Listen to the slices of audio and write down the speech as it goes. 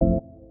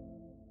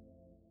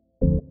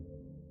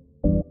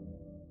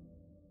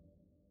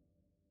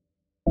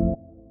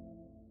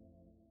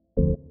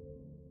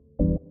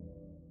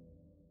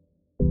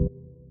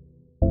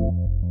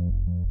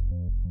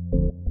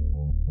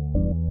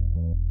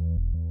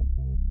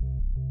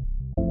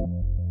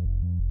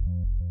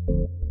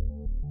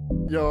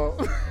Yo.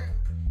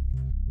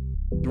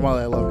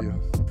 Jamali, I love you.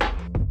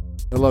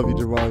 I love you,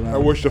 Jamali, man. I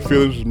wish the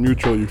feelings was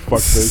mutual, you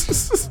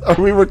fuckface. Are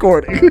we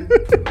recording?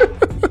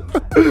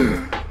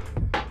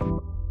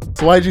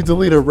 So why'd you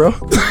delete her, bro?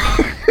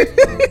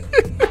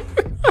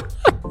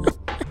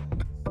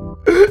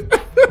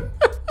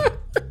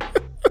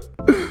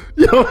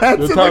 Yo,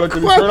 Tyler,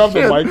 can you turn off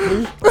the mic,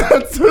 please?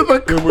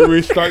 Can we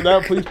restart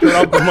that? Please turn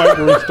off the mic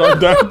and restart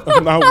that.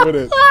 I'm not with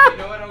it. You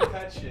know I don't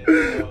cut shit.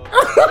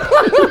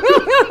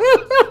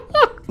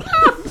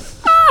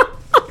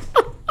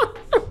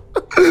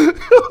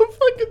 I'm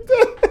fucking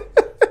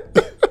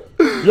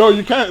dead. Yo,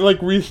 you can't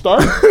like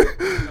restart?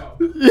 No.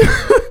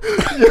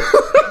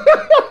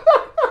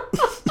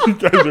 You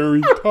guys are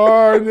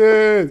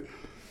retarded.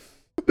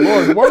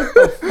 Lord, what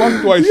the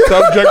fuck do I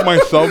subject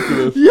myself to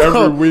this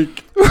every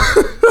week?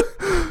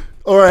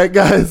 All right,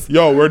 guys.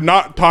 Yo, we're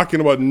not talking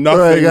about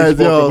nothing we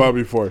spoke about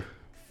before.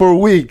 For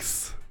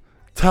weeks,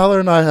 Tyler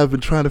and I have been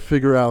trying to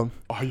figure out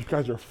Oh, you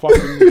guys are fucking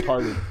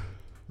retarded.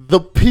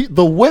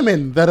 the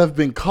women that have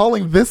been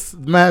calling this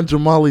man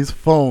Jamali's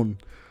phone.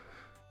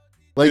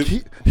 Like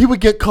he would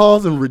get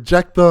calls and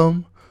reject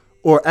them,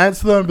 or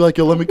answer them and be like,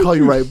 "Yo, let me call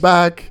you right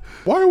back."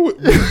 Why would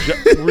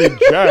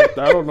reject?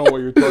 I don't know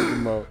what you're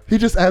talking about. He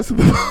just answered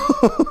the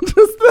phone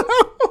just now.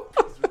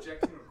 He's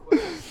rejecting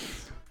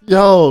requests.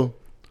 Yo,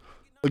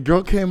 a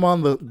girl came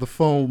on the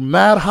phone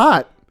mad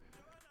hot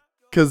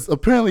because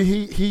apparently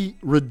he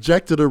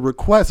rejected a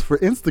request for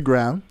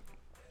Instagram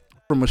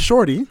from a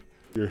shorty.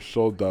 You're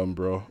so dumb,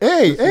 bro.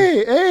 Hey.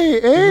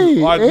 This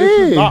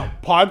is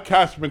not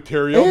podcast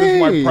material. This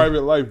is my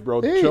private life,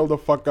 bro. Chill the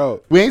fuck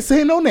out. We ain't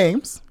saying no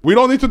names. We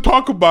don't need to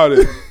talk about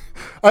it.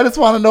 I just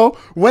want to know,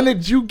 when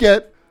did you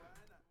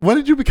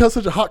become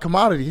such a hot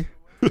commodity?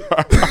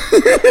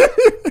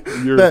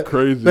 You're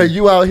crazy. That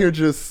you out here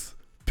just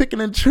picking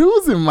and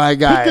choosing, my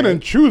guy. Picking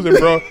and choosing,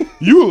 bro.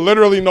 You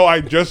literally know I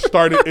just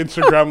started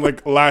Instagram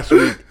like last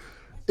week.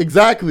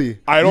 Exactly.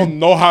 I don't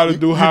know how to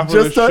do half of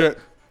this shit.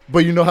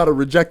 But you know how to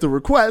reject a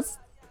request.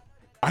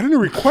 I didn't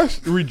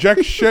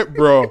reject shit,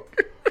 bro.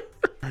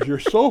 You're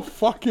so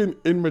fucking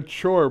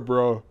immature,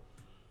 bro.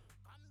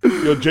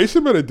 Yo,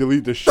 Jason better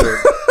delete this shit.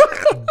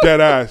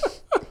 Dead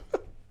ass.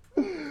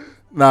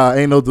 Nah,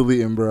 ain't no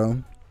deleting,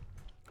 bro.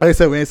 Like I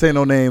said, we ain't saying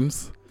no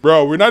names.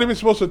 Bro, we're not even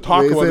supposed to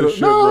talk about this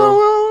shit,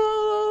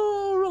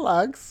 bro.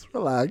 Relax.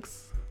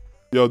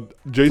 Yo,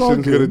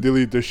 Jason's gonna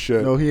delete this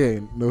shit. No, he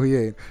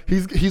ain't.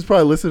 He's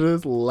probably listening to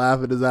this,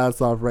 laughing his ass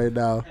off right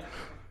now.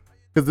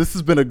 Because this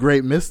has been a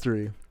great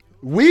mystery.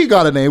 We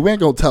got a name. We ain't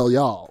gonna tell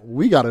y'all.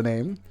 We got a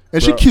name.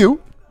 And she cute.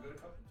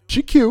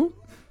 She cute.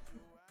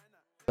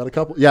 Got a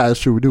couple. Yeah, that's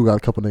true. We do got a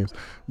couple names.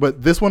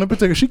 But this one in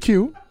particular, she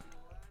cute.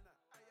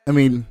 I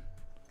mean,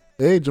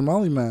 hey,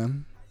 Jamali,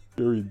 man.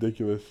 You're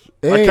ridiculous.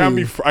 Hey.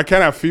 I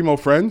can't have female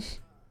friends.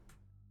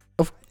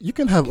 You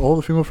can have all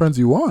the female friends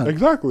you want.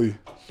 Exactly.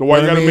 So why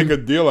you gotta make a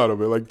deal out of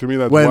it? Like, to me,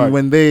 that's whack.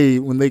 when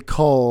they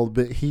called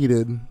a bit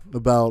heated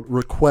about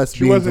requests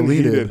being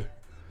deleted. Heated.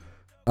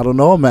 I don't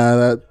know, man.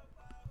 That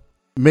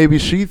maybe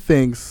she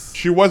thinks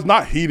she was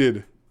not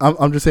heated.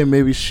 I'm just saying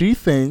maybe she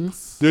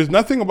thinks. There's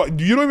nothing about.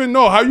 You don't even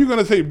know. How are you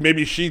gonna say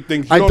maybe she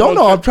thinks? I don't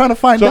know. I'm trying to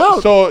find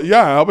out. So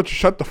yeah, how about you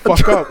shut the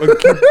fuck up?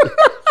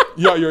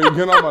 Yeah, you're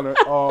on it.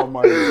 Oh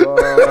my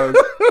god,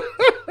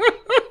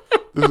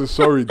 this is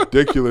so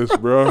ridiculous,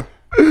 bro.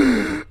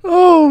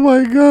 Oh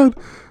my god,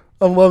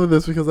 I'm loving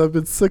this because I've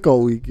been sick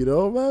all week,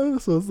 man.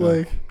 So it's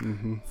like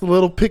it's a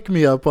little pick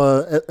me up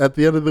at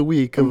the end of the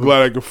week. I'm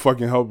glad I could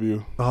fucking help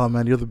you. Oh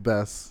man, you're the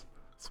best.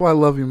 That's why I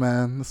love you,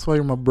 man. That's why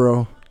you're my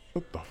bro.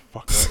 Shut the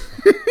fuck up.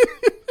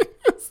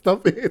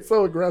 Stop being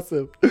so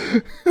aggressive.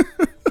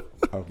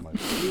 Have my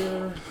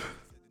beer.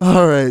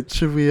 All right,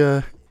 should we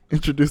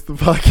introduce the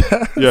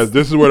podcast? Yes,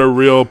 this is where a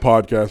real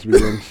podcast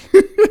begins.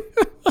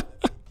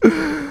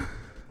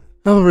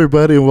 Hello,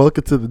 everybody, and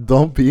welcome to the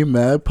Don't Be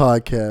Mad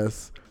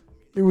podcast.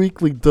 Your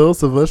weekly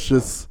dose of us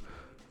just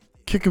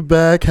kicking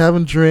back,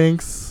 having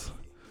drinks,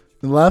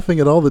 and laughing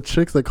at all the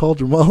chicks that call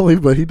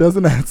Jamali, but he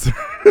doesn't answer.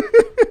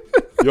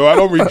 Yo, I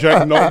don't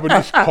reject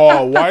nobody's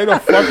call. Why the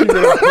fuck you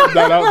gonna put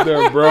that out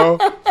there, bro?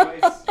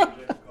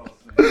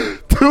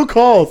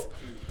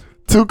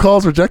 Two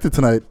calls rejected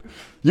tonight.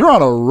 You're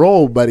on a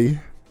roll, buddy.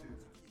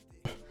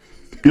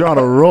 You're on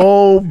a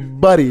roll,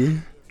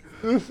 buddy.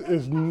 This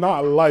is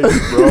not life,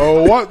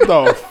 bro. What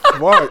the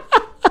fuck?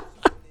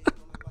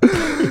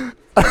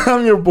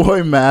 I'm your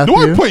boy, Matthew.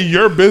 Do I put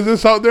your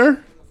business out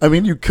there? I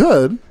mean, you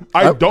could.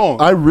 I don't.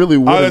 I really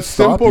wouldn't Out of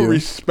stop simple you.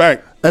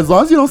 Respect. As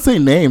long as you don't say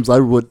names, I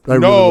really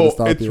wouldn't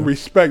stop it's you.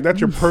 respect. That's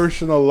your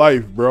personal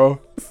life,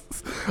 bro.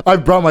 I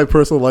brought my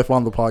personal life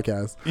on the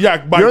podcast.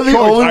 Yeah, by You're the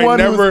choice. only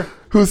one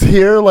who's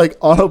here, like,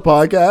 on a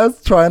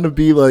podcast, trying to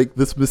be like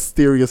this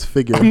mysterious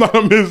figure. I'm not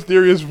a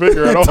mysterious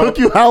figure at all. It took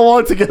you how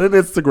long to get an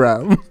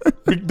Instagram?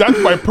 That's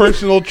my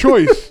personal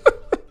choice.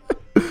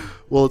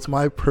 Well, it's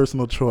my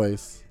personal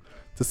choice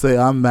to say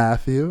I'm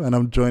Matthew, and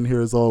I'm joined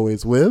here as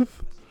always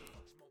with.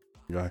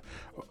 Guy.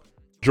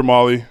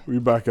 Jamali, we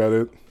back at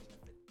it.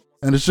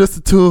 And it's just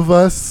the two of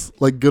us,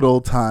 like good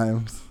old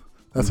times.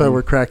 That's why Mhm.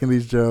 we're cracking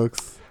these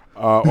jokes.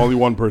 Only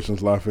one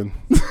person's laughing.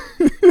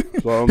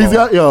 So I don't He's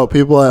know. got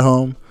people at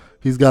home.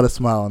 He's got a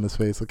smile on his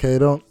face. Okay,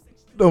 don't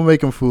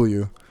make him fool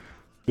you.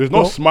 There's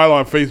no Nope. smile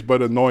on face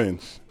but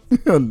annoyance.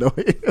 No,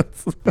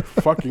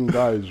 Fucking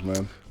guys,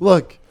 man.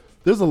 look,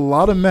 there's a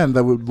lot of men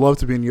that would love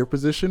to be in your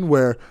position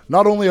where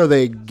not only are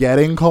they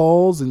getting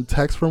calls and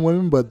texts from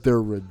women, but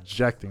they're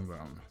rejecting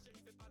them.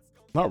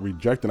 Not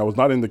rejecting. I was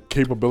not in the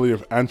capability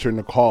of answering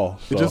the call.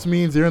 So. It just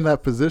means you're in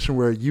that position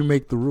where you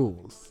make the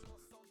rules.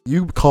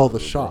 You call the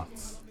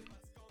shots.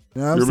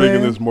 You know what You're I'm saying?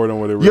 making this more than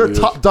what it really You're is.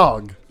 top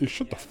dog. You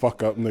shut the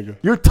fuck up, nigga.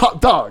 You're top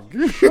dog.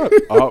 Shut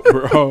up,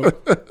 bro.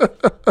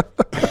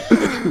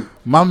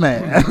 My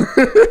man.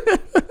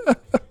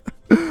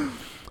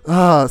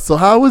 So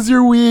how was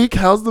your week?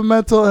 How's the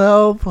mental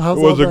health? How's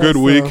It was all a good that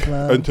week stuff,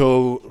 man?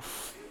 until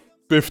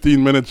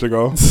 15 minutes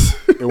ago.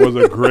 It was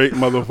a great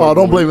motherfucker. Oh,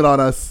 don't blame it on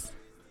us.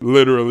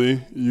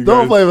 Literally. You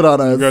Don't guys, blame it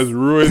on us. You guys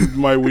ruined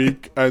my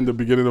week and the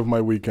beginning of my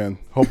weekend.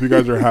 Hope you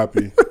guys are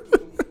happy.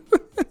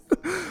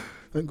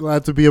 I'm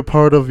glad to be a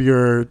part of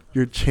your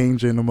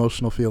change in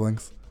emotional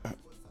feelings. At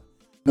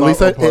Not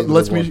least a it positive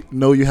lets me one.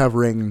 know you have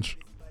range.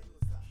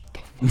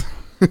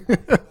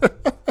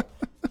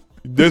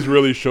 This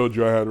really showed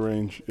you I had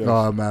range. Yes.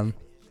 Oh man,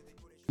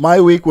 my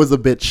week was a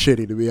bit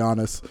shitty, to be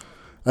honest.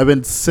 I've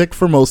been sick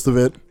for most of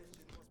it.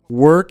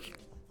 Work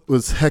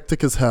was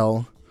hectic as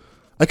hell.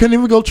 I couldn't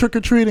even go trick or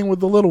treating with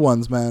the little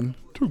ones, man.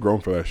 Too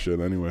grown for that shit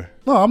anyway.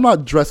 No, I'm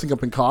not dressing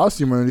up in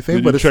costume or anything.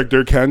 Did but you check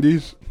their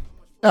candies?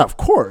 yeah, of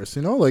course.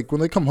 You know, like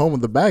when they come home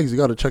with the bags, you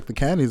got to check the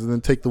candies and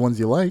then take the ones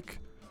you like.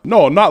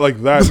 No, not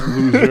like that,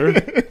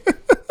 loser.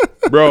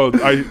 Bro,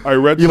 I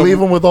read You leave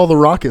them with all the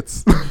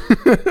rockets.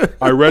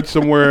 I read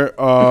somewhere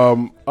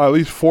at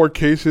least 4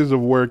 cases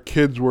of where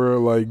kids were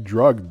like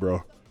drugged,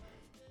 bro.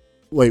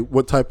 Wait,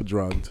 what type of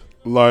drugged?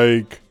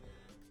 Like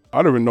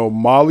I don't even know,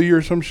 Molly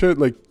or some shit,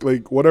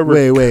 like whatever.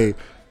 Wait.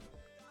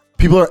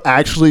 People are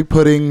actually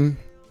putting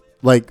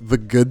like the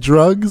good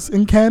drugs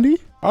in candy?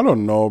 I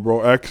don't know,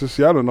 bro.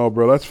 Ecstasy, I don't know,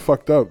 bro. That's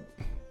fucked up.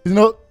 You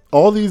know,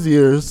 all these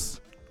years,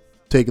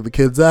 taking the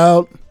kids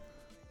out,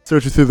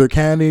 searching through their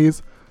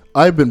candies.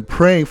 I've been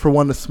praying for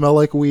one to smell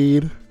like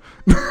weed.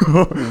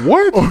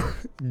 What?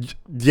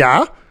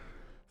 Yeah.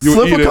 You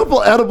would Slip eat a it.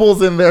 couple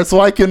edibles in there so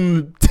I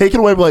can take it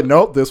away and be like,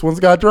 nope, this one's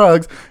got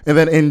drugs, and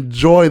then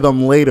enjoy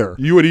them later.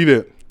 You would eat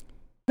it.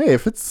 Hey,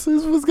 if it's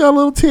got a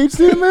little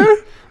THC in there,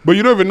 But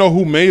you don't even know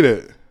who made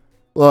it.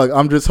 look,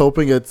 I'm just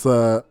hoping it's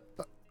a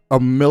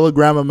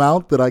milligram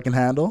amount that I can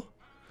handle.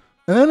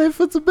 And then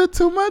if it's a bit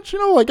too much, you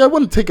know, like I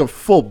wouldn't take a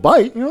full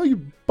bite. You know, you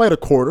bite a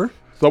quarter.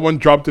 Someone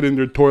dropped it in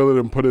their toilet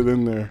and put it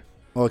in there.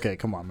 Okay,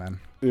 come on, man.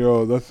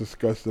 Yo, that's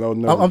disgusting. I would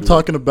never. I'm do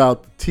talking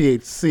about the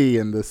THC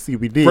and the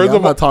CBD. First I'm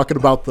of all- not talking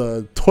about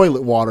the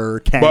toilet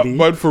water that. candy.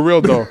 But for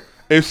real though,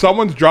 if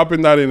someone's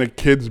dropping that in a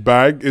kid's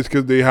bag, it's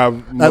because they have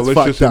That's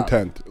malicious fucked up.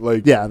 intent.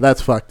 Like, yeah,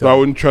 that's fucked so I up.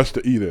 wouldn't trust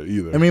to eat it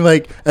either. I mean,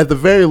 like, at the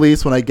very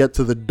least, when I get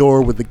to the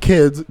door with the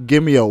kids,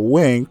 give me a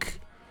wink.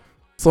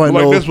 So I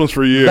like know this one's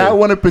for you. that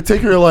one in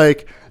particular,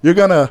 like, you're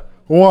going to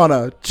want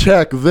to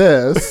check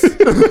this.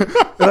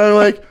 And I'm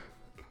like,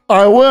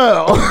 I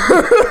will.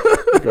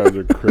 You guys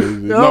are crazy.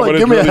 You know, like, but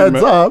give it's me a really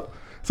heads up.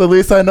 So at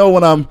least I know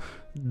when I'm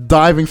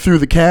diving through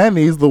the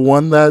candies, the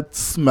one that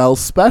smells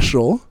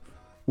special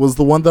was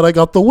the one that I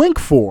got the wink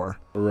for.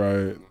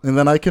 Right. And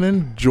then I can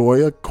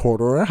enjoy a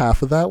quarter or a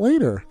half of that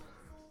later.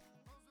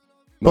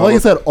 But No, like I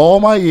said, all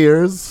my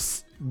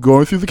years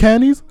going through the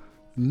candies,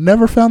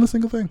 never found a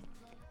single thing.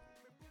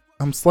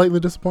 I'm slightly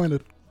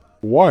disappointed.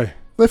 Why?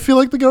 I feel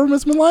like the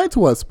government's been lying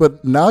to us,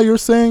 but now you're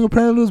saying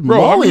apparently there's Bro,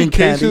 how Molly many in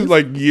cases candies.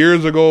 like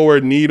years ago where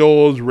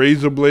needles,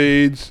 razor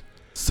blades?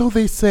 So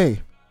they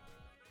say.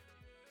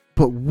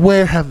 But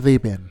where have they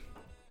been?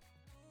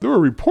 There were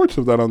reports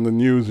of that on the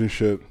news and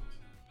shit.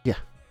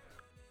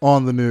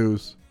 On the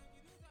news.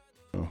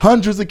 Oh.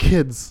 Hundreds of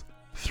kids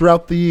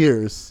throughout the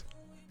years,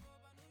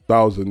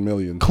 1,000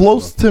 million.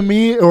 close to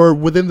me or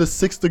within the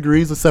 6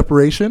 degrees of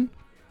separation.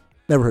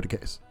 Never heard a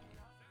case.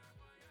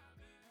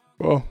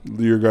 Well,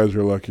 you guys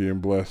are lucky and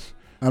blessed.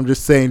 I'm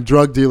just saying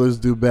drug dealers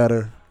do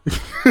better.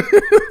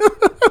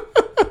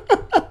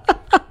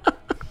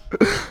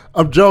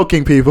 I'm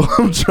joking, people.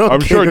 I'm joking.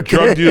 I'm sure okay?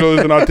 drug dealers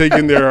are not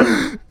taking their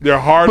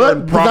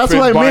hard-earned But that's profit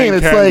what I buying mean.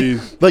 It's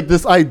candies like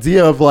this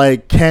idea of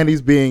like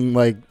candies being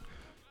like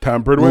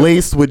tampered with.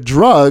 laced with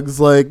drugs.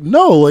 Like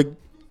no, like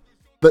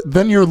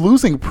then you're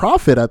losing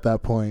profit at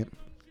that point.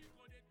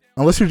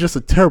 Unless you're just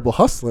a terrible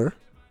hustler.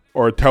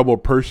 Or a terrible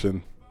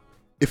person.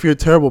 If you're a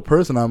terrible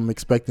person, I'm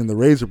expecting the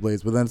razor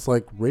blades. But then it's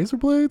like razor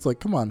blades. Like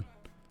come on.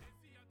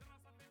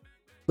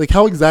 Like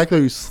how exactly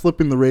are you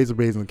slipping the razor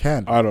blades in the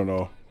can? I don't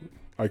know.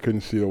 I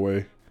couldn't see the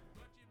way.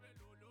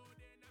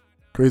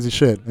 Crazy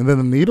shit. And then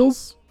the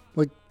needles?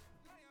 Like,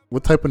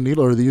 what type of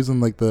needle are they using?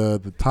 Like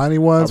the tiny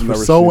ones I've for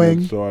never sewing?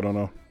 seen it, so I don't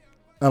know.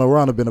 I know we're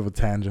on a bit of a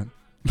tangent.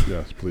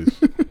 Yes, please.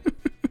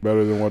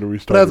 Better than what we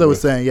started But as I was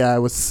with. saying, yeah, I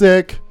was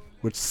sick,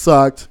 which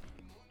sucked.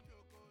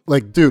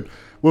 Like, dude,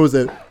 what was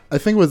it? I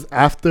think it was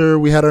after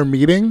we had our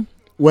meeting.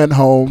 Went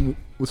home,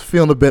 was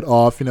feeling a bit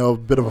off. A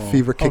bit of a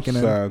fever kicking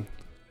in. Sad.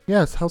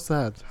 Yes, how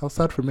sad. How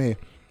sad for me.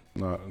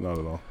 Not at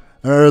all.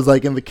 And I was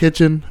like in the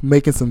kitchen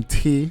making some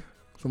tea.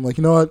 So I'm like,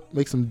 you know what?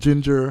 Make some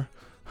ginger,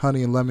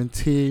 honey, and lemon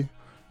tea.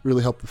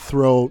 Really help the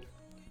throat,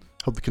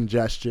 help the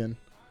congestion.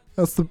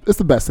 It's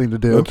the best thing to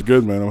do. That's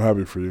good, man. I'm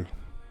happy for you.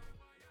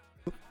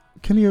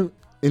 Can you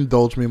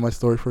indulge me in my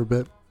story for a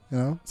bit?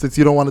 Since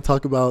you don't want to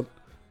talk about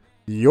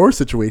your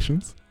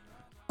situations,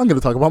 I'm going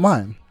to talk about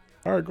mine.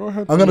 All right, go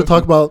ahead. I'm going to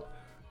talk about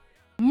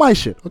my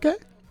shit, okay?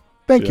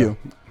 Thank you.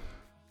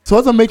 So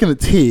as I'm making the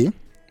tea,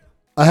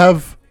 I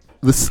have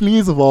the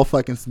sneeze of all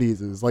fucking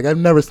sneezes. Like, I've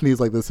never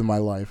sneezed like this in my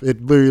life.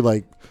 It literally,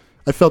 like,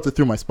 I felt it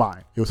through my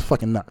spine. It was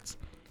fucking nuts.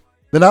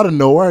 Then out of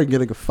nowhere, I'm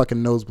getting a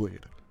fucking nosebleed.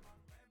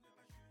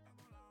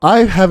 I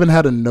haven't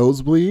had a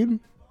nosebleed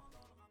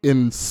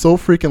in so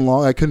freaking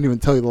long, I couldn't even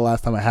tell you the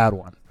last time I had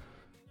one.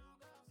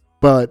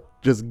 But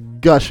just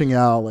gushing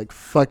out like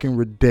fucking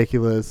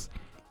ridiculous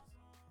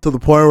to the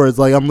point where it's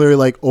like I'm literally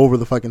like over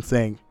the fucking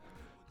sink.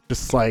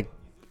 Just like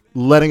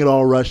letting it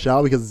all rush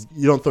out because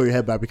you don't throw your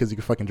head back because you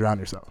can fucking drown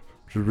yourself,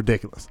 which is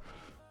ridiculous.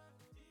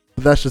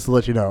 But that's just to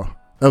let you know.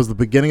 That was the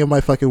beginning of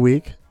my fucking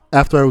week.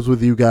 After I was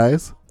with you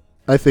guys,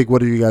 I think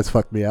one of you guys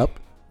fucked me up.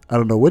 I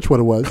don't know which one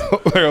it was.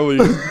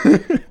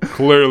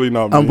 Clearly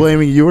not me. I'm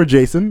blaming you or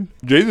Jason.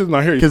 Jason's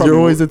not here. Because you're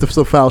always into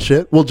some foul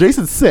shit. Well,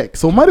 Jason's sick,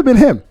 so it might have been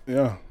him.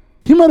 Yeah.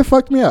 He might have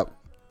fucked me up.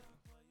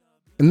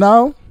 And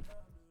now,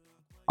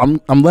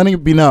 I'm letting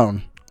it be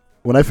known.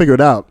 When I figure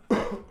it out,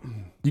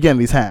 you get in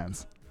these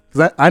hands.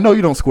 Because I know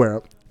you don't square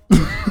up.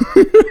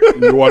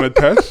 You want to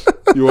test?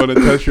 You want to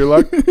test your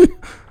luck?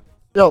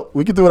 Yo,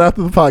 we can do it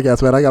after the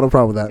podcast, man. I got no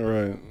problem with that. All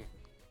right.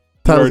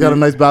 Tyler's got a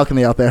nice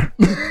balcony out there.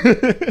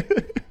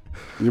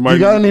 You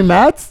got any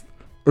mats?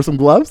 Or some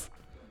gloves?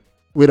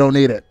 We don't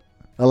need it.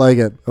 I like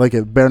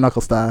it. Bare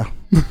knuckle style.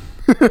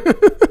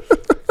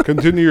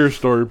 Continue your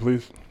story,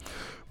 please.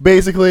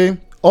 Basically,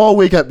 all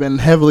week I've been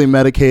heavily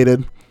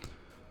medicated.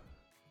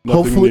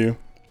 Nothing new.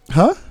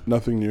 Huh?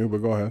 Nothing new,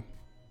 but go ahead.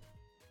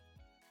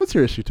 What's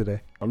your issue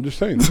today? I'm just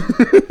saying.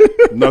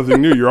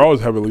 Nothing new. You're always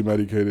heavily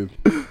medicated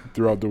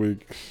throughout the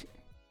week.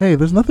 Hey,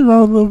 there's nothing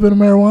wrong with a little bit of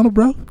marijuana,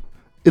 bro.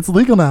 It's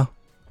legal now.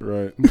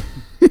 Right.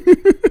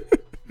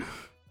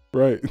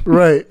 Right.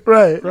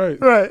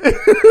 Right.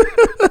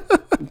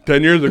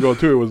 10 years ago,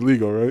 too, it was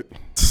legal, right?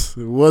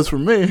 It was for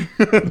me.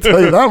 I'll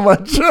tell you that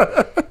much.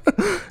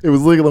 It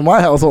was legal in my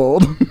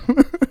household.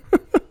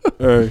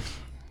 Hey.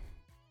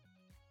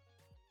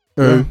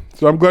 Yeah.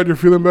 So I'm glad you're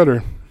feeling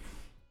better.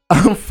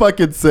 I'm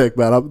fucking sick,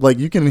 man. I'm like,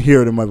 you can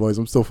hear it in my voice.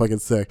 I'm still fucking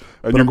sick.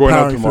 And you're going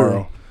out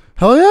tomorrow.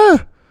 Hell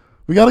yeah.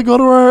 We got to go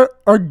to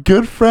our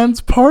good friend's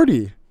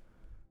party.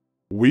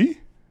 We?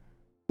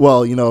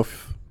 Well,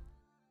 if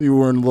you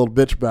weren't a little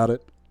bitch about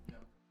it.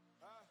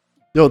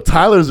 Yo,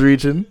 Tyler's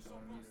reaching.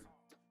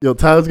 Yo,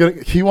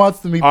 Tyler's he wants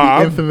to meet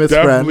the infamous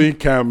friend. I definitely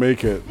can't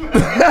make it.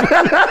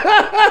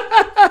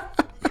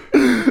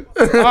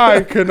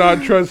 I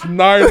cannot trust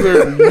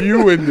neither of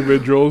you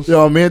individuals.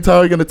 Yo, me and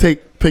Tyler are going to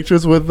take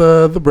pictures with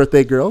the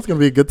birthday girl. It's going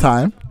to be a good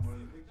time.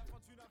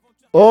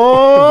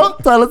 Oh,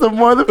 Tyler's have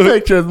more than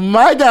pictures.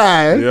 My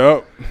guy.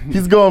 Yep.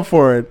 He's going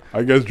for it.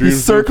 I guess dreams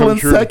He's circling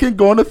do come true. second,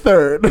 going to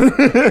third.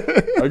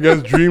 I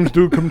guess dreams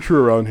do come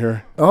true around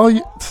here. Oh,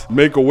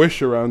 Make a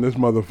wish around this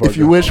motherfucker. If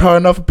you wish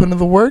hard enough and put in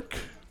the work,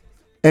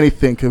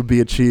 anything could be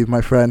achieved,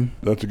 my friend.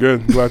 That's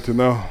good. Glad to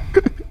know.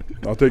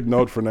 I'll take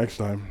note for next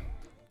time.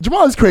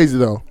 Jamal is crazy,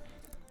 though.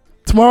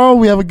 Tomorrow,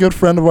 we have a good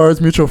friend of ours,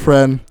 mutual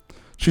friend.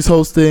 She's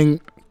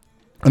hosting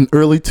an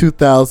early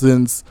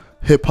 2000s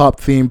hip-hop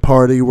themed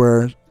party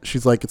where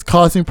she's like, it's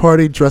costume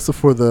party, dress up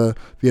for the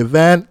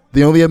event.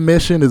 The only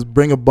admission is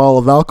bring a bottle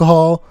of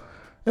alcohol.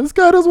 And this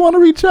guy doesn't want to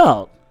reach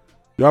out.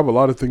 You have a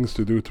lot of things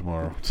to do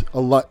tomorrow. A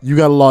lot. You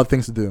got a lot of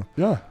things to do.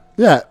 Yeah.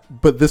 Yeah,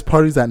 but this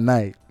party's at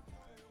night.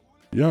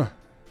 Yeah.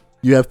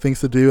 You have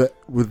things to do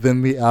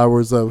within the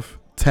hours of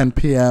 10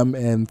 p.m.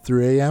 and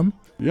 3 a.m.?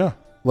 Yeah.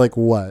 Like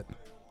what?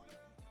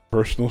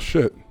 Personal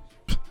shit.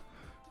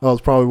 Oh,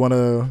 it's probably one of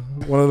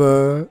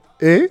the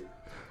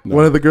No.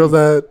 one of the girls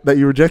that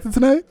you rejected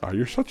tonight. Oh,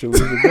 you're such a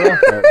loser. Get off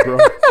that, bro.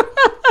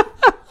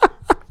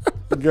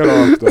 Get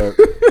off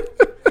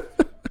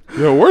that.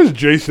 Yo, where's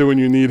Jason when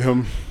you need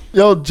him?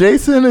 Yo,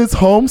 Jason is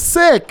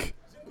homesick.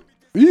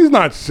 He's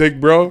not sick,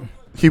 bro.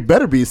 He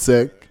better be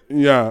sick.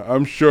 Yeah,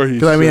 I'm sure he's.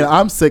 Because I mean, sick.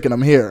 I'm sick and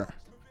I'm here.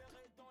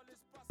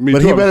 Me But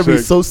too, he I'm better be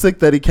sick. so sick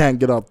that he can't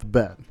get off the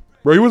bed.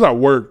 Bro, he was at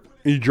work.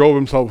 He drove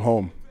himself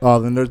home. Oh,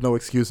 then there's no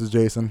excuses,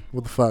 Jason.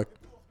 What the fuck?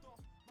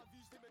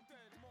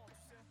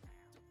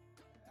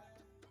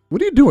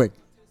 What are you doing?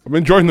 I'm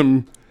enjoying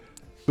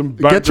some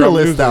background Get your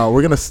list music. out.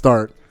 We're gonna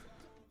start.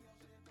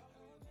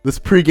 This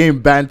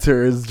pregame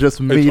banter is just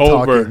me It's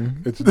over. talking.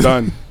 It's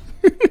done.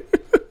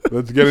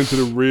 Let's get into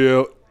the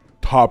real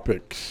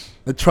topics.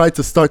 I tried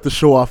to start the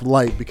show off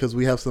light because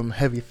we have some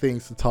heavy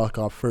things to talk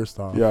off first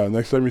off. Yeah,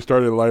 next time you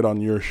start it light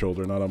on your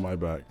shoulder, not on my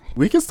back.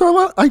 We can start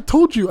light. I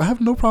told you, I have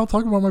no problem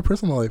talking about my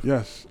personal life.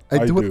 Yes,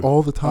 I do it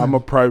all the time. I'm a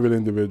private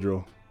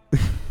individual.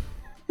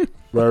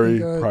 Very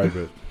God.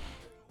 private.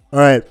 All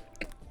right.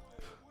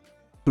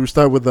 So we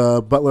start with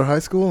Butler High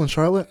School in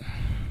Charlotte.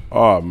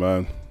 Oh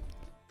man,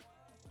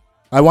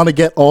 I want to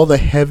get all the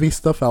heavy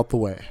stuff out the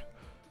way.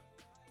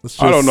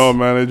 I don't know,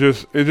 man.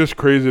 It's just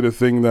crazy to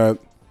think that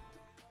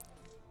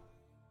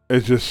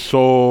it's just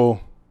so.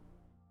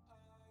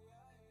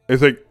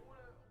 It's like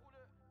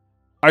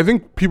I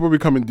think people are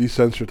becoming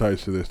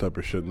desensitized to this type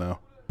of shit now.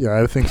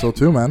 Yeah, I think so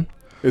too, man.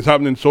 It's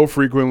happening so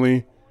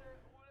frequently.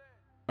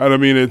 And I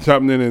mean, it's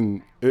happening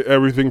in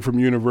everything from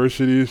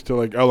universities to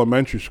like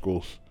elementary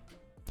schools.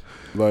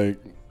 Like,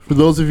 For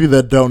those of you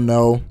that don't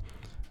know,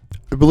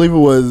 I believe it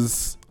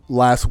was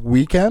last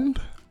weekend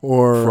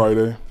or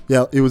Friday.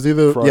 Yeah, it was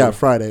either Friday.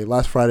 Friday,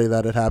 last Friday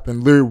that it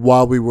happened. Literally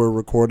while we were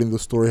recording, the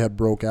story had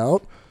broke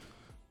out.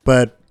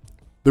 But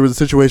there was a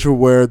situation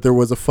where there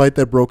was a fight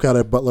that broke out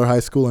at Butler High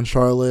School in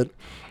Charlotte,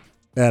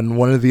 and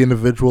one of the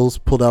individuals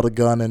pulled out a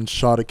gun and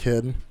shot a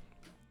kid.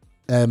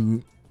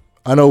 And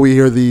I know we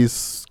hear these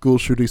school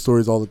shooting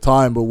stories all the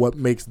time, but what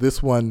makes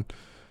this one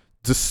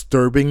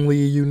disturbingly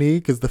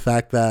unique is the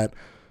fact that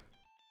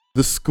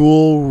the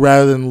school,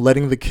 rather than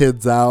letting the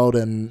kids out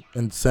and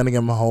sending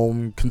them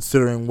home,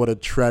 considering what a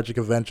tragic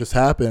event just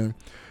happened,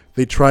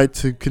 they tried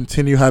to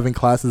continue having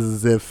classes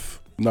as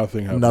if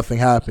Nothing happened. nothing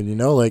happened, you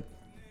know? Like,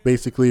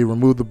 basically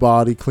remove the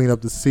body, clean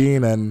up the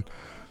scene, and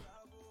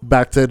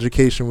back to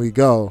education we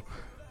go.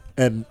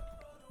 And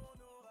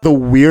the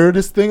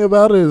weirdest thing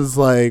about it is,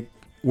 like,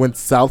 when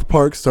South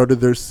Park started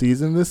their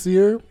season this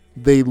year,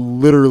 they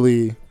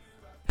literally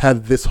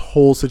had this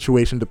whole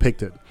situation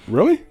depicted.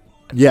 Really?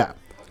 Yeah.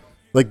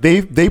 Like,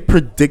 they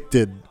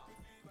predicted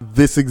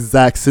this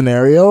exact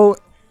scenario,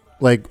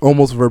 like,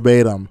 almost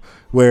verbatim,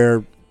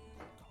 where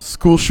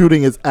school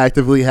shooting is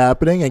actively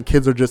happening and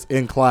kids are just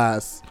in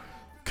class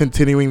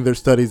continuing their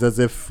studies as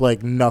if,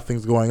 like,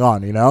 nothing's going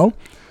on, you know?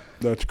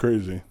 That's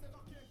crazy.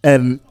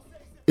 And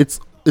it's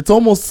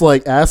almost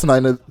like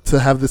asinine to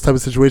have this type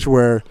of situation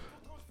where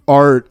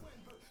art,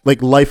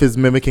 like, life is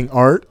mimicking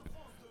art,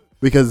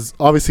 because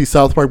obviously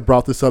South Park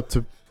brought this up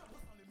to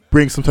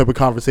bring some type of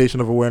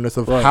conversation of awareness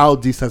of Right. how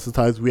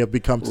desensitized we have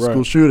become to Right.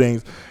 school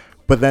shootings,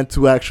 but then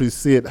to actually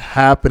see it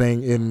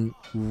happening in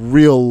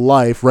real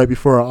life right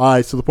before our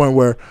eyes, to the point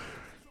where,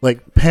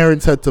 like,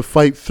 parents had to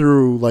fight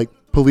through, like,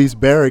 police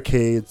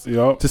barricades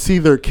Yep. to see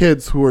their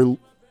kids who are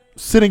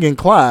sitting in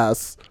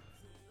class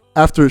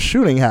after a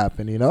shooting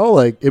happened, you know?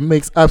 Like, it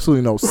makes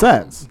absolutely no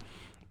sense.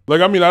 Like,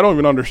 I mean, I don't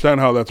even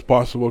understand how that's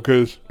possible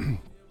because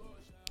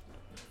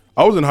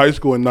I was in high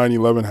school when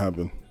 9/11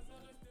 happened.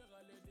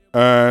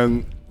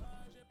 And,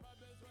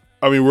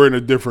 I mean, we're in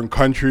a different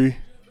country.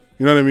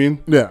 You know what I mean?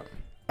 Yeah.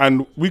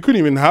 And we couldn't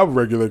even have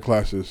regular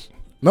classes.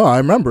 No, I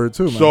remember it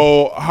too, man.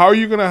 So how are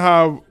you going to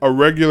have a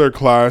regular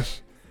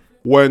class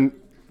when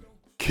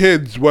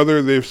kids,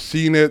 whether they've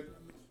seen it,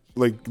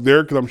 like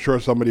there, because I'm sure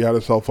somebody had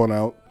a cell phone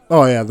out.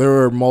 Oh, yeah, there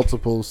were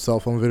multiple cell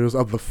phone videos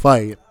of the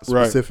fight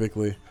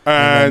specifically. then the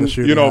And,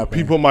 shooting you know,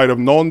 happening. people might have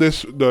known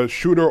this, the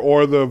shooter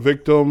or the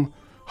victim.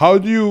 How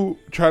do you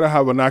try to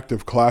have an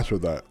active class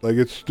with that? Like,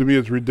 to me,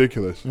 it's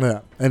ridiculous.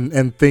 Yeah,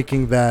 and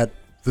thinking that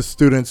the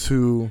students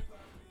who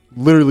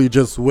literally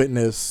just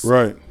witnessed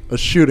Right. a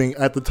shooting,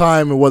 at the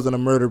time it wasn't a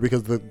murder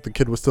because the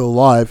kid was still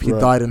alive. He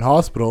Right. died in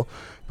hospital.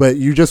 But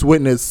you just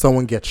witnessed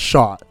someone get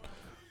shot.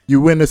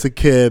 You witness a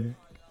kid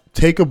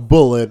take a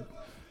bullet,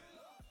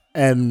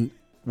 and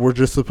we're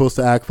just supposed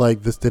to act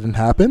like this didn't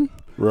happen.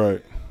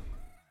 Right.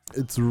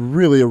 It's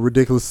really a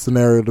ridiculous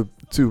scenario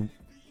to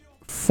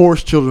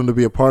force children to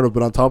be a part of,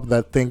 but on top of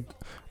that, think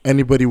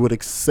anybody would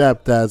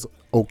accept as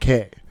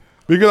okay.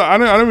 Because I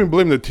don't even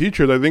blame the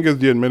teachers. I think it's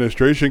the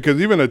administration. Because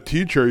even a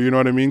teacher, you know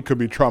what I mean, could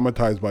be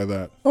traumatized by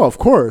that. Oh, of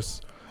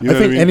course. You know I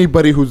think what I mean?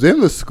 anybody who's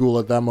in the school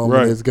at that moment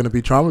Right. is going to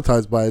be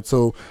traumatized by it.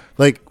 So,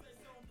 like,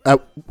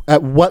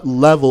 at what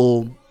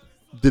level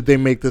did they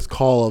make this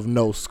call of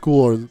no,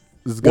 school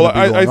is going Well, to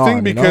be going I think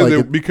on? because you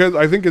know? Like because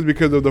I think it's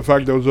because of the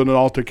fact there was an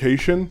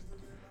altercation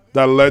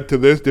that led to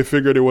this. They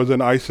figured it was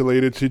an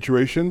isolated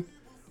situation,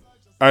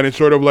 and it's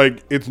sort of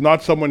like it's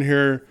not someone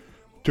here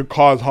to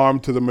cause harm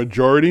to the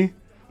majority.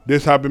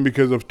 This happened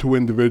because of two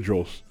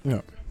individuals.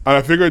 Yeah.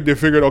 And they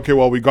figured, okay,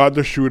 well, we got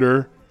the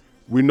shooter.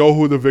 We know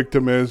who the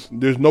victim is.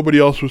 There's nobody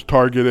else who's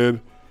targeted.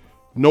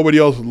 Nobody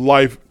else's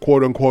life,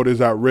 quote unquote,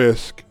 is at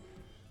risk.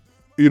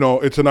 You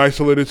know, it's an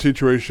isolated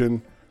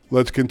situation.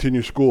 Let's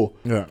continue school.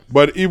 Yeah.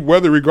 But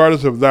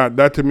regardless of that,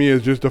 that to me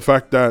is just the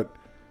fact that,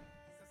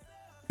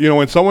 you know,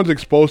 when someone's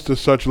exposed to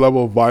such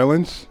level of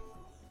violence,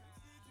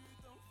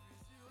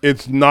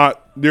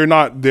 they're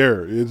not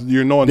there.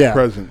 No one's Yeah.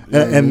 present. You know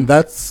what I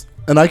mean?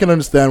 And I can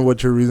understand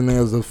what your reasoning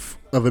is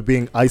of it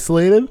being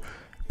isolated,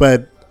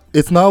 but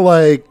it's not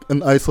like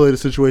an isolated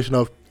situation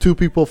of two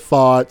people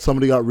fought,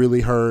 somebody got really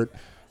hurt,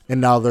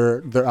 and now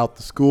they're out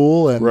the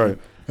school and Right.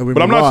 And we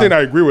But I'm move not on. saying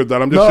I agree with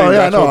that. I'm just saying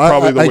that's what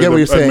probably the I way get what the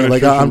you're saying.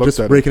 Like, administration I'm looked just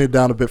at it. breaking it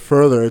down a bit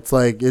further. It's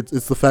like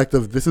it's the fact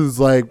of this is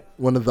like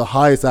one of the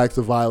highest acts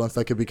of violence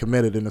that could be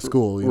committed in a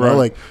school. You know, Right.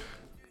 like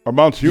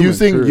Amounts human.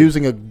 period.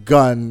 using a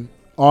gun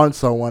on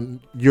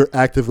someone, you're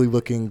actively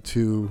looking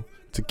to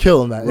to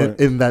kill in that Right.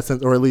 in that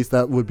sense, or at least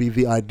that would be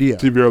the idea.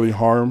 Severely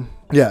harm.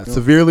 Yeah,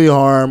 severely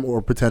harm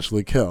or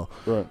potentially kill.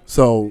 Right.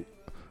 So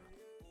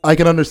I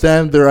can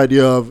understand their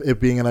idea of it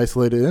being an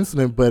isolated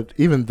incident, but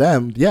even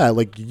then, yeah,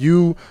 like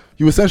you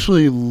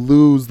essentially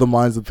lose the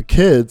minds of the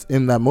kids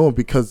in that moment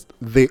because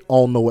they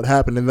all know what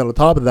happened. And then on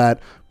top of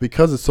that,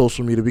 because of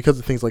social media, because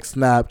of things like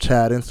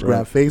Snapchat,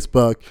 Instagram,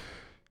 Facebook,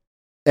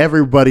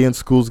 everybody in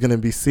school is going to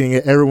be seeing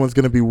it. Everyone's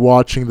going to be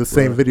watching the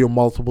same video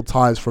multiple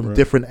times from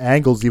different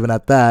angles, even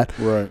at that.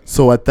 Right.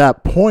 So at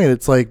that point,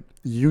 it's like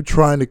you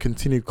trying to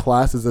continue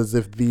classes as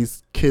if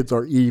these kids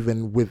are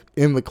even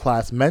within the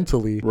class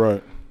mentally.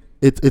 Right.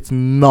 It's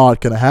not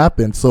going to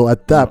happen. So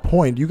at that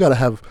point, you got to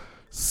have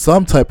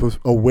some type of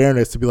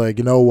awareness to be like,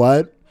 you know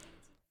what?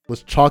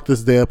 Let's chalk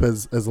this day up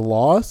as a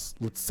loss.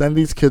 Let's send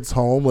these kids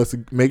home. Let's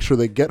make sure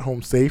they get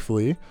home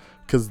safely,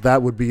 because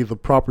that would be the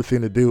proper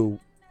thing to do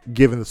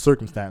given the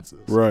circumstances.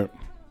 Right.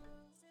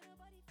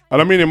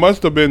 And I mean, it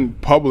must have been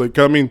public.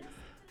 I mean,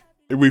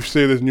 we've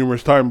said this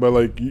numerous times, but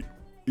like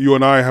you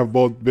and I have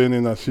both been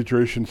in a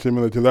situation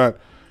similar to that.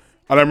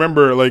 And I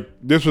remember like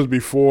this was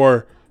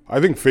before, I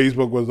think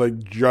Facebook was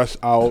like just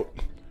out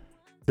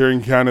here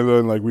in Canada,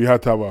 and like we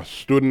had to have a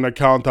student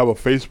account, have a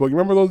Facebook. You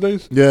remember those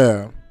days?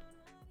 Yeah.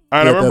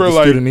 And I remember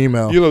like, student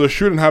email. you know, the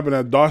shooting happened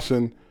at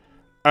Dawson,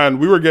 and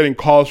we were getting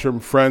calls from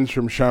friends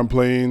from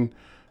Champlain,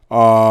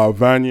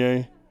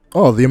 Vanier.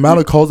 Oh, the amount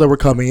of calls that were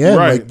coming in,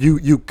 Right. like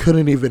you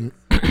couldn't even,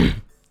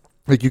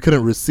 like you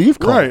couldn't receive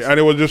calls. Right, and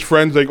it was just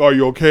friends like, "Are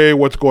you okay?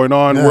 What's going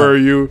on? Yeah. Where are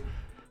you?"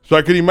 So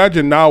I can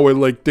imagine now with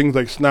like things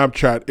like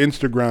Snapchat,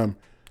 Instagram.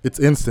 It's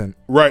instant.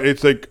 Right,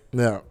 it's like,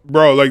 Yeah.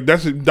 bro, like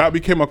that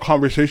became a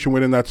conversation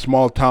within that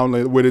small town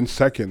like, within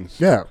seconds.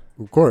 Yeah,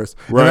 of course.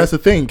 Right. And that's the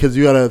thing, because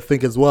you got to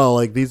think as well,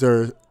 like these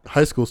are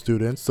high school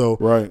students. So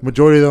Right.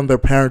 majority of them, their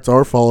parents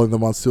are following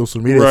them on social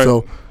media. Right.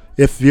 So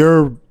if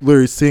you're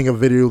literally seeing a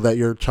video that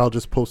your child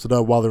just posted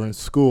up while they're in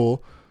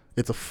school,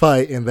 it's a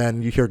fight, and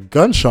then you hear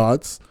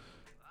gunshots,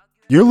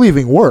 you're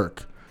leaving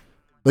work.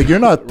 Like you're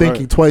not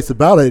thinking twice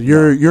about it.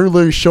 You're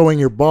literally showing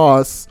your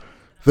boss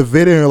the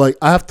video, and you're like,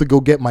 I have to go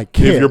get my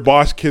kid. If your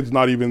boss kid's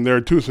not even there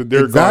too, so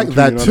they're gone too,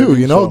 that what I too, mean?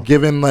 you know, So-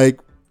 given like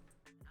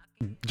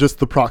just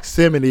the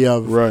proximity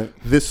of Right.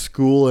 this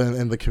school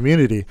and the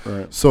community.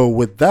 Right. So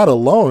with that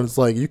alone, it's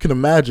like you can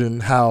imagine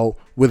how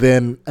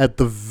within at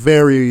the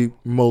very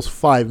most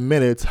 5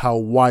 minutes how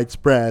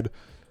widespread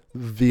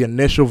the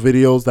initial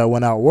videos that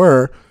went out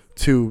were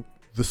to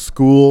the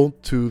school,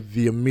 to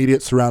the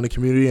immediate surrounding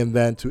community, and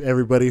then to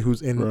everybody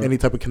who's in any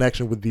type of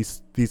connection with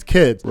these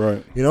kids.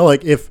 Right. You know,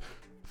 like if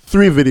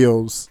 3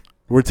 videos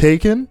were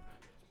taken,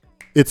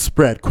 it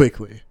spread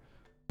quickly.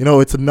 You know,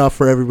 it's enough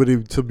for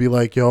everybody to be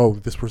like, yo,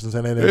 this person's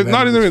in it. It's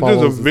not even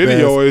just a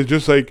video. It's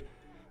just like,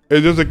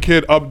 it's just a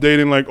kid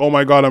updating like, oh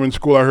my God, I'm in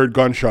school. I heard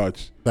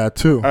gunshots. That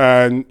too.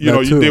 And, you That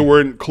know, too. they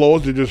weren't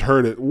close. You just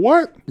heard it.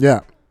 What?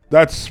 Yeah.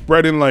 That's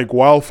spreading like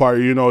wildfire.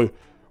 You know,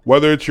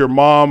 whether it's your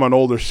mom, an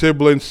older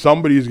sibling,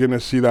 somebody's going to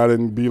see that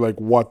and be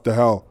like, what the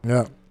hell?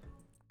 Yeah.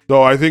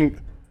 So I think,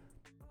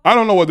 I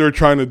don't know what they're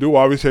trying to do.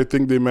 Obviously, I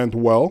think they meant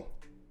well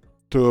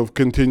to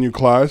continue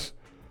class.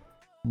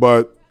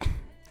 But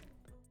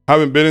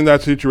haven't been in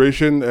that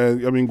situation,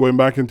 and I mean, going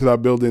back into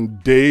that building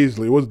days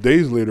later. It was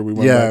days later we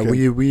went back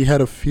in. we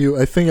had a few,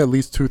 I think at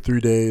least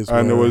 2-3 days.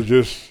 And it was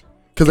just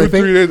 'cause two, I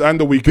think 3 days and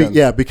the weekend.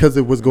 because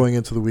it was going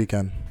into the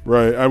weekend.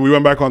 Right. And we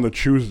went back on the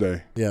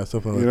Tuesday. Yeah,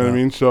 something like You know that. what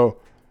I mean? So,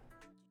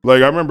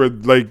 like, I remember,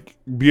 like,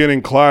 being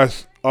in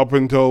class up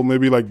until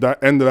maybe, like,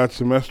 that end of that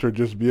semester,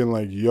 just being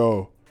like,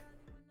 yo,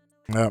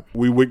 Yeah.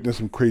 we witnessed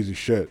some crazy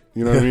shit.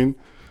 You know what I mean?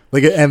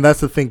 Like, and that's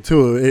the thing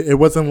too. It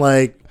wasn't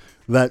like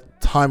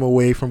that time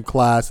away from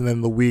class and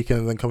then the weekend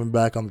and then coming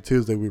back on the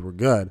Tuesday we were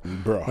good.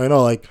 Bro. You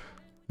know, like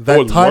that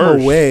was time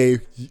worse. away,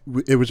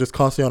 it was just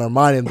constantly on our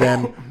mind. And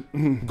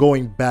then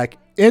going back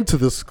into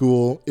the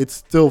school, it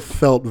still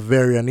felt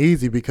very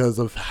uneasy because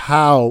of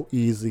how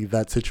easy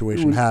that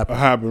situation happened.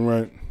 Happened,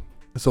 right.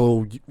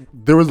 So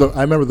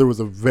I remember there was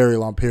a very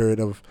long period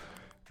of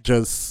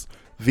just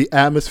the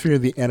atmosphere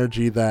and the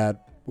energy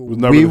that Was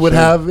never we the would same.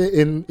 have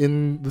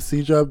in the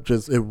CJUP.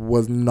 Just it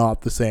was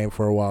not the same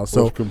for a while. It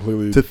So was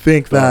completely to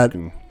think that dark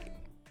and-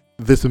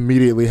 this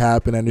immediately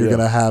happened and you're Yeah.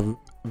 gonna have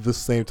the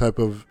same type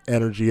of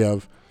energy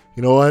of,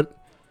 you know what,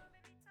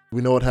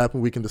 we know what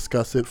happened, we can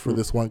discuss it for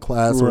this one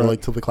class or Right.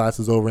 like till the class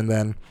is over and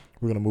then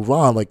we're gonna move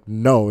on. Like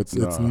no, it's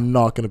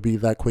not gonna be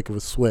that quick of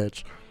a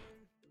switch.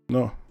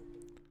 No.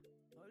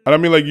 And I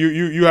mean, like,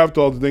 you have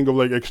to also think of,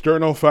 like,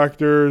 external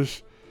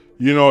factors.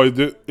 You know,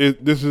 this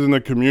is in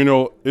a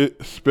communal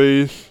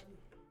space.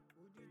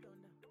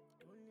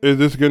 Is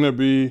this going to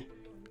be,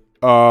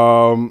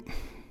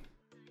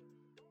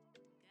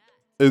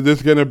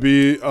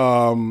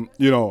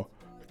 you know,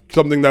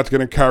 something that's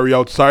going to carry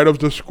outside of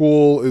the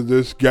school? Is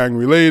this gang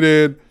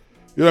related?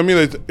 You know what I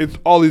mean? It's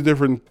all these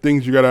different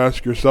things you got to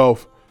ask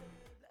yourself.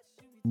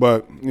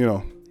 But, you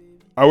know,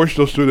 I wish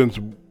those students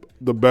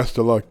the best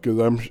of luck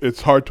because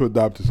it's hard to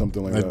adapt to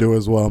something like I that. do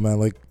as well, man.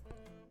 Like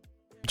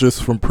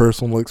just from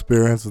personal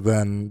experience,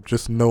 then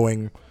just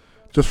knowing,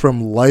 just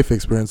from life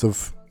experience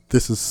of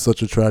this is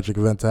such a tragic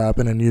event to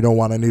happen, and you don't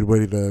want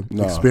anybody to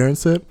No.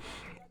 experience it.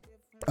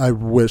 I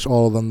wish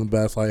all of them the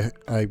best.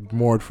 I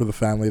mourned for the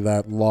family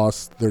that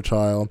lost their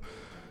child.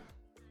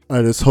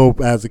 I just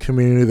hope as a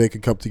community they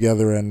could come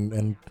together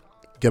and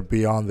get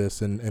beyond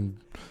this and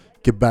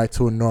get back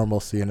to a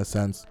normalcy in a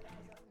sense.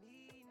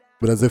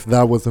 But as if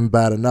that wasn't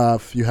bad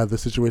enough, you had the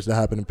situation that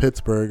happened in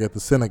Pittsburgh at the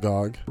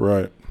synagogue.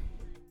 Right.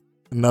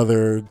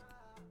 Another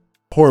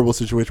horrible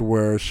situation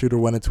where a shooter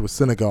went into a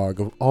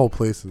synagogue of all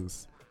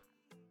places.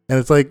 And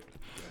it's like,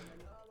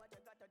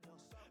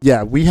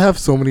 yeah, we have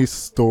so many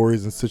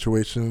stories and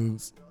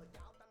situations,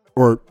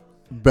 or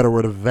better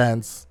word,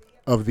 events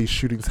of these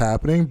shootings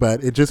happening,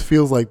 but it just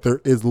feels like there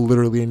is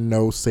literally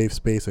no safe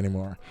space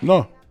anymore.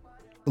 No.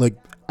 Like,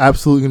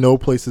 absolutely no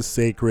place is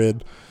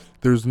sacred.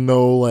 There's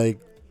no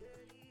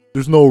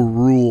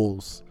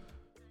rules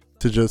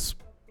to just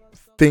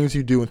things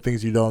you do and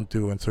things you don't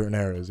do in certain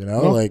areas, you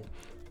know? No. Like,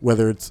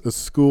 whether it's a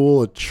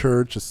school, a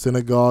church, a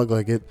synagogue,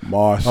 like a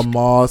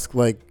mosque,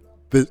 like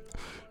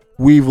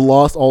we've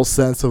lost all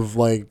sense of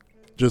like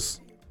just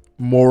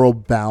moral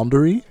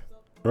boundary.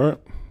 Right.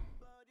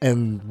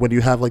 And when you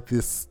have like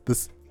this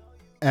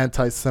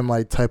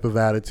anti-Semite type of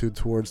attitude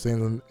towards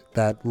things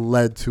that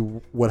led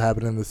to what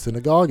happened in the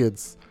synagogue,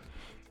 it's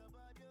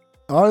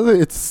honestly,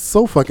 it's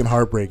so fucking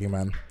heartbreaking,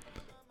 man.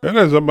 It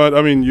is, but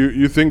I mean,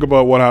 you think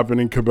about what happened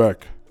in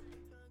Quebec.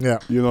 Yeah.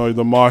 You know,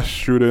 the mosque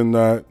shooting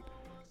that,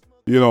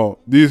 you know,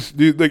 these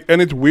like,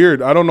 and it's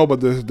weird. I don't know about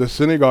the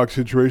synagogue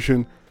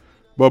situation,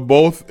 but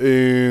both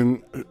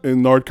in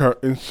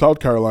South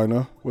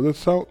Carolina, was it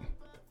South?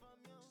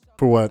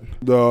 For what?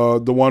 The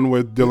one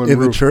with Dylan In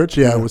Roof. the church?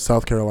 Yeah, it was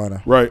South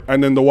Carolina. Right.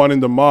 And then the one in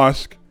the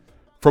mosque.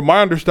 From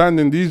my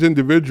understanding, these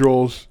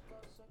individuals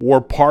were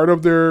part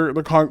of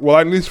well,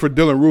 at least for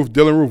Dylan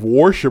Roof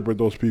worshiped with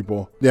those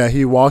people. Yeah,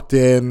 he walked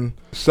in.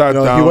 Sat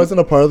down. He wasn't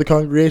a part of the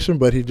congregation,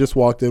 but he just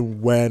walked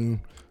in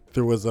when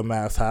there was a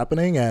mass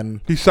happening,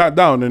 and he sat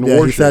down and he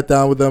worshiped. sat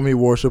down with them. He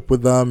worshipped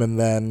with them, and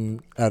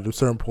then at a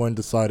certain point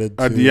decided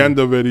At to the end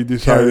of it, he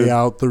decided carry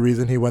out the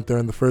reason he went there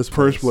in the first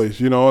place.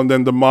 You know. And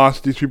then the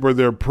mosque, these people are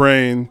there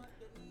praying,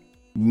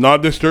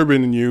 not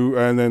disturbing you,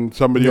 and then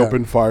somebody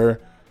opened fire.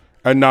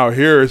 And now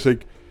here it's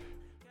like,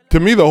 to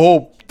me, the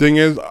whole thing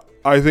is,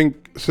 I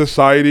think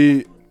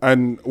society,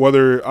 and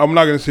whether, I'm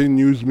not going to say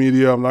news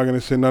media, I'm not going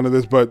to say none of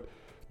this, but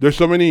there's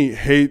so many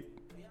hate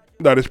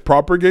that is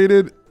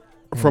propagated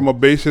from a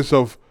basis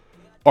of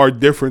our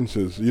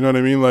differences. You know what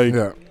I mean?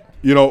 Like,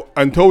 you know,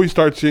 until we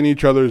start seeing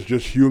each other as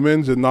just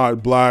humans and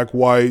not black,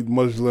 white,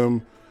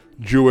 Muslim,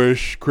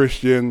 Jewish,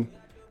 Christian,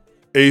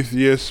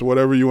 atheist,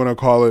 whatever you want to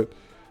call it,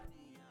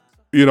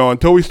 you know,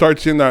 until we start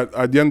seeing that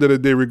at the end of the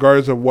day,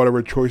 regardless of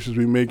whatever choices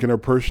we make in our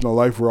personal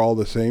life, we're all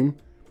the same,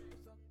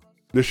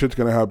 this shit's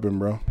going to happen,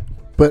 bro.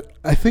 But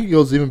I think it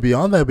goes even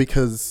beyond that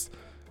because,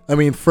 I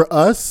mean, for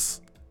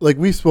us, like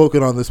we've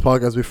spoken on this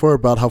podcast before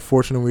about how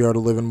fortunate we are to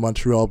live in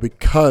Montreal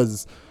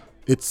because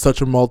it's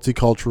such a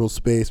multicultural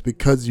space,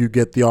 because you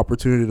get the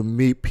opportunity to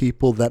meet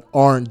people that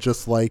aren't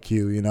just like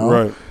you, you know?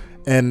 Right.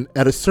 And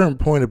at a certain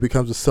point, it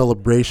becomes a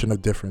celebration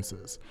of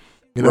differences.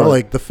 You know, Right.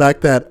 like the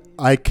fact that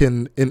I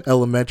can, in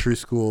elementary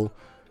school,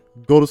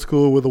 go to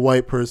school with a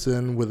white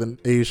person, with an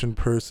Asian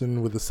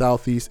person, with a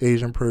Southeast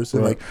Asian person.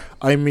 Right. Like,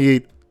 I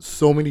meet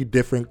so many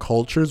different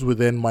cultures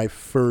within my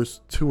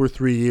first 2 or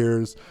 3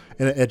 years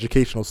in an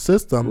educational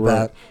system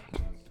that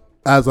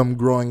as I'm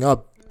growing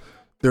up,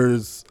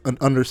 there's an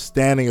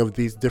understanding of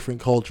these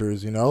different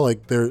cultures, you know,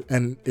 like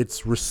and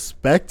it's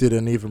respected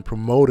and even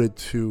promoted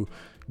to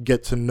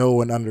get to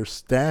know and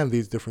understand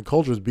these different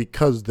cultures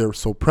because they're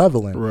so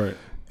prevalent. Right.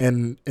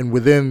 And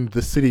within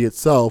the city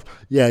itself,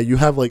 yeah, you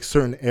have like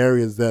certain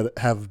areas that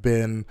have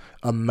been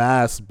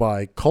amassed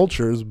by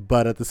cultures,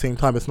 but at the same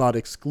time, it's not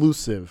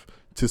exclusive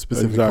to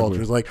specific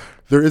cultures. Like,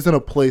 there isn't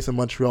a place in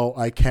Montreal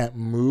I can't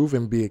move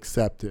and be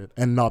accepted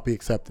and not be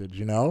accepted,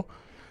 you know?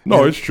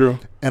 No, it's true.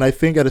 And I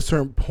think at a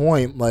certain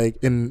point, like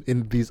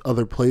in these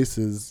other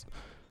places,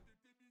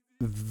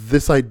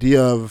 this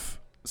idea of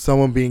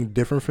someone being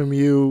different from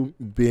you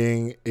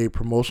being a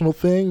promotional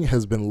thing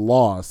has been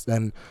lost,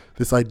 and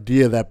this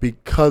idea that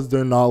because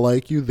they're not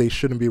like you, they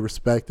shouldn't be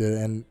respected,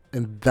 and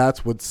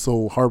that's what's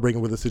so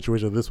heartbreaking with the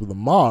situation of this with the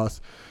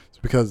mosque. It's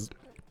because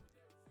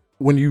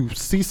when you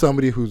see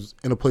somebody who's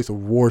in a place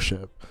of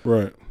worship,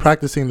 right,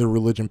 practicing their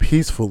religion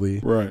peacefully,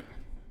 right,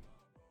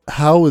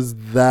 how is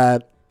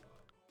that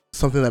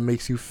something that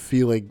makes you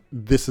feel like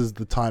this is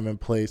the time and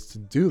place to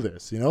do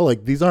this? You know,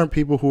 like, these aren't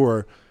people who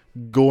are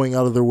going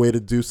out of their way to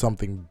do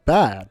something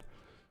bad.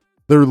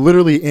 They're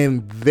literally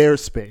in their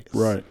space.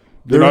 Right.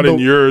 They're not in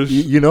yours.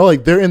 You know,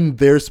 like, they're in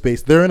their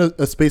space. They're in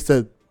a space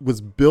that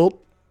was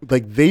built,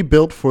 like, they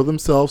built for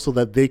themselves so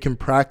that they can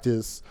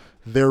practice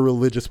their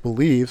religious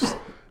beliefs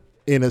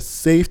in a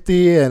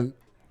safety and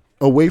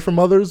away from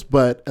others,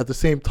 but at the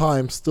same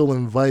time still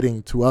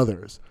inviting to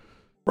others.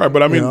 Right,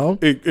 but I mean, You know?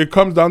 it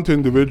comes down to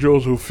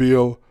individuals who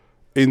feel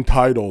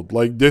entitled,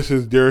 like this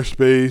is their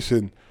space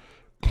and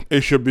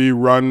it should be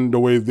run the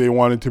way they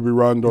want it to be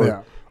run,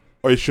 or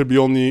it should be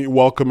only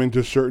welcoming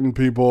to certain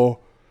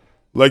people.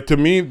 Like, to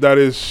me, that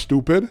is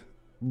stupid.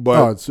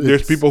 But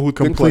there's people who think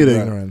like complete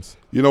that. ignorance.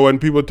 You know, when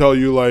people tell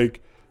you,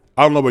 like,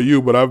 I don't know about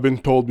you, but I've been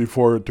told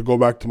before to go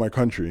back to my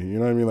country. You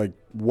know what I mean? Like,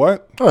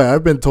 what? Oh yeah,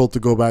 I've been told to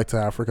go back to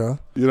Africa.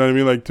 You know what I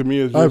mean? Like, to me,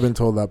 it's I've just, been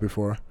told that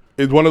before.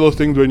 it's one of those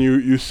things when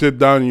you sit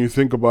down and you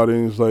think about it,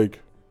 and it's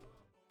like,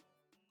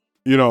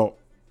 you know,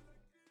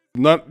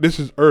 this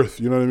is Earth.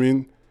 You know what I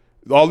mean?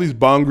 All these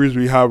boundaries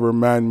we have are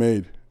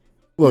man-made.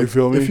 Look, You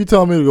feel me? if you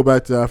tell me to go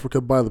back to Africa,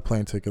 buy the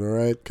plane ticket, all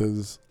right?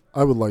 Because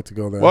I would like to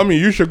go there. Well, I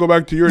mean, you should go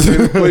back to your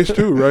native place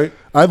too, right?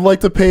 I'd like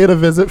to pay it a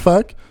visit,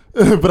 fuck.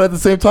 But at the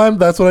same time,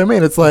 that's what I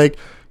mean. It's like,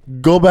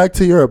 go back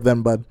to Europe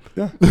then, bud.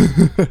 Yeah.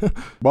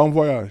 Bon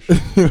voyage.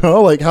 You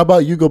know, like, how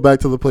about you go back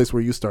to the place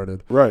where you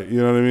started? Right. You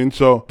know what I mean?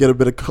 So, Get a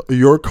bit of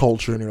your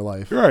culture in your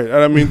life. right. And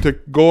I mean, to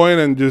go in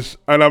and just,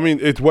 and I mean,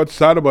 it's what's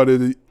sad about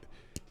it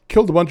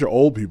killed a bunch of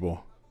old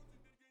people.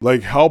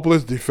 Like,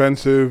 helpless,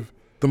 defensive,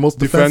 The most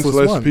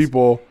defenseless ones.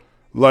 people.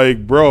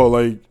 Like, bro,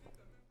 like,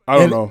 I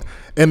don't And- know.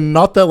 And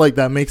not that, like,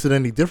 that makes it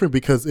any different,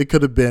 because it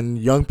could have been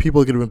young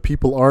people, it could have been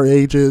people our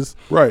ages.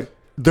 Right.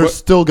 They're But-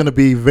 still going to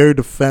be very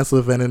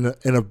defensive and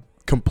in a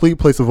complete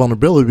place of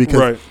vulnerability, because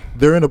Right.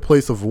 they're in a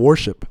place of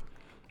worship.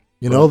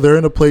 You know, Right. they're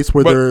in a place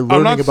where But they're I'm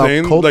learning not about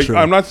saying, culture.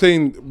 like, I'm not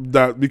saying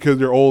that because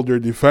they're old, they're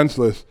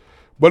defenseless.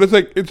 But it's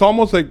like, it's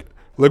almost like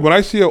when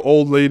I see an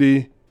old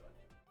lady,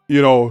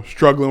 you know,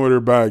 struggling with her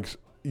bags,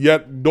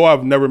 yet though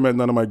I've never met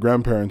none of my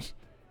grandparents,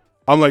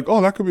 I'm like,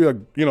 oh, that could be, like,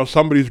 you know,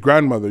 somebody's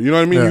grandmother. You know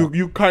what I mean? Yeah.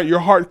 You kind, your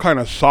heart kind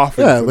of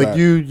softens. Yeah, to like that.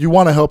 you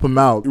want to help them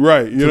out,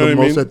 Right. You to know the what I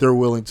most mean? that they're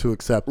willing to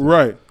accept.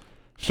 Right.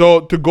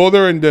 So to go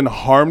there and then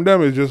harm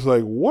them is just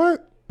like,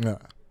 what? Yeah,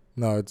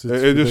 no, it's It's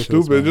just ridiculous,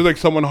 stupid. man. It's just like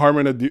someone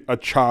harming a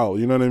child.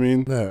 You know what I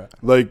mean? Yeah,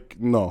 Like,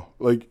 no.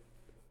 Like,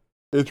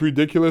 it's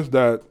ridiculous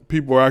that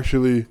people are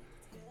actually,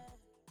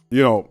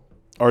 you know,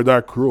 are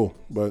that cruel.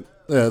 But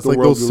yeah, it's the like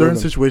world those we certain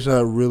live in. situations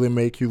that really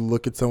make you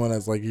look at someone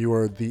as like you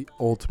are the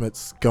ultimate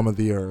scum of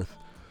the earth.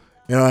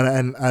 You know,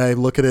 and I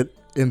look at it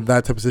in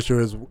that type of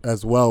situation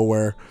as well,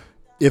 where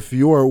if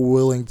you are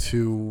willing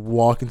to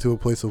walk into a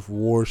place of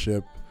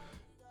worship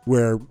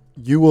where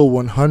you will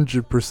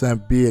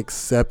 100% be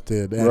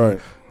accepted, and right.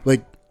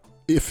 like,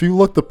 if you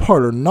look the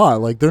part or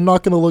not, like, they're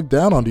not going to look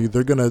down on you.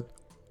 They're going to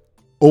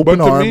open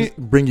But to arms, me-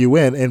 bring you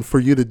in, and for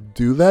you to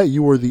do that,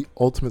 you are the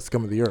ultimate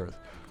scum of the earth.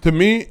 To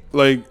me,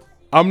 like,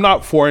 I'm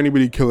not for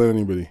anybody killing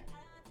anybody.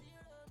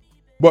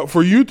 But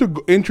for you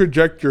to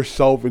interject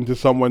yourself into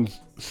someone's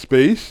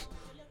space,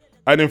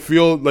 I didn't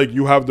feel like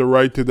you have the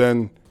right to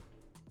then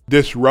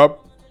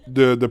disrupt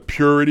the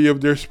purity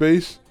of their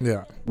space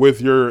Yeah. with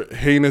your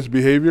heinous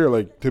behavior.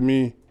 Like, to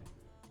me,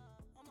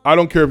 I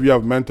don't care if you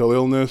have mental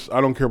illness.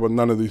 I don't care about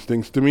none of these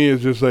things. To me,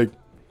 it's just like,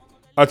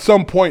 at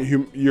some point,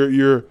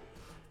 your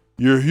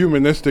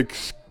humanistic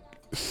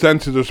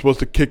senses are supposed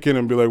to kick in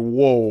and be like,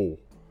 whoa.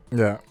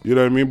 Yeah. You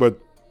know what I mean? But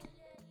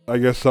I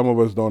guess some of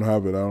us don't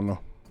have it. I don't know.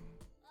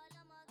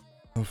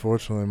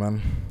 Unfortunately,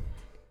 man.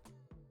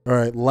 All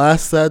right,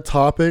 last sad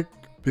topic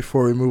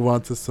before we move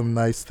on to some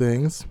nice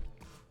things.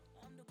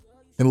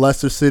 In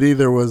Leicester City,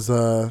 there was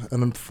an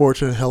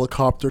unfortunate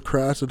helicopter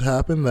crash that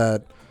happened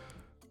that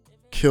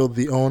killed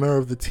the owner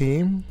of the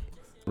team.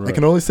 I Right.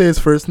 can only say his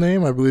first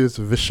name. I believe it's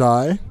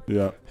Vishai.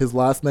 Yeah. His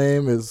last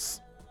name is,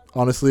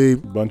 honestly,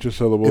 Bunch of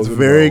syllables. it's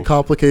very involved.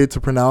 complicated to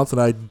pronounce, and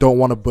I don't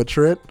want to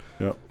butcher it.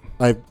 Yep.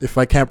 If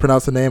I can't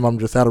pronounce the name, I'm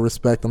just out of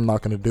respect. I'm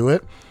not going to do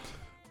it.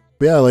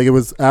 But yeah, like, it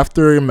was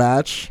after a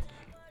match.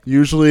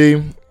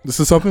 Usually, this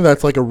is something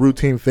that's like a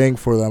routine thing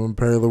for them.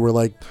 Apparently, where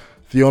like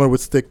the owner would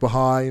stick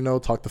behind, you know,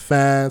 talk to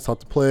fans, talk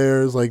to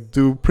players, like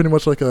do pretty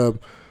much like a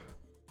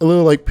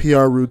little like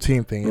PR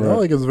routine thing, you know, Right.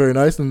 like it was very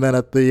nice. And then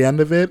at the end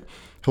of it,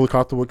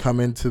 helicopter would come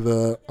on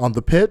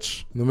the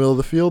pitch in the middle of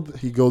the field.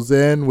 He goes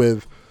in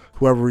with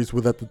whoever he's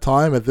with at the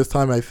time. At this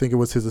time, I think it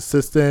was his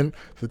assistant,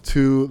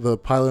 the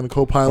pilot and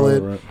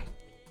co-pilot, Right.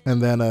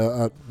 and then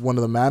one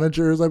of the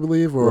managers, I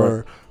believe,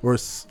 or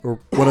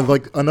one of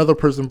like another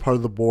person part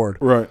of the board.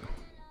 Right.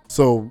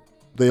 So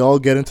they all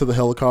get into the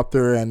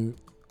helicopter, and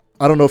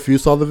I don't know if you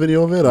saw the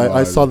video of it. No,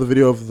 I I saw the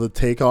video of the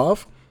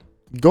takeoff.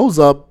 Goes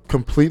up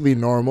completely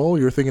normal.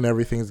 You're thinking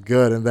everything's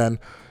good, and then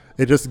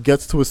it just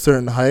gets to a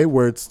certain height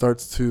where it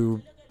starts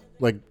to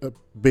like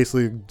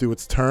basically do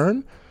its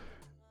turn,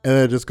 and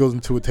then it just goes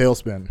into a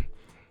tailspin.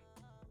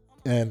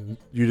 And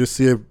you just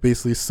see it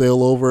basically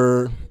sail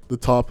over the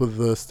top of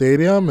the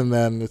stadium, and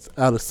then it's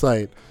out of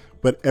sight.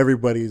 But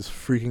everybody's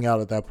freaking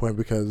out at that point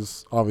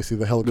because obviously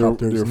the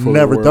helicopter's they're fully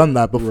never aware. done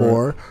that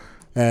before,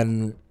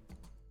 and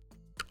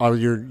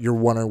you're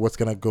wondering what's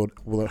gonna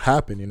will it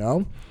happen, you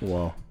know?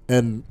 Wow.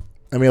 And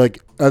I mean,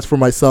 like, as for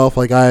myself,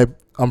 like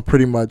I'm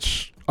pretty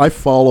much, I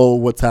follow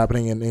what's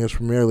happening in English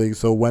Premier League.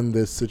 So when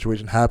this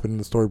situation happened and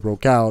the story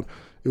broke out,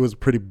 it was a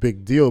pretty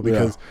big deal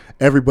because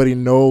everybody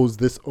knows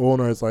this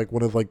owner is like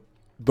one of like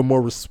the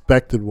more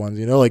respected ones,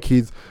 you know, like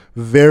he's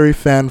very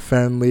fan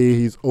friendly.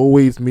 He's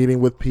always meeting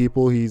with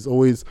people. He's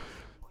always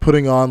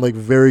putting on like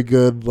very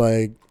good,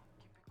 like,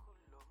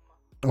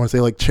 I want to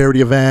say like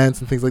charity events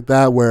and things like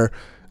that, where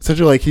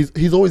essentially like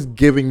he's always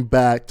giving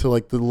back to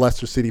like the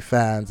Leicester City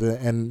fans,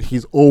 and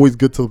he's always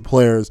good to the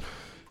players,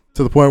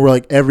 to the point where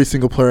like every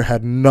single player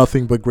had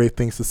nothing but great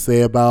things to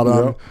say about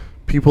him. Yep.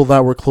 People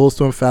that were close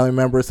to him, family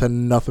members, had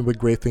nothing but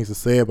great things to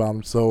say about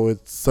him. So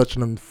it's such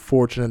an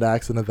unfortunate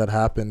accident that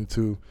happened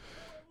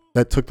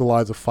that took the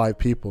lives of 5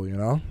 people, you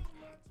know?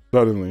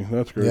 Suddenly,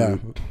 that's crazy. Yeah,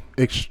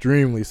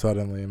 extremely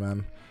suddenly,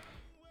 man.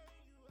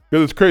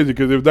 Because it's crazy.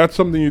 Because if that's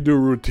something you do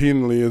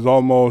routinely, is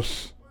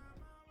almost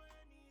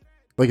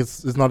Like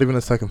it's not even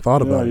a second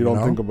thought about it. you don't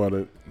know? think about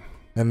it.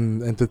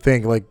 And to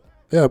think like,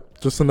 yeah,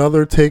 just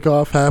another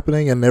takeoff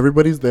happening, and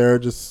everybody's there.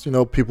 Just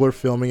people are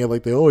filming it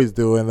like they always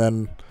do, and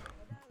then,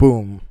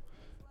 boom,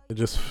 it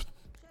just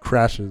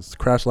crashes,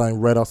 crash landing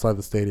right outside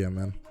the stadium,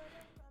 man.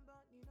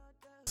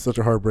 Such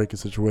a heartbreaking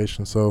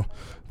situation. So,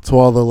 to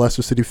all the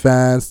Leicester City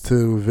fans,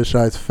 to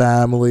Vishai's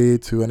family,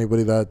 to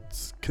anybody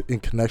that's in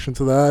connection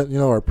to that,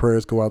 our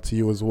prayers go out to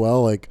you as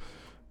well. Like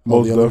all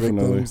Most the other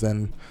definitely. victims,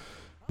 and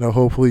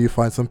hopefully you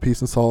find some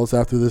peace and solace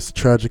after this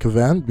tragic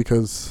event,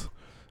 because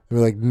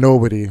like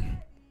nobody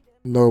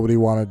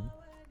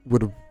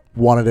would have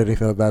wanted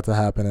anything like that to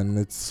happen, and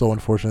it's so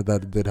unfortunate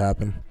that it did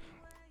happen.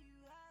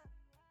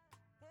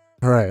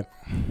 All right.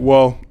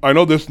 Well, I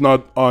know this is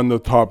not on the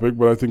topic,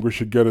 but I think we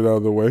should get it out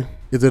of the way.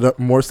 Is it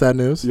more sad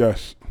news?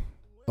 Yes.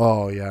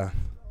 Oh, yeah.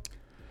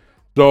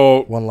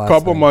 So One a last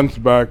couple thing. months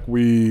back,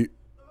 we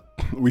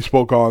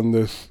spoke on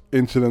this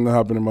incident that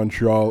happened in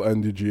Montreal,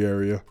 NDG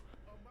area,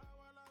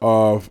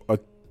 of a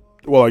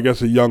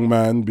young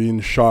man being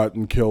shot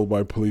and killed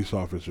by police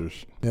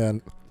officers. Yeah.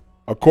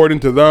 According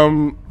to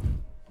them,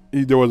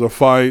 there was a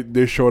fight.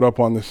 They showed up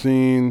on the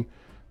scene.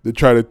 They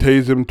tried to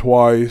tase him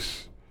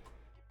twice.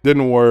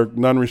 Didn't work.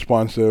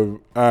 Non-responsive.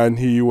 And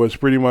he was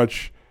pretty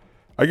much,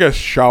 I guess,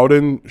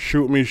 shouting,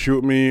 shoot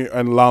me,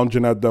 and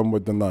lounging at them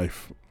with the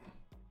knife.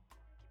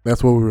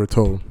 That's what we were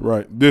told.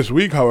 Right. This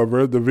week, however,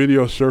 a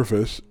video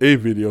surfaced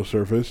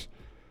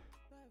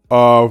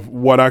of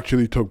what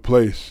actually took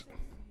place.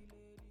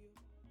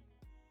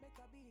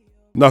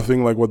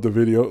 Nothing like what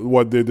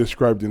they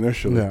described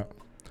initially. Yeah.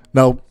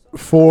 Now,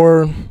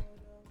 for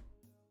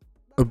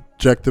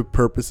objective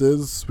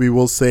purposes, we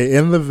will say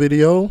in the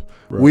video,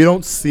 Right. we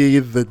don't see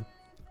the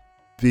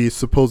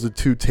supposed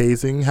 2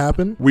 tasing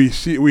happen. We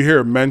hear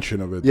a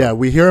mention of it. Yeah,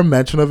 we hear a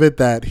mention of it,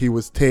 that he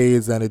was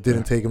tased and it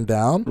didn't take him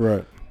down.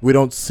 Right. We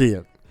don't see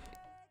it.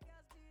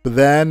 But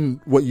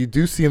then what you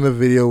do see in the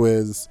video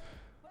is,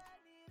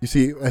 you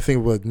see, I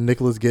think,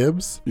 Nicholas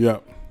Gibbs? Yeah.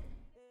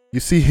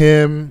 You see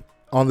him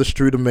on the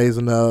street of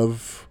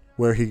Maisonneuve,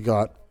 where he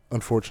got,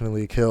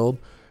 unfortunately, killed.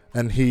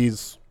 And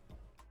he's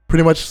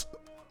pretty much...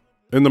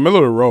 In the middle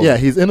of the road. Yeah,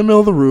 he's in the middle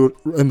of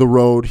the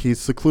road. He's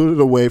secluded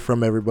away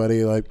from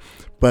everybody,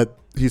 but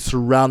he's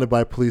surrounded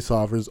by police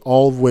officers,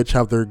 all of which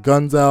have their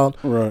guns out,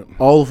 Right.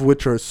 all of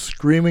which are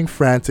screaming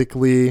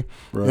frantically,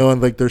 Right.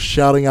 and like they're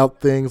shouting out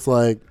things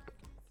like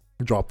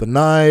 "drop the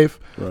knife."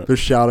 Right. They're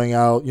shouting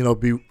out,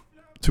 be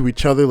to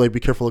each other, like, be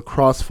careful of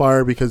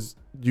crossfire, because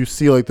you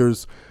see like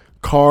there's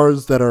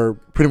cars that are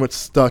pretty much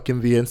stuck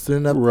in the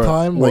incident at Right. the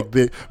time, Well,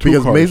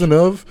 because cars.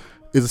 Maisonneuve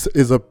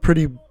is a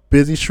pretty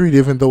busy street,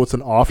 even though it's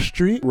an off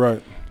street,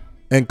 Right.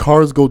 and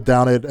cars go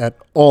down it at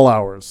all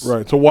hours.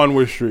 Right. It's a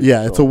one-way street.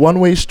 Yeah, it's a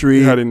one-way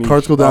street. Heading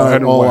Cars east. go down at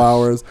Heading all west.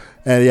 hours,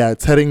 and yeah,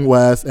 it's heading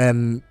west.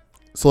 And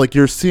so like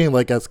you're seeing,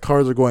 like, as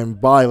cars are going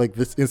by, like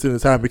this incident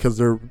is happening because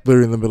they're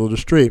literally in the middle of the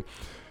street.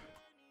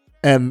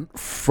 And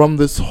from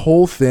this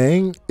whole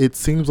thing, it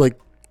seems like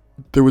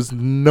there was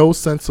no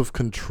sense of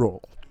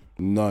control.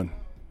 None.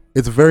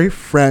 It's very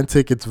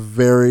frantic. It's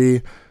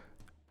very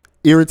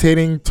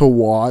irritating to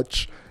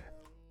watch.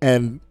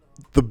 And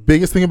the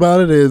biggest thing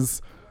about it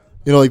is,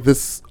 like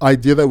this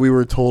idea that we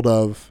were told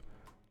of,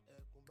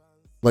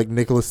 like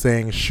Nicholas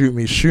saying, shoot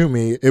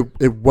me,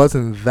 it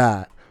wasn't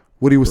that.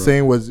 What he was Right.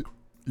 saying was,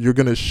 you're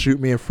going to shoot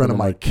me in front of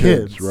my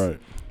kids. Right.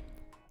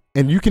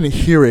 And you can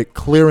hear it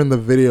clear in the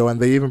video, and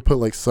they even put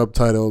like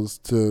subtitles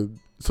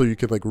so you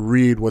could like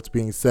read what's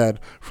being said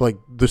for like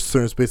there's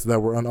certain spaces that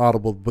were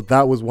inaudible. But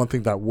that was one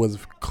thing that was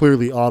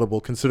clearly audible,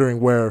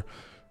 considering where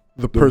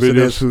the person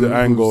videos, is who, the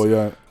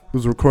angle,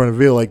 who's recording the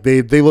video. Like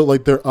they look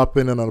like they're up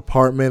in an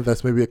apartment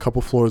that's maybe a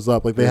couple floors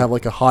up. Like they have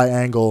like a high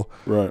angle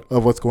Right.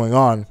 of what's going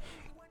on.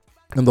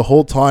 And the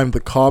whole time the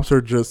cops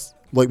are just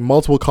like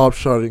multiple cops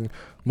shouting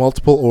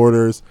multiple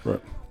orders. Right.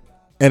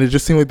 And it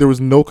just seemed like there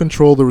was no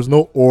control, there was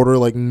no order,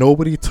 like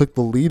nobody took the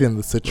lead in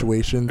the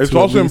situation. It's to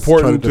at also least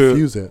important try to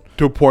diffuse it.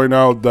 to point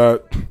out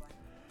that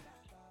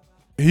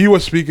he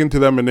was speaking to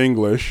them in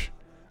English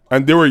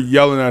and they were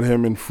yelling at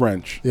him in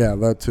French, Yeah,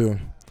 that too.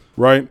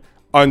 right?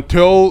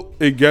 Until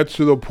it gets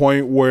to the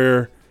point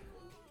where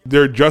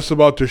they're just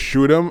about to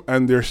shoot him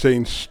and they're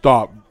saying,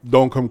 stop,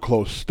 don't come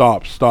close,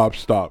 stop.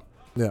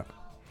 Yeah.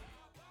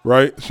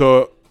 Right?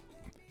 So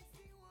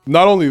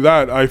not only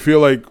that, I feel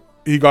like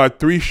he got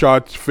 3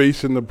 shots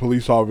facing the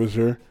police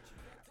officer.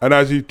 And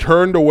as he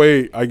turned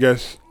away, I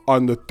guess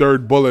on the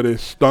 3rd bullet, it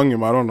stung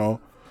him. I don't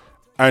know.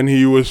 And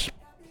he was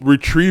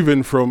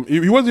retrieving from,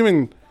 he wasn't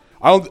even,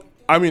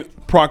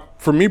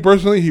 for me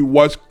personally, he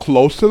was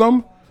close to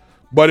them,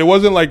 But it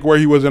wasn't like where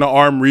he was in an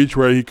arm reach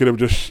where he could have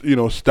just,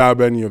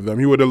 stabbed any of them.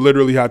 He would have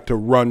literally had to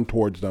run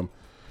towards them.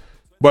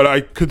 But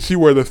I could see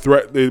where the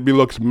threat, it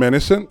looks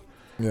menacing.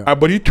 Yeah.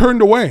 But he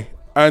turned away.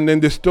 And then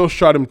they still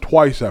shot him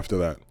twice after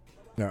that.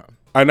 Yeah.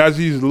 And as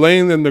he's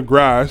laying in the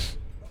grass,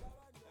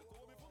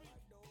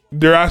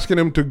 they're asking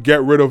him to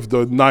get rid of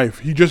the knife.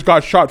 He just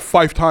got shot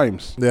 5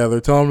 times. Yeah, they're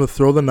telling him to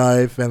throw the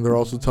knife, and they're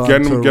also telling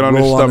Get him to get on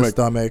his roll on his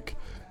stomach.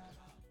 stomach.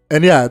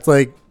 And yeah, it's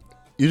like,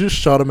 you just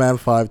shot a man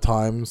 5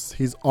 times.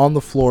 He's on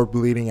the floor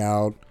bleeding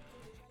out.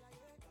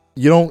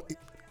 You don't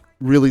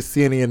really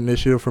see any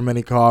initiative from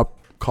any cop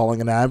calling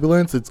an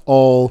ambulance. It's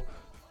all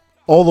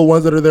the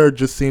ones that are there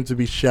just seem to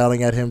be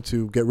shouting at him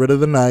to get rid of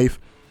the knife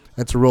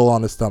and to roll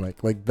on his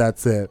stomach. Like,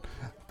 that's it.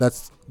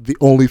 That's the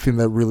only thing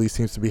that really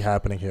seems to be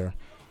happening here.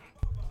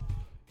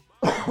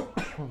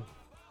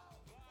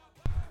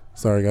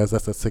 Sorry guys,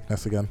 that's that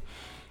sickness again.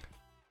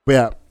 But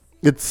yeah,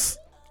 it's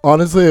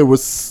honestly it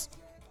was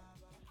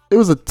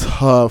a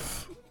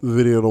tough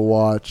video to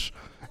watch,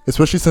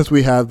 especially since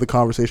we had the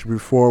conversation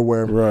before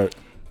where Right.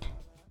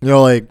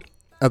 like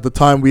at the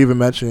time we even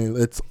mentioned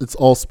it's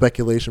all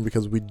speculation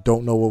because we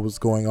don't know what was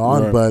going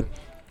on, Right.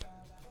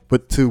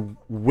 but to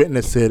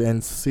witness it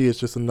and see it's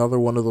just another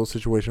one of those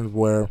situations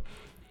where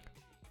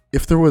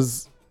if there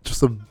was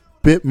just a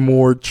bit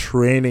more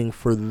training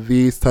for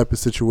these type of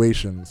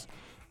situations.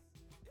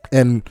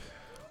 And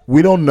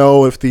we don't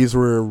know if these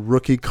were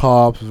rookie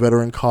cops,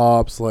 veteran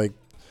cops. Like,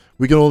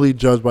 we can only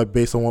judge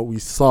based on what we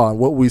saw. And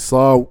what we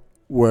saw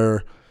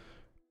were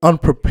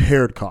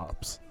unprepared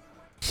cops.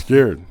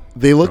 Scared.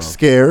 They look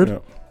scared. Yeah.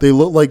 They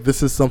look like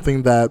this is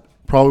something that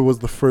probably was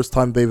the first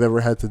time they've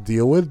ever had to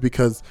deal with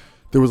because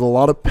there was a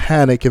lot of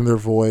panic in their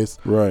voice.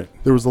 Right.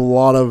 There was a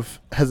lot of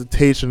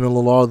hesitation in a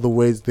lot of the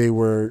ways they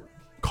were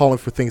calling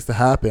for things to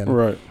happen.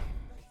 Right.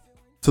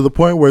 To the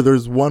point where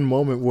there's one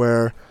moment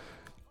where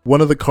one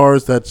of the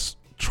cars that's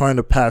trying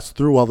to pass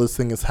through while this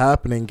thing is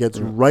happening gets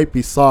right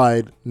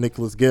beside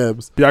Nicholas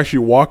Gibbs. He actually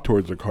walked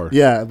towards the car.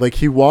 Yeah, like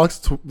he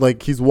walks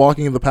like he's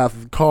walking in the path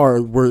of the car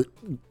where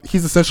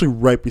he's essentially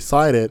right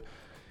beside it.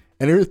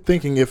 And you're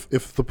thinking if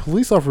the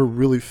police officer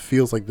really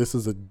feels like this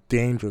is a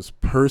dangerous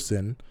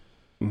person,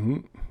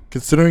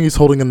 considering he's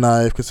holding a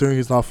knife, considering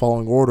he's not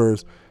following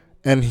orders,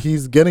 and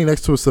he's getting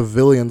next to a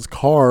civilian's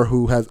car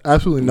who has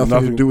absolutely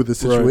nothing to do with the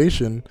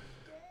situation,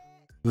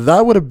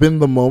 that would have been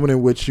the moment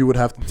in which you would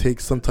have to take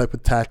some type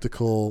of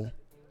tactical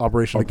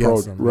operation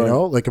against him,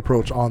 like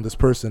approach on this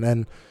person.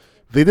 And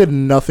they did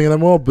nothing in that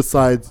moment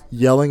besides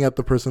yelling at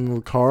the person in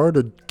the car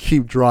to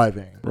keep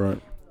driving.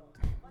 Right.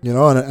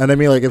 And I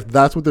mean, like, if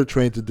that's what they're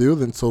trained to do,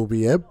 then so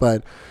be it.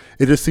 But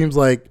it just seems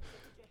like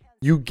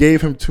you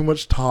gave him too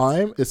much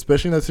time,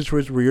 especially in that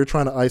situation where you're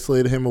trying to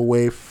isolate him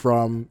away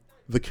from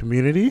the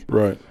community,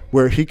 Right.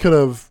 where he could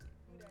have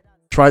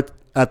tried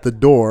at the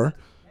door.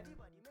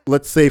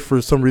 Let's say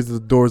for some reason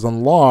the door is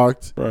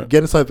unlocked, Right.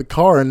 get inside the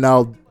car, and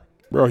now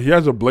Bro, he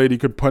has a blade. He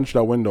could punch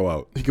that window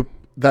out. he could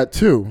that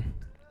too.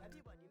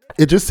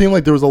 It just seemed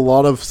like there was a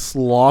lot of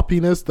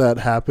sloppiness that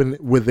happened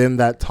within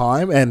that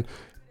time, and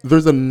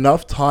there's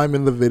enough time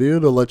in the video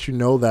to let you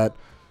know that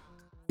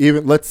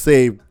even, let's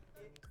say,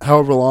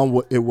 however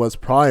long it was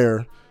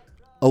prior,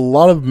 a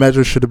lot of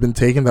measures should have been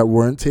taken that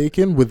weren't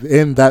taken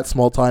within that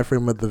small time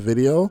frame of the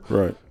video.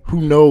 Right.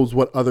 Who knows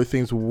what other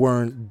things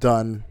weren't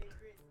done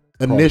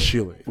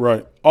initially.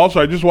 Right. Also,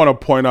 I just want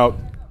to point out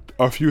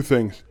a few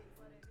things.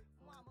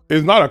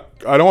 It's not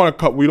I don't want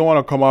to we don't want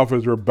to come off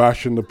as we're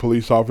bashing the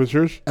police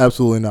officers.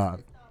 Absolutely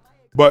not.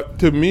 But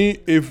to me,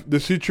 if the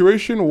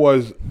situation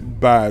was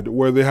bad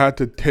where they had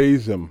to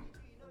tase him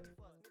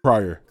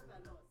prior,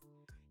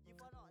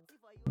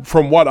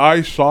 from what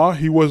I saw,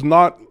 he was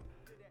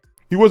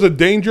a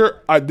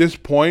danger at this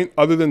point,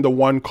 other than the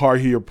one car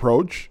he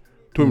approached,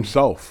 to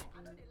himself.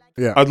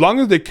 Yeah. As long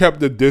as they kept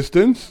the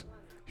distance,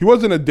 he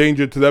wasn't a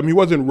danger to them. He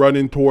wasn't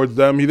running towards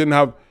them. He didn't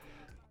have...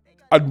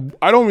 I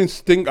don't even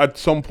think at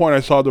some point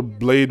I saw the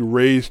blade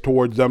raised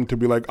towards them to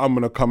be like, I'm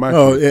going to come at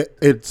you.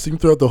 It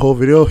seemed throughout the whole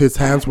video, his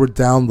hands were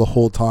down the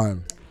whole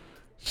time.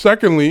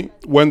 Secondly,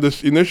 when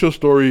this initial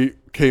story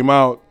came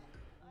out,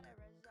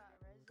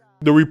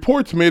 the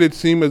reports made it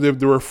seem as if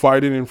they were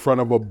fighting in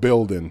front of a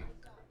building.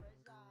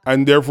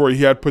 And therefore,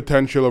 he had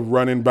potential of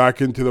running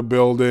back into the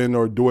building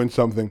or doing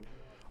something.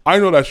 I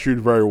know that street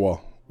very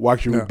well. Well,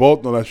 actually, we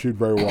both know that street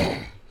very well.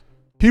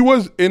 He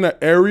was in an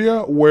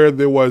area where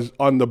there was,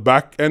 on the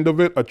back end of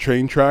it, a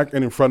train track,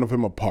 and in front of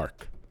him, a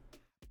park.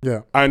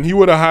 Yeah. And he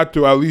would have had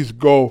to at least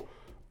go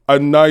a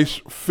nice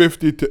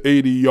 50 to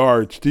 80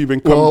 yards to even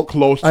come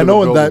close to the building. I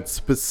know in that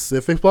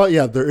specific spot,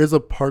 there is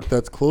a park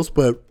that's close,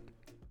 but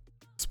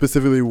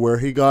specifically where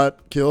he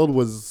got killed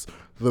was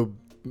the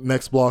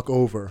next block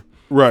over.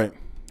 Right.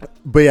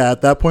 But yeah,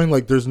 at that point,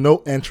 like, there's no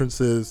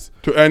entrances.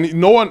 And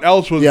no one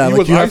else was. Yeah, he like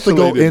was you have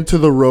isolated. to go into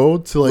the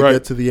road to Right.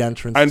 get to the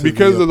entrance. And to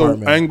because the of the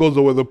apartment. angles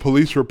of where the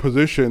police were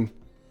positioned,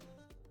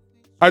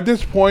 at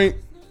this point,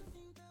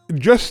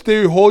 just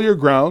hold your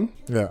ground.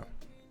 Yeah.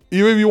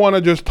 Even if you want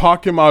to just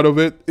talk him out of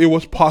it, it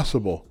was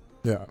possible.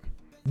 Yeah.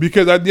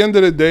 Because at the end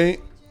of the day,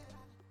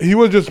 he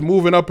was just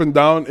moving up and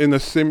down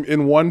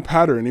in one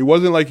pattern. He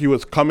wasn't like he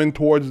was coming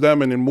towards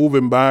them and then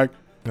moving back.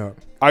 Yeah.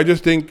 I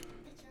just think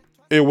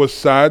it was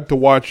sad to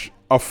watch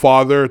a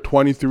father, a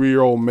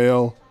 23-year-old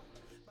male,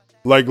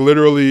 like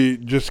literally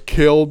just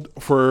killed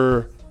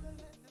for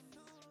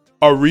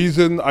a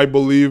reason I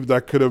believe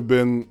that could have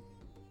been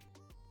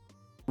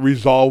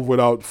resolved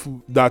without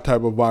that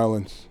type of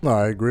violence. No,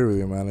 I agree with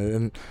you,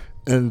 man.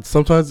 And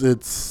sometimes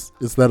it's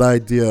that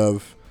idea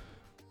of,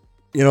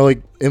 you know,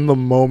 like in the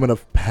moment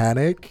of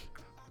panic,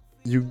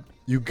 you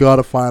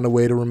gotta find a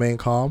way to remain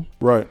calm.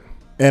 Right.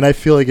 And I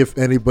feel like if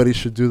anybody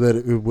should do that,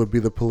 it would be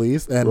the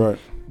police. And Right.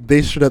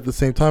 they should at the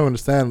same time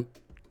understand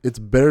it's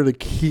better to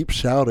keep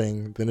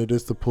shouting than it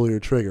is to pull your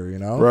trigger, you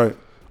know? Right.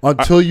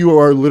 Until you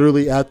are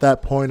literally at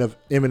that point of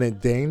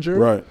imminent danger.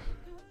 Right.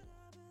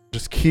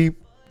 Just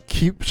keep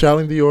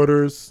shouting the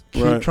orders.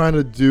 Keep Right. trying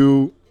to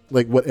do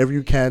like whatever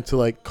you can to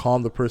like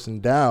calm the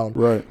person down.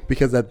 Right.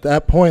 Because at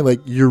that point,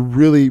 like you're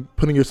really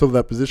putting yourself in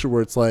that position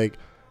where it's like,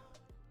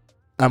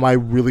 am I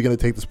really going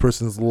to take this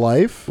person's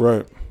life?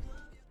 Right.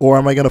 Or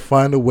am I going to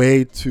find a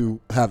way to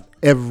have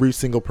every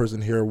single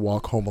person here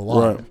walk home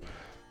alive? Right.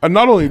 And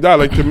not only that,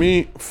 like to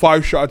me,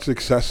 5 shots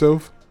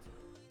excessive.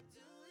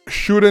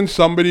 Shooting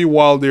somebody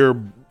while they're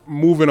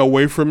moving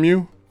away from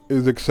you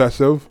is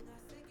excessive.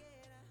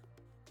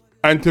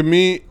 And to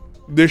me,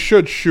 they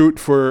should shoot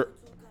for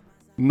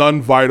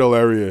non-vital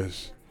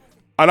areas.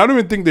 And I don't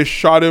even think they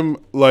shot him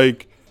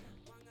like,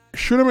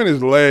 shoot him in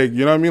his leg.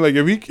 You know what I mean? Like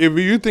if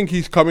you think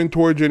he's coming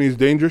towards you and he's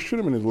dangerous, shoot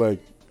him in his leg.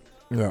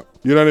 Yeah.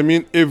 You know what I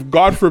mean? If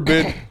God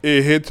forbid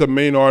it hits a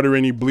main artery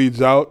and he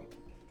bleeds out,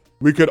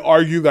 we could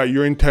argue that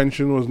your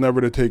intention was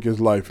never to take his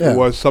life. Yeah. It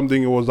was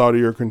something that was out of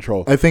your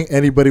control. I think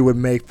anybody would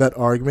make that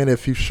argument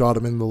if you shot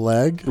him in the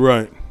leg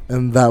Right.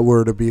 and that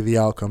were to be the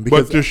outcome.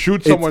 Because But to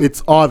shoot someone,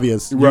 it's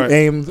obvious. Right. You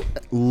aimed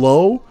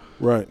low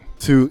right,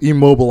 to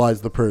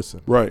immobilize the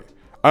person. right.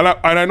 And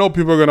I know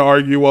people are going to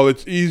argue, well,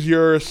 it's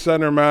easier,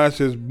 center mass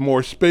is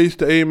more space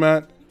to aim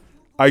at.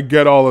 I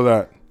get all of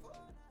that.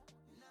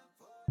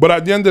 But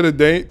at the end of the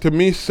day, to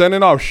me,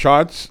 sending off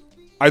shots,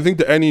 I think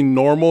to any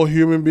normal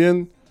human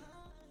being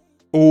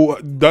who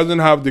doesn't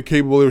have the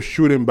capability of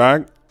shooting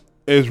back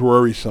is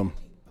worrisome.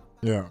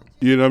 Yeah.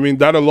 You know what I mean?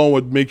 That alone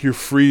would make you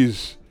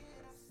freeze.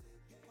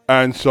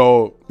 And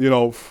so, you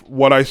know,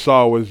 what I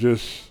saw was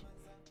just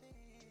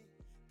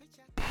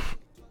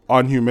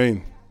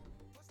unhumane.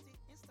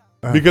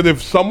 Because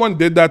if someone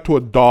did that to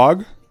a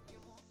dog,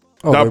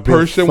 that there'd be a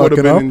person would have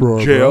fucking been uproar,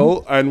 in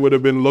jail bro. and would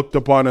have been looked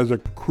upon as a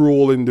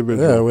cruel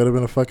individual. Yeah, it would have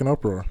been a fucking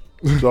uproar.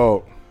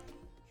 So,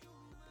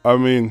 I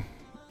mean,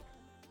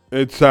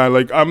 it's sad.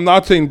 Like, I'm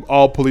not saying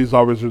all police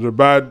officers are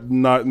bad.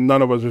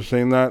 None of us are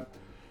saying that.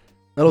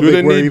 I don't Do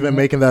think they we're need- even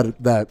making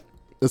that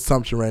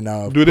assumption right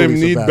now. Do they Police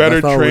are need bad. better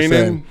That's not what we're saying.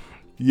 training?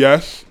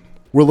 Yes.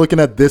 We're looking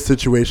at this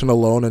situation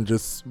alone and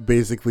just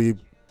basically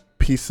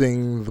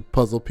piecing the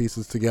puzzle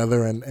pieces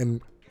together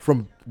and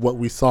from what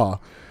we saw.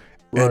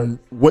 Right. And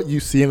what you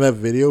see in that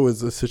video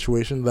is a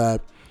situation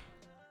that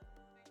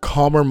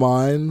calmer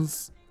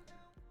minds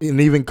and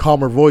even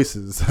calmer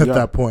voices at Yeah.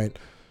 that point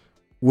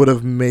would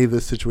have made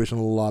this situation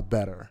a lot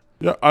better.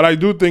 Yeah, and I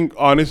do think,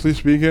 honestly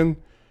speaking,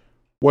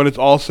 when it's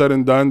all said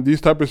and done,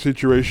 these type of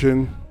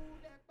situation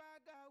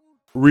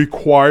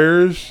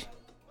requires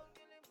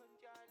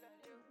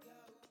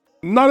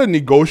not a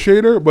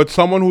negotiator, but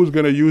someone who's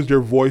going to use their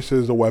voice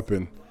as a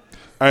weapon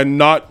and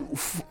not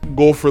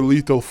go for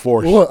lethal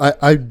force. Well,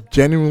 I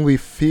genuinely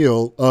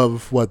feel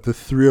of what the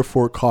 3 or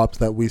 4 cops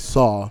that we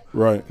saw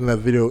Right, in that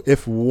video,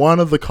 if one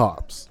of the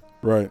cops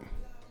right,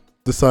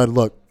 decide,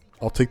 look,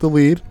 I'll take the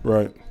lead,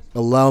 right,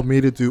 allow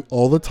me to do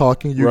all the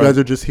talking, you Right. guys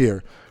are just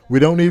here. We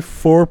don't need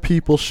 4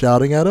 people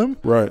shouting at him.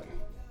 right,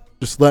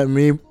 Just let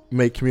me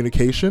make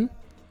communication.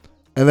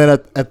 And then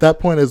at that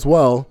point as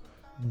well,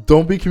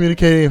 don't be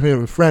communicating with him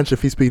in French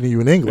if he's speaking to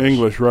you in English.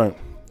 English, right,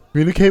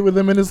 Communicate with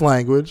him in his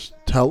language.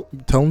 Tell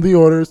him the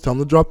orders. Tell him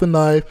to drop the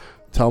knife.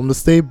 Tell him to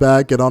stay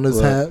back. Get on his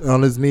Right. hand,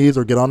 on his knees,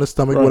 or get on his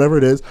stomach, Right. whatever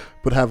it is.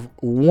 But have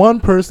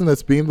one person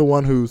that's being the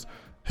one who's,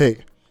 hey,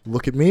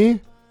 look at me,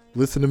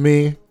 listen to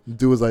me,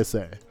 do as I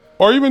say.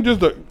 Or even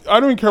just, I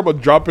don't even care about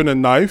dropping a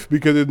knife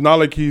because it's not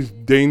like he's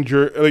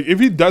danger. Like if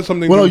he does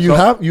something Well, to no,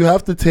 himself, you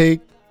have to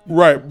take.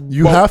 right,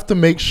 You but- have to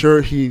make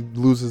sure he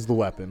loses the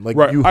weapon. Like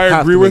Right. you I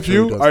have agree to make with sure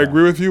he you. does I that.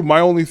 agree with you. My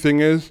only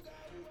thing is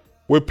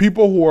with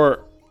people who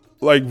are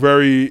like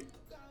very,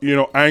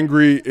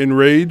 angry,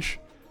 enraged,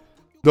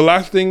 the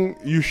last thing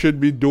you should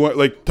be doing,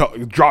 like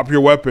drop your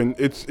weapon.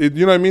 You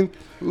know what I mean?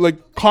 Like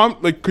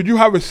could you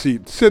have a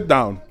seat? Sit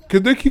down.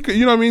 Cause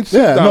you know what I mean?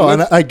 Sit Yeah, down. no,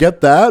 and I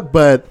get that,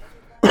 but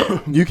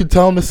you can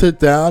tell him to sit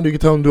down. You can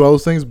tell him to do all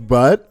those things,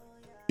 but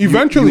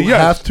Eventually, you yes.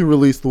 have to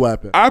release the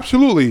weapon.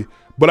 Absolutely.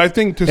 But I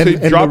think to say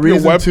And drop the your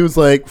reason weapon. too is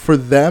like for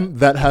them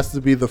that has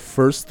to be the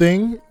first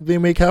thing they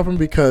make happen,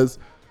 because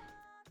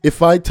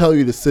if I tell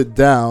you to sit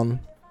down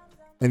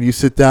and you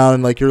sit down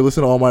and like you're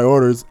listening to all my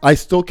orders, I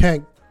still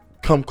can't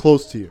come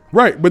close to you.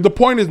 Right. But the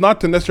point is not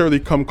to necessarily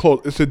come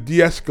close. It's to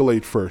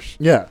de-escalate first.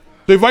 Yeah.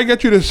 So if I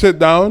get you to sit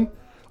down,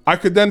 I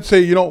could then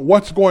say,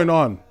 what's going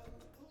on?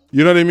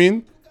 You know what I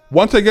mean?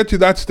 Once I get to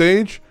that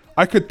stage,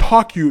 I could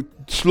talk you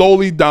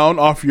slowly down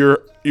off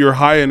your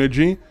high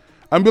energy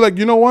and be like,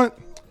 you know what?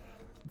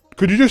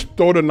 Could you just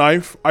throw the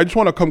knife? I just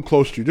want to come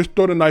close to you. Just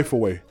throw the knife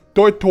away.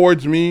 Throw it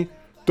towards me.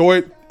 Throw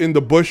it in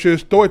the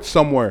bushes. Throw it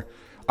somewhere.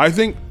 I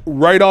think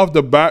right off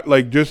the bat,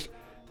 like just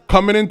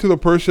coming into the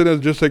person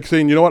as just like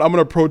saying, you know what, I'm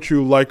going to approach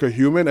you like a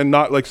human and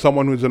not like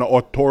someone who's an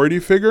authority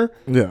figure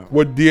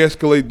would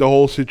de-escalate the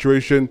whole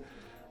situation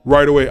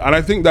right away. And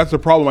I think that's the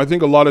problem. I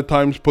think a lot of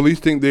times police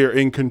think they're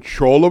in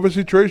control of a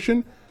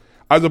situation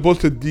as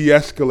opposed to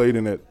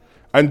de-escalating it.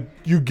 And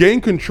you gain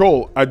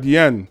control at the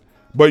end,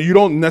 but you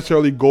don't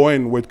necessarily go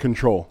in with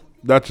control.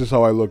 That's just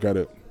how I look at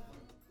it.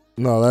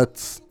 No,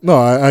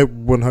 I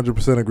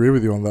 100% agree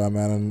with you on that,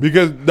 man. And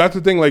because that's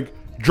the thing, like,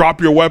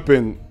 drop your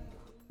weapon.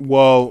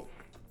 Well,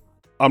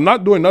 I'm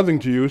not doing nothing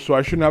to you, so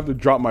I shouldn't have to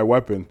drop my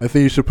weapon. I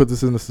think you should put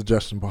this in the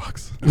suggestion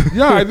box.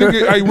 Yeah,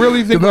 I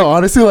really think. No,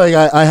 honestly, like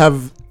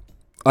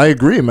I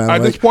agree, man.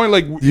 At this point,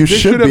 like you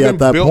should be at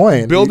that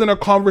point building a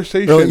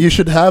conversation. You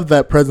should have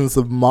that presence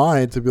of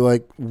mind to be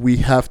like, we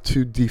have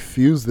to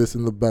defuse this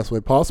in the best way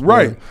possible.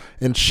 Right.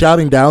 And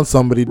shouting down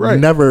somebody,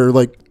 never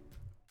like.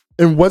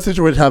 In what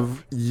situation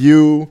have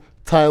you,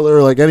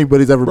 Tyler, like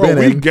anybody's ever been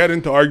in? We get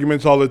into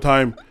arguments all the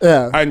time.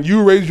 Yeah. And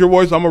you raise your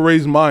voice, I'm gonna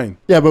raise mine.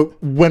 Yeah,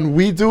 but when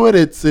we do it,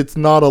 it's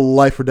not a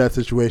life or death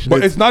situation.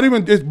 But it's not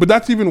even. But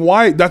that's even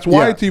why. That's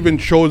why it even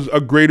shows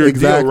a greater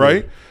deal,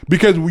 right?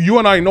 Because you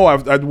and I know,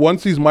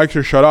 once these mics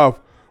are shut off,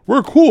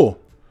 we're cool.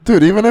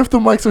 Dude, even if the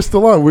mics are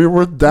still on,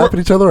 we're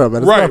dapping each other up.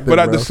 Right, nothing, but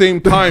at the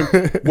same time,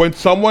 when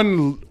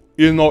someone,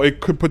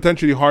 it could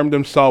potentially harm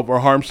themselves or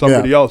harm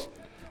somebody else.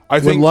 I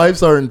think when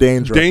lives are in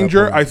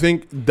danger. I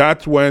think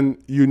that's when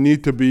you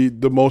need to be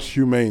the most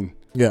humane.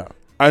 Yeah.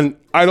 And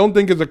I don't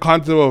think it's a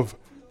concept of,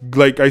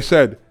 like I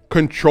said,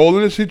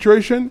 controlling the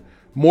situation,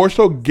 more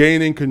so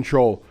gaining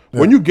control.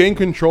 Yeah. When you gain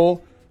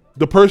control,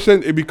 the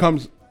person, it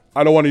becomes,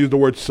 I don't want to use the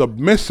word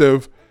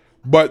submissive,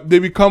 but they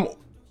become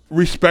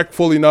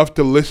respectful enough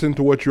to listen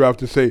to what you have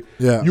to say.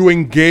 Yeah. You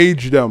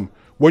engage them.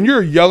 When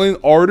you're yelling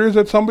orders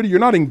at somebody, you're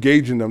not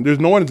engaging them. There's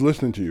no one that's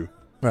listening to you.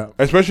 Yeah.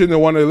 Especially if they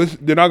want to listen,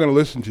 they're not going to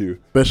listen to you.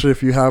 Especially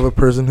if you have a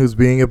person who's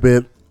being a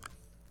bit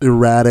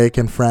erratic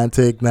and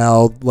frantic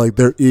now, like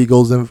their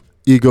ego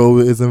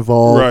is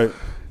involved. Right.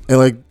 And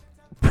like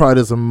pride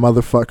is a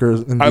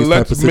motherfucker in these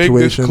type of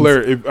situations.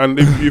 Let's make this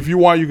clear. If you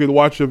want, you could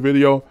watch the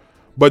video.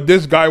 But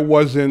this guy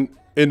wasn't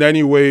in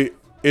any way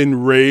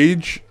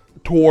enraged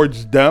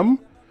towards them.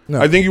 No.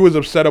 I think he was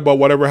upset about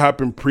whatever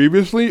happened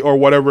previously or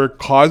whatever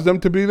caused them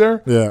to be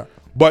there. Yeah.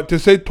 But to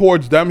say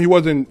towards them, he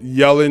wasn't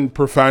yelling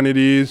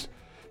profanities.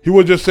 He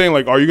was just saying,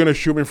 like, are you going to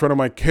shoot me in front of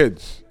my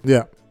kids?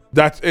 Yeah.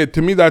 That's it.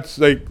 To me, that's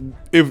like,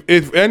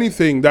 if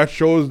anything, that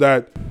shows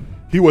that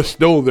he was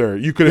still there.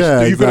 You could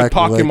have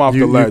talked him off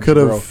the ledge. You could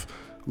have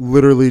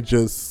literally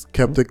just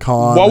kept it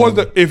calm. What was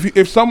the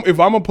if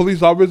I'm a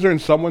police officer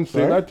and someone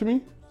said that to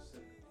me?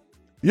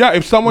 Yeah,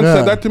 if someone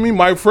said that to me,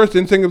 my first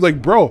instinct is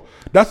like, bro,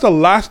 that's the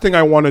last thing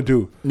I want to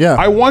do. Yeah.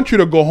 I want you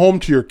to go home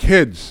to your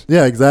kids.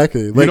 Yeah,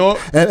 exactly. Like, you know?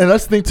 And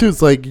that's the thing too,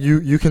 it's like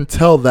you can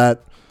tell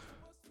that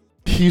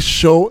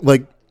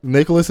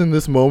Nicholas in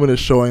this moment is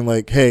showing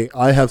like, hey,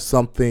 I have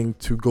something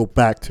to go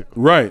back to.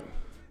 Right.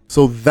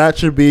 So that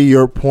should be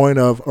your point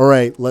of, all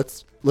right,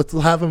 let's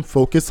have him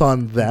focus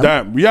on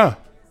them. Yeah.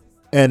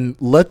 And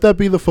let that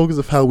be the focus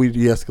of how we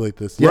de-escalate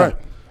this. Yeah. Right.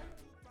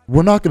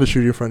 We're not going to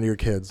shoot you in front of your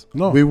kids.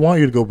 No. We want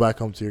you to go back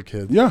home to your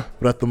kids. Yeah.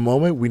 But at the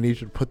moment, we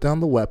need you to put down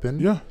the weapon.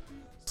 Yeah.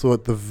 So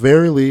at the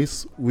very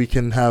least, we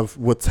can have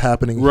what's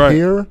happening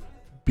here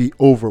be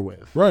over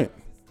with. Right.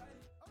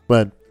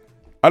 But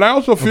and I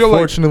also feel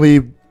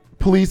unfortunately,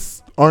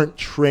 police aren't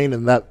trained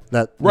in that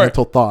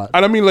mental thought.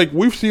 And I mean, like,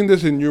 we've seen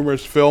this in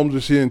numerous films,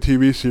 we've seen in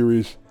TV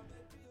series.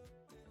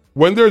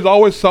 When there's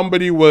always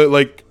somebody with,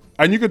 like,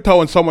 and you could tell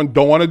when someone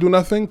don't want to do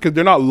nothing because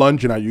they're not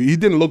lunging at you. He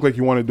didn't look like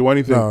he wanted to do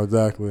anything. No,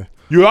 exactly.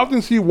 You would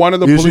often see one of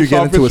the usually police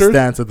officers. Usually get into a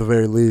stance at the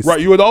very least. Right.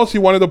 You would also see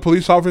one of the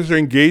police officers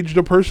engage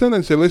the person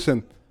and say,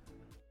 listen,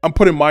 I'm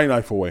putting my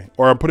knife away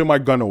or I'm putting my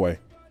gun away.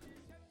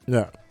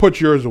 Yeah.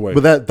 Put yours away.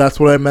 But that's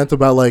what I meant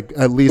about, like,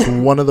 at least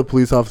one of the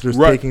police officers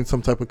taking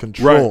some type of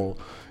control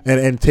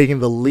and taking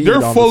the lead.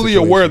 They're fully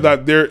aware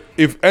that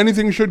if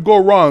anything should go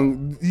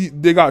wrong,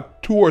 they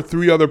got 2 or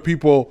 3 other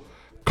people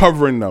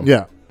covering them.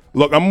 Yeah.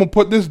 Look, I'm going to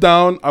put this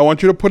down. I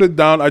want you to put it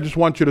down. I just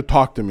want you to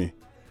talk to me.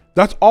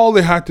 That's all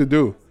they had to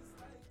do.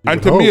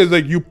 And to me, it's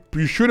like you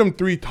shoot him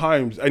 3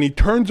 times and he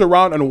turns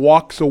around and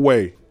walks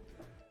away.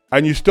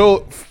 And you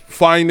still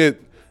find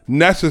it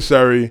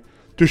necessary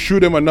to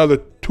shoot him another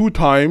 2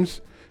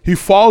 times. He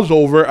falls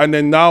over and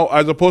then now,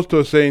 as opposed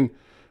to saying,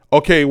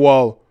 okay,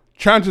 well,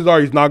 chances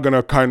are he's not going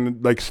to kind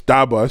of like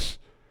stab us.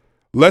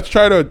 Let's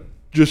try to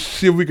just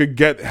see if we could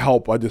get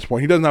help at this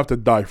point. He doesn't have to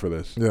die for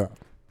this. Yeah.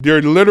 I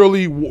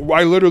literally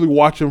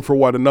watched him for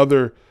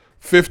another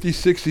 50,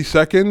 60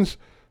 seconds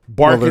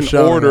barking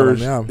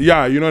orders. Him,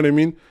 yeah, you know what I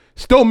mean?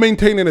 Still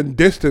maintaining a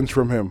distance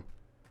from him,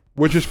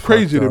 which is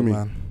crazy to me.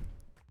 Man.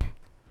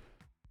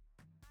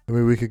 I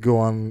mean, we could go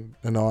on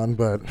and on,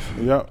 but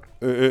Yeah,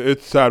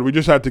 it's sad. We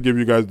just had to give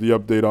you guys the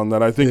update on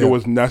that. I think Yeah. it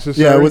was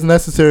necessary. yeah, it was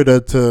necessary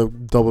to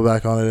double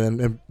back on it,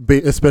 and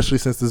especially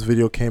since this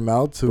video came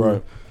out, to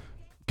Right.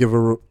 give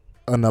an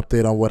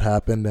update on what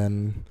happened.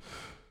 And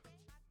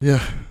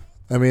yeah,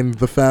 I mean,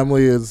 the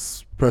family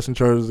is pressing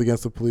charges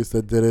against the police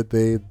that did it.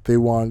 They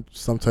want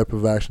some type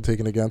of action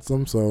taken against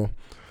them. So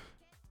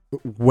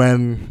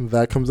when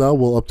that comes out,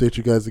 we'll update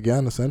you guys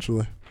again,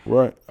 essentially.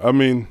 Right. I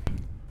mean,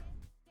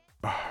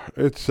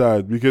 it's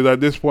sad because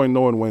at this point,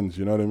 no one wins.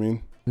 You know what I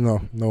mean? No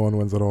one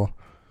wins at all.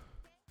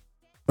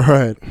 All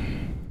right.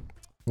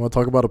 You want to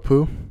talk about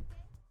Apu?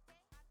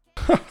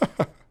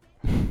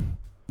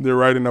 They're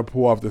writing a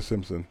poo off The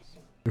Simpsons.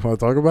 You want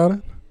to talk about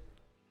it?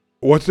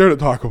 What's there to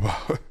talk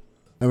about?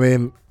 I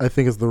mean, I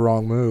think it's the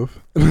wrong move.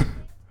 I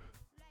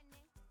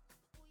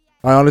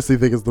honestly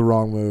think it's the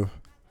wrong move.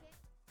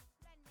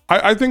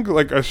 I think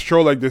like a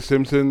show like The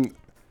Simpsons,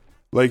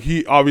 like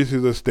he obviously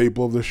is a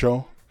staple of the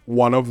show.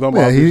 One of them.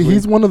 Yeah, obviously.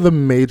 he's one of the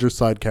major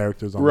side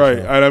characters on Right.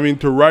 the show. And I mean,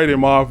 to write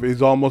him off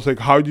is almost like,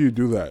 how do you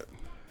do that?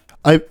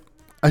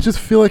 I just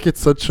feel like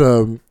it's such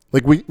a,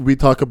 like we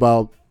talk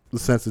about the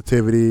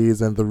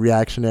sensitivities and the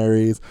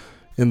reactionaries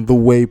and the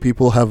way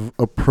people have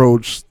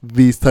approached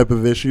these type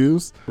of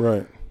issues.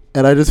 Right.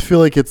 And I just feel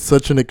like it's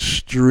such an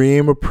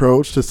extreme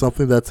approach to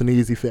something that's an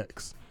easy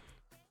fix.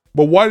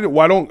 But I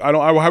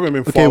haven't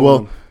been Okay, following well,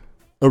 him.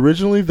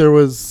 originally there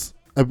was,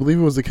 I believe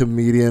it was a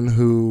comedian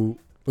who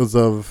was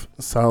of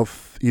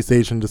Southeast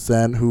Asian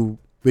descent who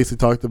basically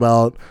talked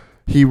about,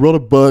 he wrote a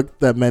book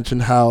that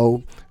mentioned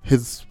how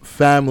his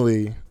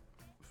family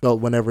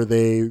felt whenever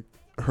they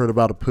heard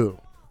about Apu,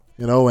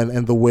 you know,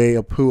 and the way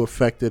Apu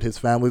affected his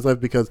family's life,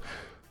 because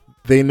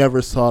they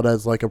never saw it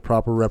as like a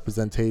proper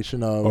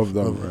representation Of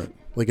them, right.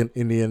 like an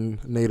Indian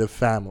native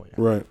family,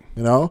 Right.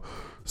 you know?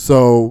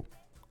 So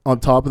on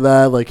top of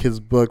that, like his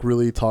book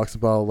really talks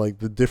about like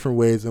the different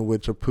ways in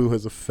which Apu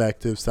has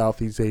affected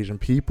Southeast Asian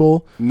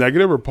people.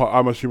 Negative or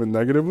I'm assuming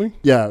negatively?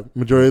 Yeah,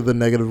 majority of the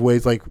negative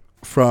ways, like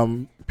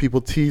from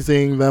people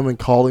teasing them and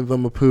calling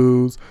them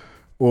Apus,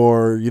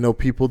 or, you know,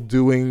 people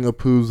doing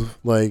Apu's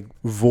like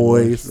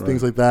voice, Right.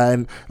 things like that.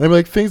 And I mean,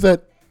 like things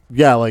that,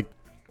 yeah, like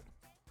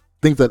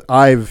things that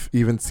I've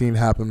even seen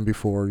happen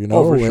before, you know,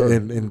 Oh, for sure.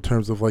 in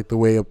terms of like the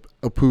way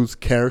Apu's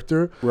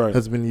character Right.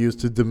 has been used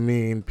to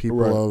demean people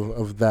Right.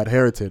 of that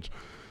heritage.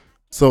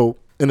 So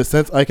in a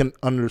sense, I can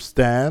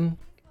understand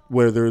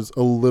where there's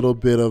a little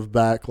bit of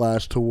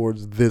backlash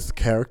towards this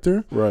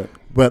character, Right.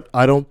 but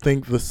I don't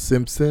think The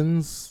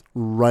Simpsons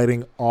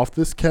writing off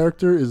this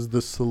character is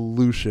the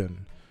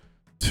solution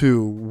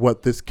to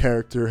what this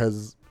character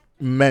has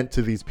meant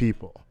to these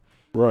people.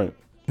 Right.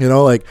 You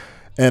know, like,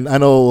 and I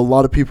know a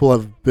lot of people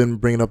have been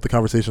bringing up the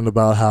conversation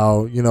about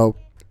how, you know,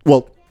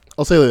 well,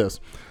 I'll say this.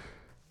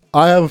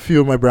 I have a few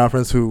of my brown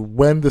friends who,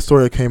 when this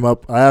story came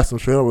up, I asked them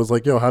straight up, I was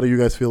like, yo, how do you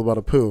guys feel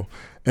about Apu?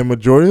 And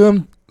majority of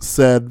them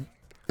said,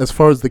 as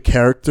far as the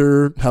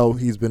character, how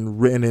he's been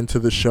written into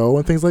the show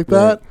and things like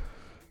that,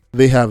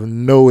 they have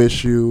no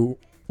issue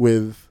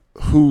with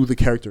who the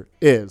character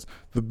is.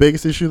 The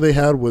biggest issue they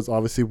had was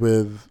obviously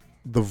with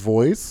the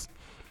voice,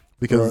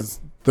 because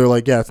they're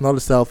like, yeah, it's not a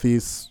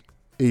Southeast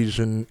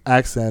Asian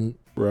accent,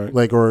 Right.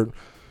 like or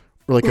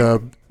like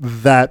a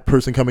that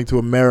person coming to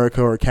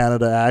America or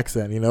Canada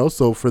accent, you know?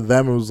 So for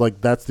them, it was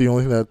like that's the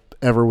only thing that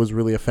ever was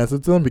really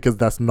offensive to them, because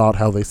that's not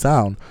how they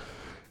sound.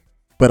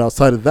 But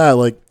outside of that,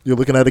 like, you're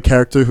looking at a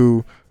character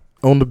who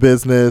owned a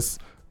business,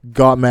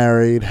 got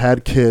married,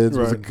 had kids,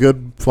 was a Right.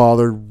 good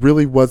father,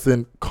 really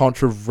wasn't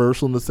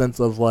controversial in the sense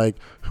of like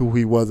who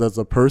he was as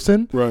a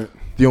person. Right.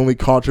 The only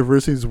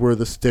controversies were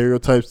the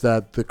stereotypes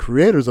that the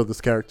creators of this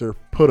character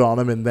put on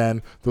him, and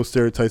then those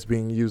stereotypes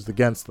being used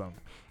against them.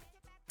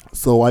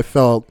 So I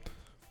felt,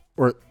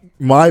 or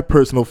my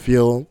personal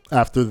feel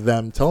after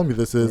them telling me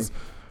this is,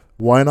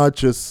 why not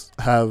just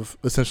have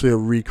essentially a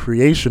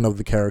recreation of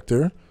the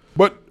character?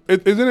 But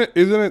isn't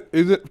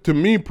it to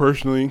me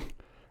personally,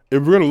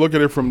 if we're gonna look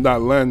at it from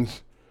that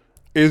lens,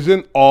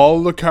 isn't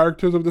all the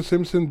characters of The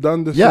Simpsons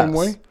done the Yes. same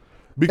way?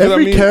 Because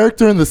Every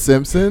character in The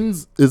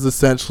Simpsons is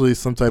essentially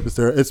some type of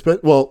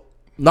stereotype. Well,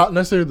 not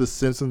necessarily The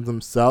Simpsons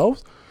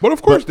themselves, but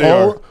of course but they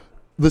are.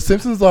 The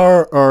Simpsons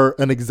are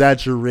an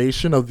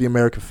exaggeration of the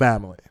American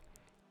family.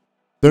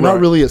 They're not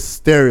Right. really a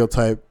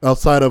stereotype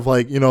outside of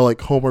like, you know, like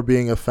Homer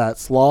being a fat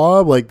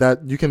slob, like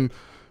that you can,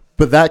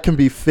 but that can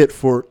be fit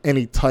for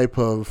any type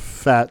of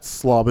fat,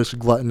 slobbish,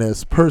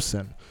 gluttonous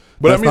person.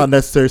 But That's I mean, not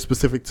necessarily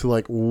specific to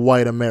like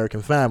white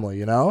American family,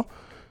 you know?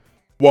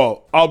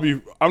 well,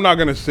 I'm not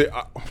gonna say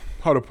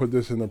how to put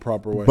this in the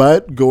proper way.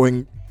 But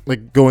going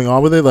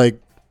on with it, like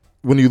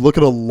when you look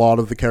at a lot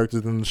of the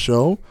characters in the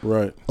show,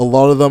 right. a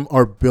lot of them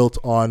are built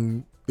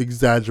on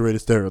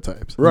exaggerated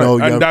stereotypes. Right. You know,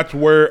 you And have- that's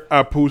where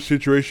Apu's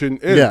situation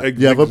is. yeah,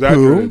 you have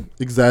exaggerated. Apu,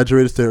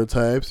 exaggerated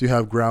stereotypes. You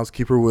have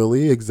Groundskeeper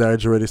Willie,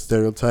 exaggerated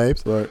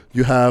stereotypes. Right.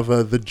 You have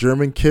the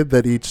German kid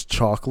that eats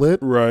chocolate.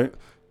 Right.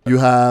 You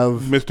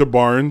have Mr.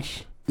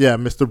 Barnes. Yeah,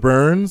 Mr.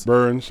 Burns.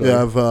 Burns. You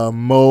have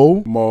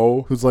Mo,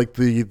 Mo. who's like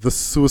the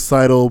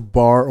suicidal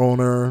bar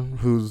owner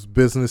whose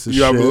business is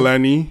You shit. have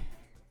Lenny.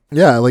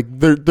 Yeah, like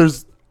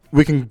there's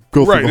we can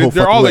go through Right. the whole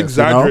They're fucking all list,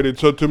 exaggerated.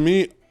 So to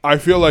me, I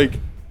feel like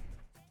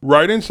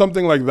writing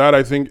something like that,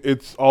 I think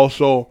it's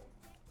also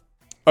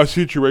a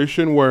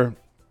situation where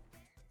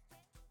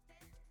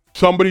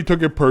somebody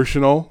took it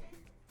personal,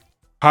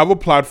 have a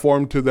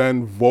platform to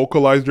then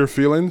vocalize their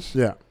feelings,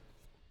 You know?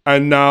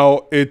 and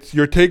now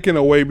you're taken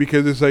away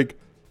because it's like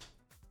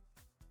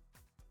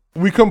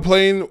we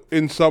complain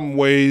in some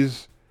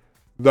ways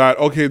that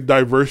okay,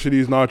 diversity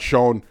is not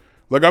shown.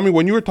 Like, I mean,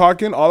 when you were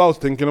talking, all I was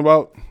thinking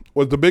about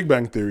was the Big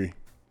Bang Theory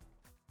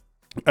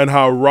and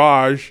how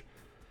Raj,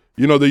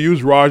 you know, they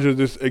use Raj as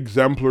this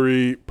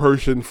exemplary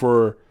person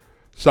for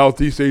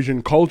Southeast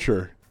Asian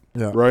culture,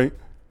 Yeah. right?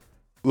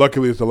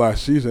 Luckily, it's the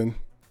last season.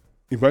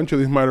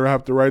 Eventually, they might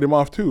have to write him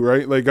off too,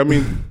 right? Like, I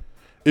mean,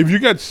 if you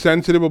get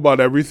sensitive about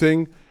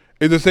everything,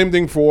 it's the same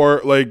thing for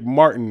like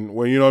Martin.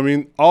 When you know what I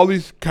mean, all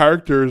these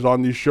characters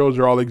on these shows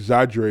are all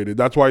exaggerated.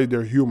 That's why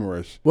they're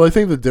humorous. Well, I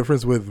think the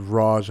difference with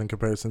Raj in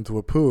comparison to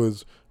Apu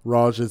is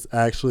Raj is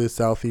actually a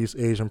Southeast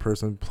Asian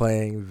person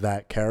playing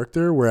that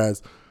character,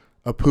 whereas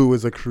Apu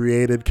is a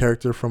created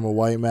character from a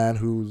white man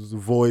who's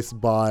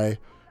voiced by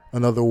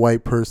another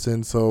white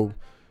person. So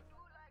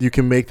you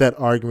can make that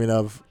argument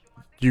of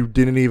you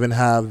didn't even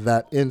have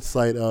that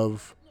insight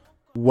of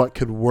what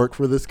could work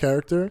for this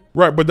character.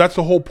 Right, but that's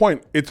the whole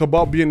point. It's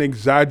about being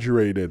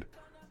exaggerated.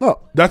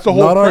 No, That's the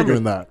whole not premise.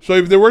 arguing that. So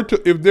if they were to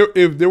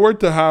if they were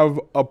to have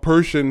a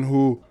person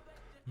who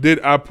did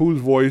Apu's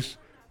voice,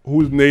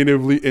 who's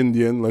natively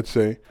Indian, let's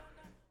say,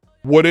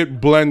 would it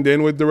blend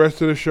in with the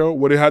rest of the show?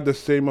 Would it have the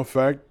same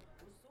effect?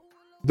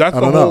 That's I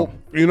the don't whole. know.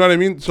 You know what I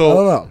mean? I So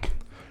don't know.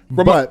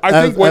 from But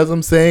I think when, as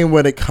I'm saying,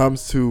 when it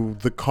comes to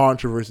the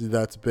controversy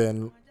that's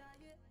been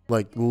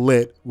like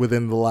lit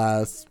within the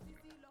last,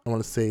 I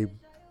want to say,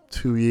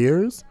 2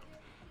 years,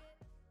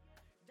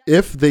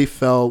 if they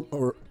felt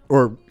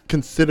or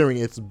considering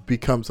it's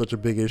become such a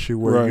big issue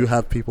where Right. you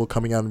have people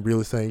coming out and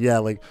really saying, yeah,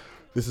 like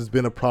this has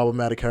been a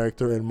problematic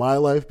character in my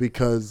life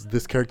because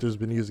this character has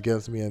been used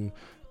against me in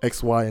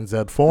X, Y, and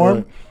Z form,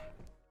 Right.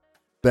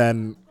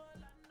 then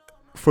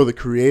for the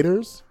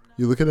creators,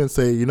 you look at it and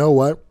say, you know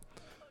what?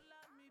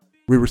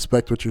 We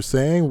respect what you're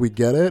saying. We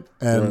get it.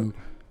 And Right.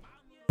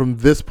 from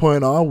this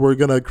point on, we're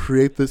going to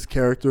create this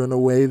character in a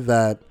way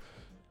that,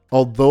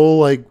 although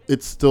like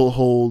it still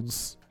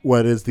holds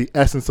what is the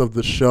essence of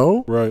the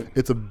show, right.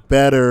 it's a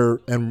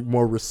better and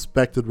more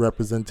respected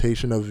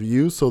representation of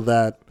you so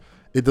that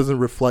it doesn't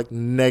reflect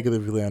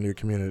negatively on your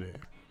community.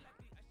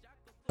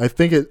 I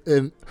think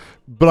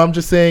but I'm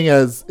just saying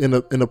as in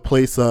a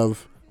place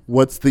of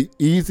what's the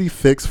easy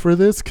fix for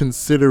this,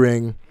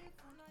 considering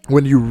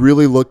when you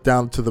really look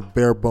down to the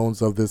bare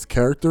bones of this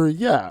character,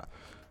 yeah,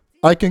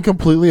 I can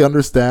completely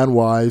understand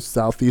why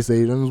Southeast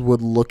Asians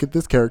would look at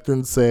this character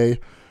and say,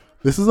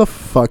 this is a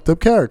fucked up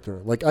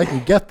character. Like, I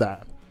can get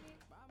that.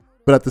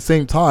 But at the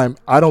same time,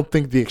 I don't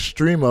think the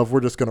extreme of we're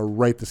just going to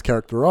write this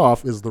character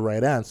off is the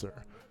right answer.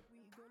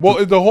 Well,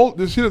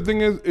 you see, the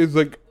thing is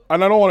like,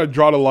 and I don't want to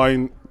draw the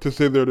line to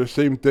say they're the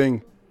same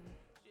thing,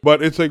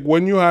 but it's like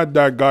when you had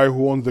that guy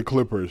who owns the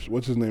Clippers.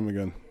 What's his name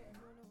again?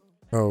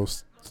 Oh,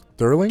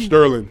 Sterling?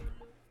 Sterling.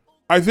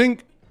 I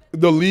think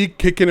the league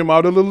kicking him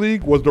out of the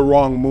league was the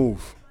wrong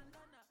move.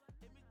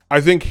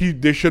 I think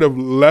they should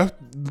have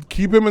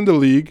keep him in the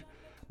league,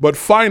 but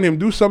fine him,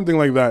 do something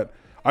like that.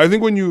 I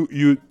think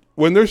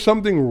when there's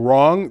something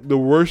wrong, the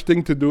worst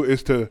thing to do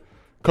is to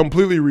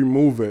completely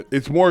remove it.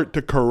 It's more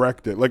to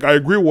correct it. Like, I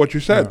agree with what you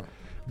said. Yeah.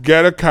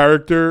 Get a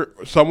character,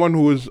 someone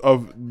who is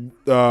of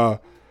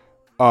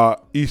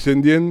East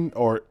Indian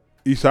or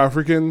East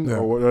African Yeah.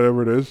 or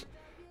whatever it is,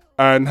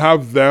 and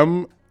have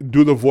them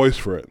do the voice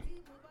for it.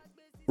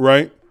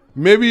 Right?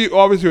 Maybe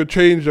obviously it would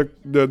change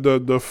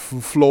the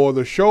flow of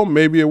the show.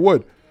 Maybe it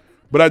would.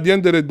 But at the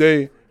end of the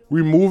day,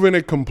 removing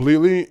it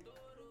completely,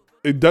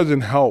 it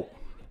doesn't help.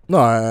 No,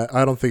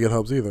 I don't think it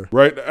helps either.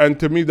 Right? And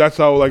to me, that's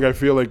how I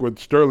feel like with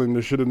Sterling,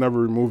 they should have never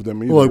removed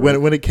him either. Well, like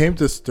right? when it came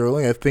to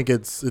Sterling, I think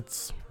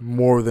it's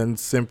more than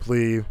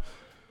simply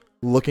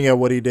looking at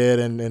what he did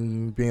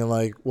and being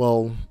like,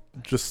 well,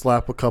 just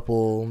slap a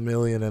couple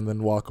million and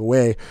then walk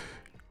away.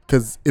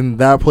 Because in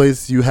that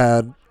place, you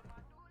had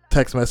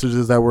text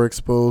messages that were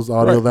exposed,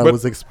 audio Right, that but-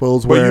 was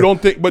exposed. But you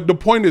don't think. But the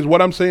point is,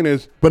 what I'm saying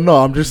is, But no,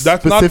 I'm just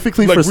that's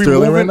specifically not, like, for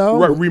Sterling right now.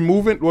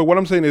 removing. Well, what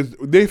I'm saying is,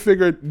 the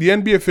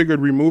NBA figured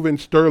removing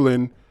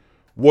Sterling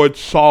would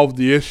solve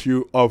the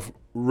issue of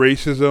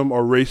racism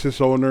or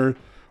racist owner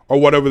or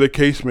whatever the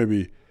case may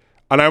be.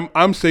 And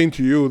I'm saying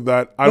to you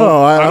that I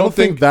don't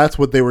think that's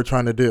what they were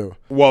trying to do.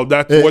 Well,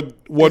 that's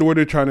what were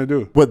they trying to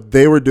do? What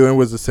they were doing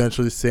was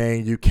essentially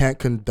saying you can't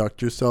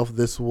conduct yourself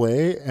this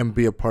way and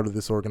be a part of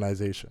this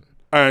organization.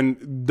 And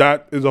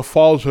that is a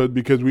falsehood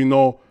because we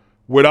know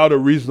without a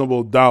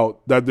reasonable doubt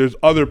that there's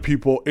other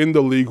people in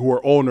the league who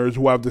are owners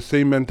who have the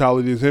same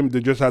mentality as him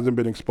that just hasn't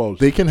been exposed.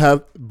 They can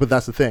have, but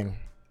that's the thing.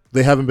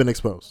 They haven't been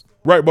exposed.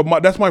 Right,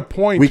 but that's my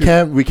point. We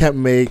can't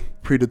make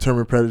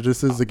predetermined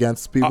prejudices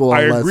against people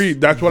I unless agree.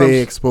 That's what they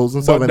I'm, expose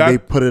themselves and that, they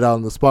put it out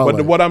in the spotlight.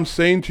 But what I'm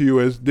saying to you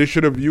is they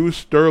should have used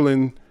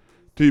Sterling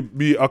to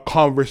be a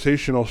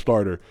conversational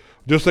starter,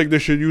 just like they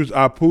should use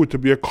Apu to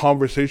be a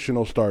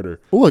conversational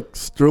starter. Well, look,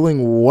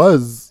 Sterling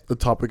was a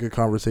topic of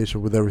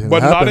conversation with everything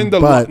But that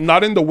happened.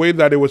 not in the way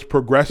that it was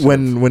progressive.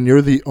 When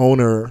you're the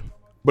owner,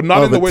 but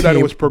not in the way that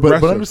it was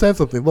progressive. But understand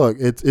something. Look,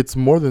 it's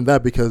more than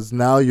that, because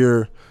now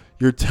you're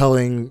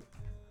telling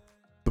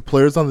the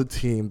players on the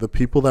team, the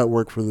people that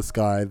work for this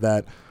guy,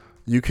 that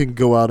you can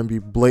go out and be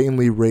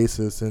blatantly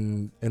racist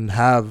and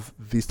have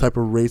these type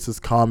of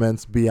racist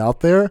comments be out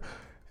there,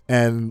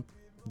 and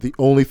the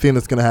only thing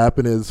that's going to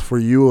happen is, for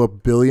you, a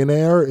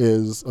billionaire,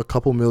 is a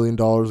couple $1 million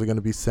are going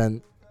to be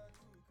sent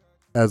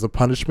as a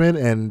punishment,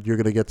 and you're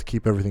going to get to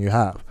keep everything you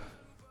have.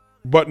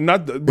 But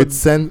it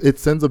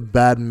sends a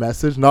bad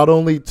message, not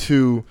only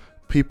to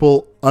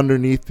people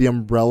underneath the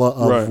umbrella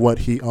of what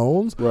he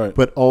owns,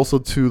 but also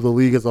to the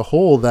league as a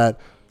whole, that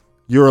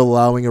you're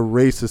allowing a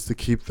racist to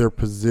keep their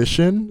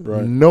position,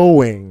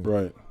 knowing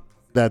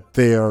that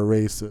they are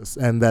racist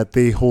and that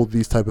they hold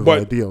these type of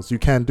ideals. You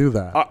can't do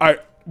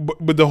that.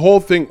 But the whole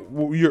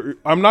thing,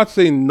 I'm not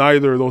saying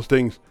neither of those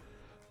things.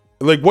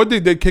 Like, what they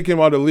did, kick him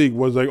out of the league,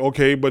 was like,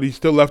 okay, but he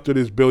still left with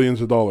his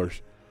billions of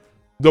dollars.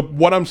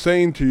 What I'm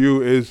saying to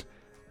you is,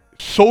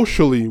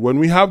 socially, when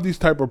we have these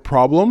type of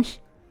problems,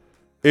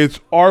 it's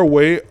our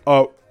way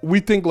of,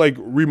 we think like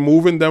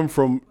removing them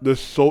from the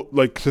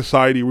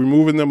society,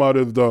 removing them out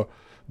of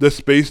the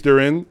space they're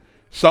in,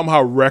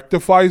 somehow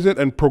rectifies it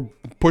and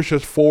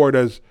pushes forward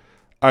as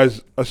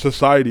a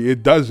society.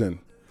 It doesn't.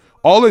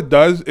 All it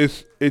does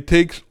is it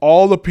takes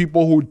all the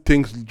people who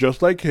thinks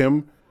just like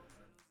him,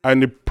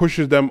 and it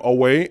pushes them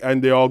away,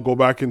 and they all go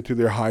back into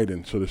their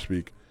hiding, so to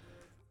speak.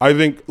 I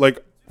think,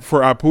 like, for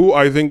Apu,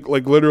 I think,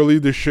 like, literally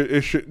they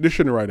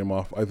shouldn't write him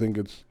off. I think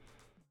it's...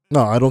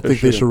 No, I don't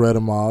think they should write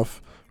him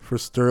off. For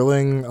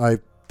Sterling, I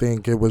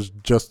think it was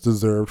just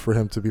deserved for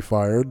him to be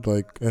fired,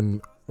 or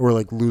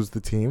lose the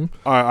team.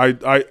 I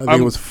think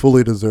it was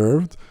fully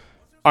deserved.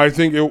 I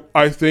could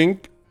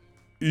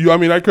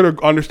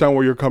understand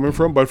where you're coming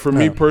from, but for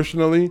me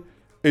personally,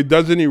 it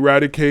doesn't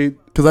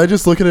eradicate. Because I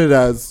just look at it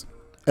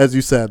as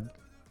you said,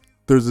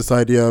 there's this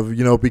idea of,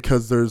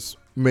 because there's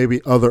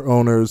maybe other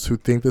owners who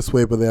think this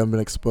way, but they haven't been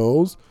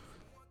exposed.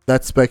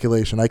 That's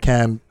speculation. I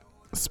can't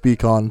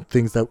speak on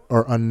things that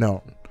are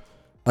unknown.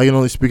 I can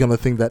only speak on the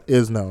thing that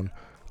is known.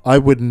 I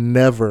would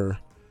never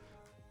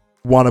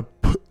want to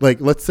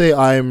put, let's say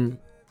I'm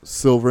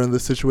Silver in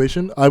this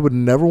situation. I would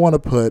never want to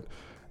put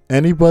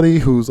anybody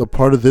who's a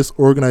part of this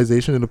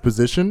organization in a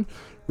position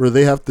where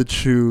they have to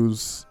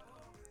choose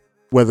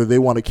whether they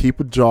want to keep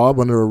a job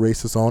under a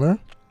racist owner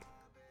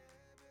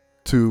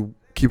to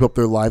keep up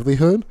their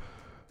livelihood,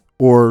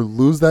 or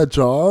lose that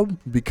job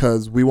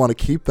because we want to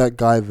keep that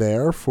guy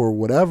there for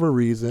whatever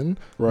reason,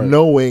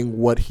 knowing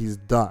what he's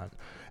done.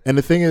 And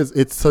the thing is,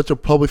 it's such a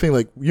public thing.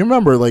 Like, you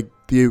remember,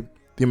 the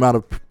amount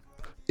of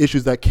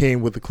issues that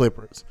came with the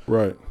Clippers,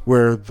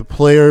 where the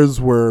players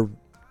were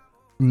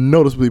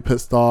noticeably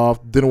pissed off,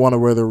 didn't want to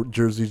wear their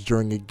jerseys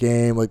during a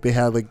game. Like, they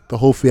had the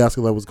whole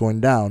fiasco that was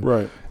going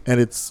down. And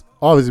it's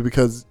obviously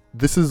because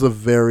this is a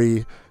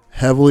very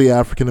heavily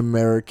African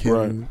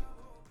American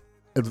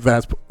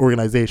advanced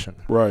organization.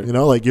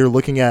 You're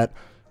looking at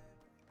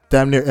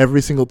damn near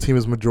every single team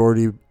is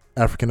majority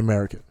African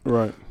American.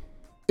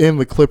 In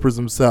the Clippers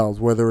themselves,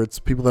 whether it's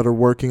people that are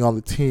working on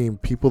the team,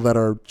 people that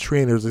are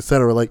trainers,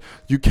 etc.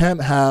 You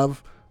can't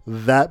have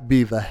that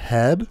be the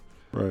head,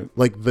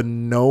 the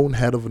known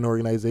head of an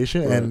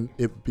organization, and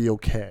it be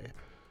okay,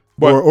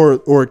 but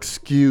or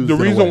excuse. The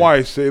reason why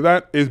I say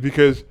that is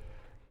because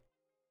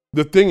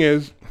the thing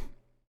is,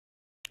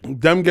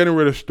 them getting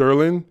rid of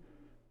Sterling,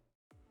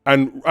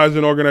 and as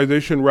an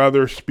organization,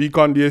 rather speak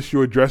on the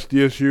issue, address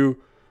the issue,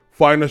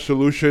 find a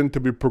solution to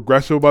be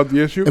progressive about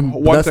the issue.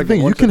 And that's the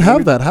thing. You can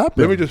have that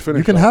happen. Let me just finish.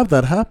 You can have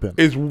that happen.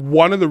 Is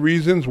one of the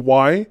reasons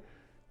why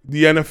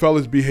the NFL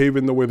is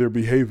behaving the way they're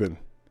behaving.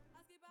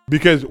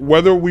 Because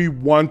whether we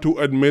want to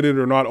admit it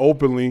or not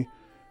openly,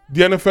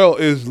 the NFL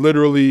is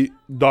literally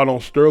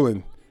Donald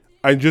Sterling.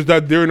 And just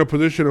that they're in a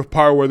position of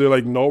power where they're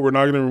like, no, we're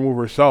not going to remove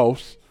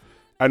ourselves.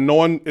 And no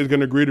one is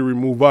going to agree to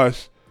remove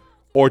us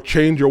or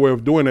change your way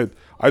of doing it.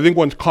 I think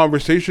once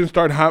conversations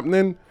start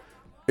happening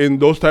in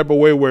those type of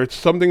way where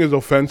something is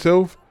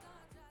offensive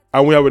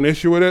and we have an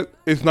issue with it,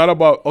 it's not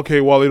about,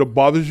 okay, well, it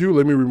bothers you,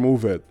 let me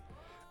remove it.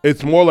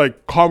 It's more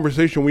like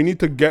conversation. We need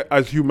to get,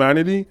 as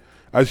humanity,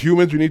 as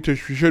humans, we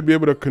should be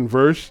able to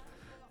converse,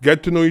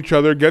 get to know each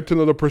other, get to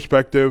know the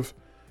perspective,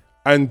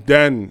 and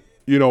then,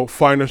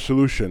 find a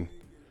solution.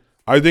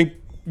 I think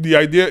the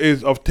idea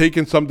is of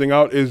taking something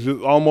out is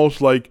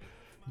almost like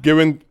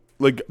giving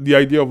the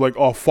idea of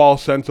a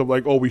false sense of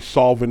we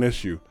solve an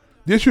issue.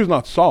 The issue is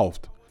not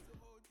solved.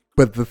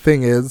 But the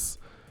thing is,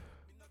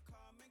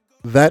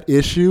 that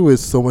issue is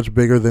so much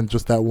bigger than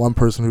just that one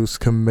person who's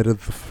committed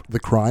the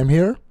crime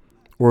here,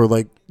 or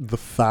the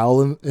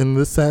foul in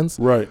this sense.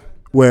 Right.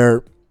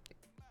 Where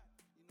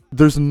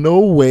there's no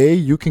way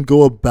you can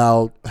go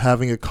about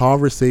having a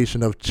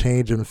conversation of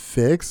change and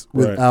fix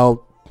Right.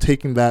 without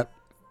taking that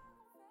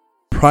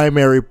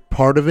primary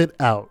part of it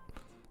out.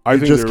 I You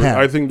think just there, can't.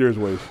 I think there's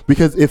ways.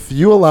 Because if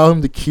you allow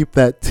him to keep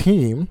that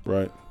team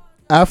Right.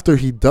 after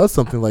he does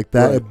something like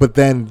that, Right. but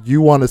then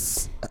you want to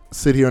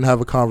sit here and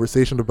have a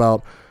conversation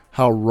about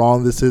how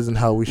wrong this is and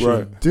how we should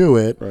Right. do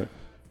it, Right.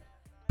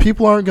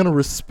 people aren't going to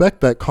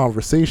respect that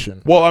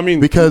conversation. Well, I mean,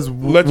 Because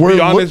let's we're be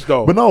honest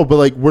though. But no, but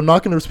like we're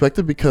not going to respect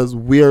it because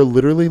we are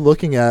literally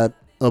looking at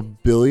a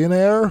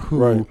billionaire who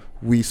Right.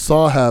 we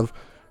saw have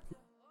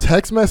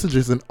text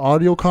messages and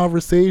audio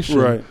conversation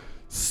Right.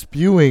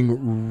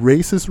 spewing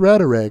racist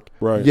rhetoric,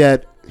 Right.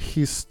 yet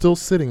he's still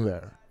sitting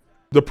there.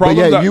 The But problem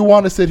yeah, that you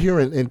want to sit here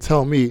and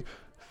tell me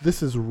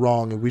this is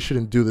wrong and we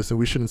shouldn't do this and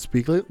we shouldn't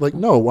speak like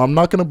no, I'm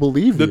not going to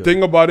believe the you.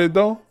 thing about it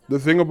though, the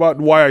thing about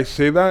why I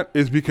say that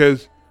is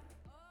because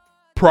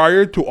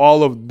prior to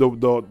all of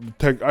the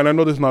tech, and I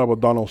know this is not about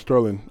Donald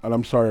Sterling, and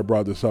I'm sorry I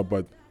brought this up,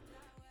 but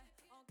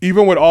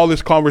even with all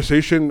this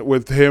conversation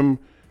with him,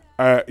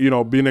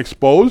 being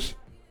exposed,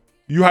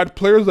 you had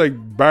players like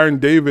Baron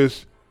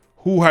Davis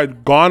who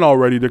had gone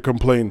already to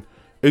complain.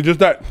 It's just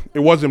that it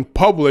wasn't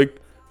public,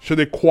 so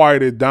they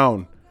quieted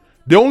down.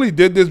 They only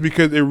did this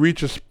because it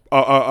reached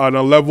on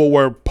a level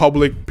where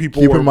public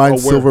people Keep were in mind,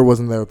 aware. Silver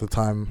wasn't there at the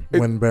time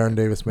when Baron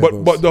Davis made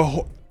those. But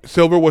the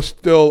Silver was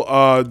still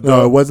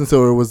no, it wasn't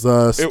Silver. It was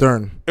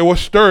Stern. It was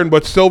Stern,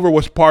 but Silver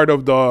was part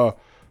of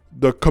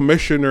the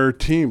commissioner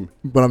team.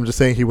 But I'm just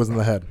saying he wasn't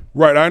the head.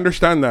 Right, I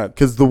understand that.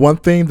 Because the one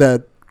thing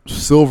that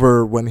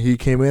Silver, when he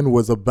came in,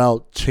 was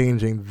about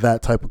changing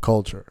that type of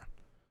culture.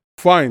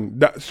 Fine,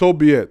 that so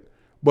be it.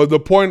 But the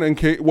point,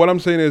 what I'm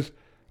saying is,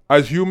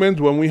 as humans,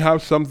 when we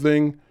have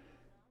something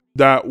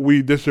that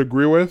we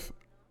disagree with,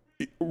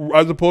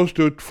 as opposed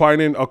to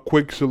finding a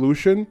quick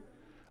solution,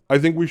 I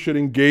think we should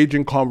engage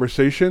in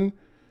conversation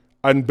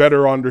and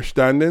better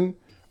understanding,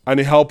 and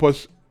it help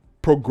us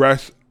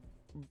progress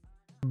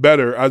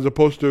better, as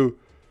opposed to,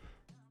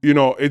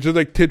 it's just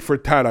like tit for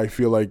tat. I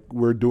feel like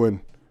we're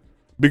doing,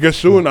 because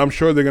soon I'm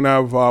sure they're gonna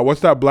have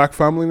what's that black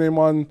family name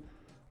on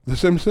The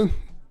Simpsons?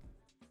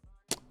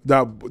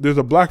 That there's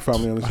a black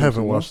family on The Simpsons. I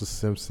haven't no? watched The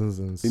Simpsons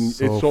in It's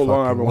so so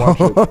long I haven't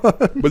fucking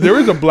watched it. But there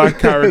is a black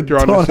character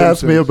on The Don't Simpsons.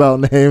 ask me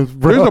about names,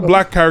 bro. There's a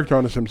black character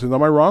on The Simpsons.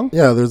 Am I wrong?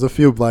 Yeah, there's a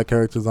few black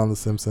characters on The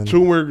Simpsons.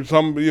 Soon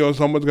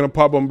someone's gonna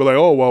pop up and be like,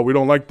 "Oh, well, we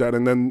don't like that."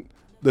 And then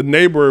the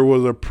neighbor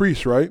was a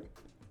priest, right?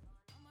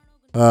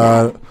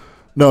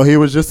 No, he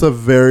was just a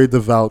very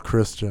devout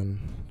Christian.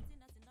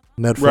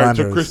 Ned Right,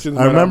 so Flanders. Christians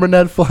I might remember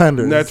Ned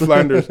Flanders. Ned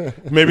Flanders.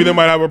 Maybe they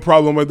might have a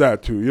problem with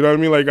that too. You know what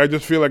I mean? Like, I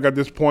just feel like at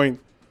this point,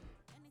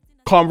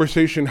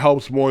 conversation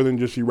helps more than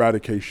just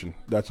eradication.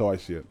 That's how I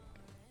see it.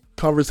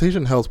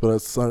 Conversation helps, but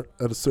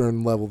at a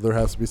certain level, there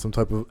has to be some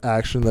type of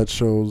action that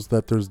shows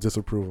that there's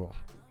disapproval.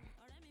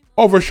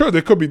 Oh, for sure,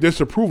 there could be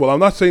disapproval. I'm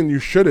not saying you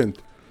shouldn't.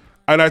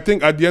 And I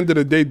think at the end of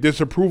the day,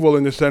 disapproval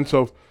in the sense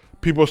of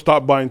people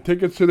stop buying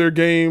tickets to their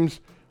games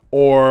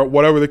or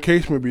whatever the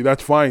case may be,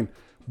 that's fine.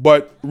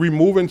 But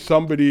removing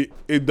somebody,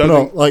 it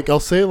doesn't. No, like I'll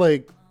say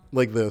like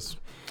this.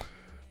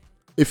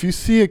 If you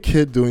see a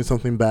kid doing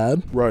something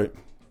bad, Right,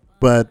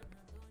 but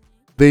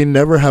they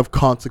never have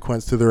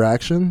consequence to their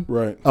action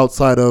right,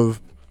 outside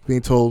of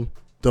being told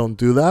don't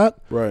do that,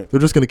 right, they're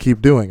just going to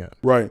keep doing it.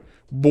 right.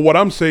 But what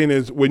I'm saying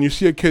is when you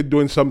see a kid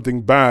doing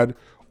something bad,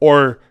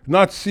 or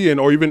not seeing,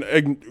 or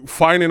even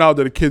finding out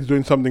that a kid's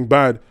doing something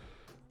bad,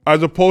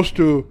 as opposed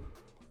to,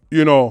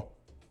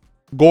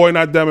 going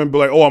at them and be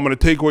like, oh, I'm going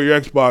to take away your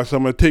Xbox,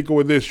 I'm going to take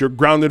away this, you're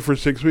grounded for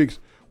 6 weeks.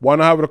 Why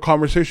not have a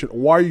conversation?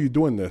 Why are you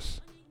doing this?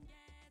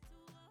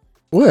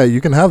 Well, yeah,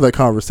 you can have that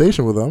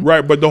conversation with them,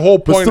 Right, but the whole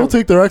but point still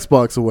take their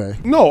Xbox away.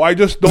 no, I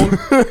just don't.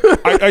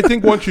 I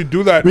think once you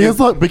do that,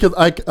 Because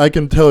I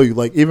can tell you,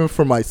 like, even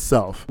for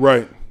myself,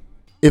 right,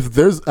 if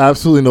there's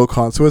absolutely no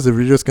consequence, if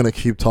you're just going to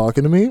keep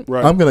talking to me,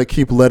 Right. I'm going to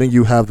keep letting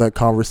you have that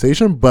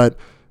conversation. But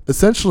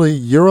essentially,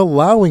 you're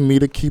allowing me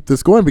to keep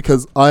this going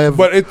because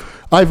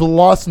I've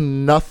lost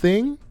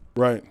nothing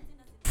right,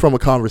 from a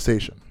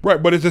conversation.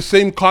 right. But it's the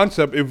same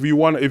concept. If you're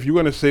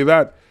going to say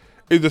that,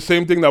 it's the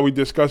same thing that we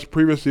discussed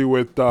previously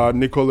with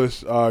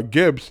Nicholas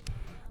Gibbs.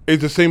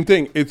 It's the same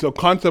thing. It's a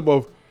concept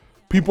of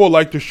people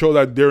like to show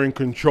that they're in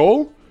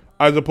control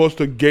as opposed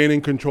to gaining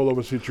control of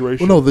a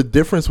situation. Well, no, the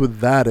difference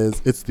with that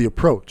is it's the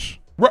approach.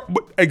 Right,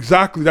 but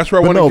exactly. That's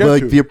where I But want to no, get but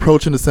like to. the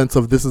approach in the sense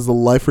of this is a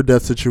life or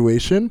death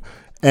situation,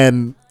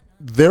 and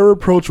their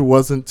approach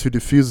wasn't to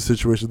diffuse the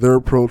situation. Their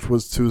approach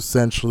was to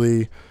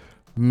essentially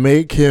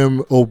make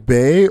him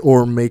obey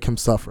or make him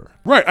suffer.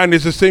 Right, and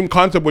it's the same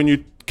concept when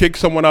you kick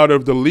someone out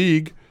of the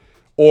league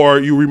or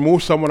you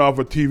remove someone off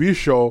a TV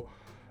show.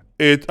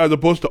 It, as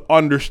opposed to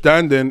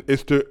understanding,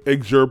 is to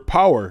exert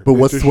power. But It's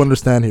what's to to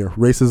understand here?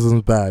 Racism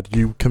is bad.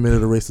 You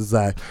committed a racist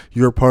act.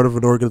 You're part of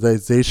an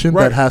organization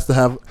Right. that has to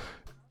have.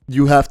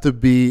 You have to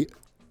be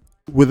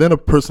within a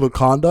personal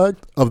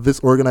conduct of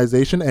this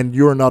organization, and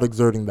you're not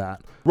exerting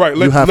that. Right.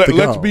 You have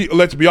to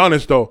Let's be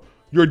honest though.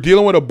 You're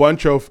dealing with a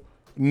bunch of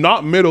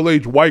not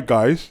middle-aged white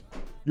guys.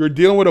 You're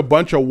dealing with a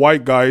bunch of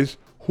white guys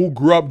who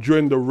grew up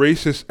during the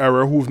racist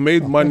era, who've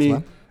made money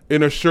man.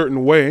 in a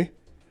certain way,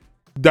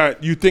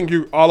 that you think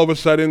you all of a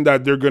sudden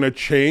that they're gonna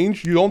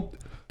change. You don't.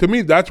 To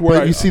me, that's where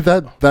But you see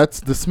that's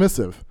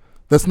dismissive.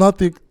 That's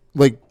not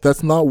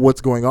that's not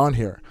what's going on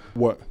here.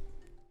 what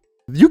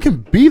You can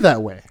be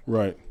that way.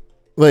 right,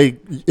 Like,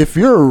 if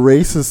you're a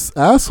racist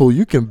asshole,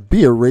 you can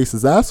be a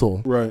racist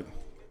asshole. right.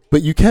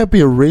 But you can't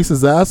be a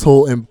racist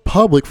asshole in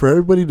public for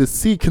everybody to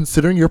see,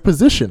 considering your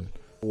position.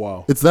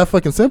 Wow, It's that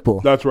fucking simple.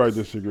 that's where I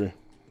disagree.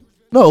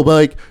 No, but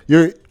like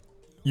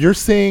you're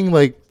saying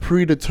like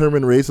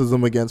predetermined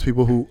racism against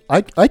people who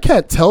I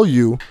can't tell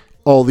you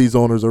all these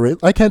owners are racist.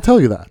 I can't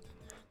tell you that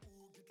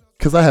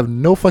because I have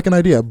no fucking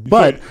idea.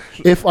 But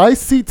if I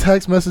see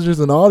text messages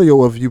and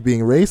audio of you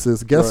being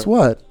racist, guess Right.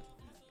 what?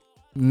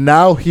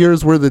 Now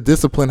here's where the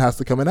discipline has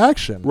to come in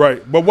action.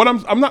 Right, but what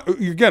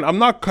I'm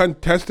not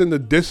contesting the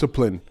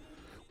discipline.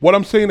 What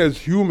I'm saying as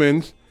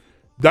humans,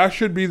 that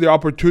should be the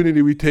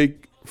opportunity we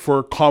take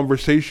for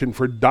conversation,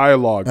 for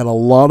dialogue. And a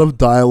lot of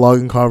dialogue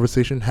and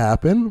conversation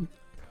happened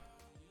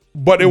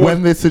But it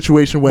when this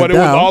situation went but it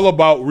down. was all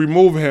about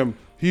remove him.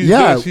 He's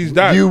yeah, this, he's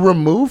that. you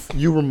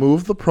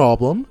remove the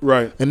problem,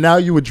 Right. and now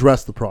you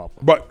address the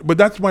problem. But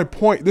that's my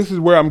point. This is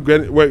where I'm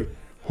getting. Wait,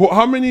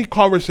 how many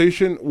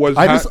conversation was?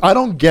 I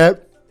don't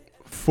get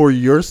for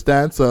your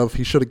stance of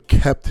he should have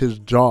kept his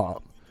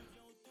job.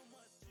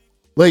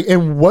 Like,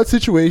 in what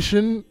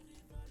situation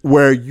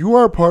where you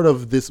are part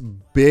of this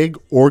big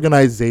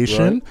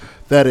organization Right.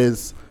 that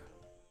is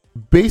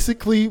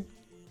basically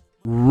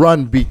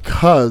run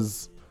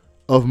because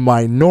of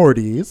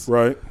minorities,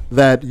 right.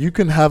 that you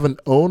can have an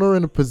owner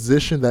in a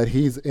position that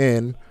he's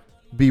in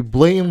be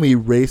blatantly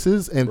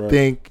racist and Right.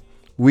 think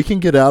we can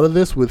get out of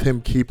this with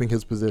him keeping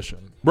his position.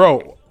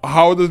 Bro,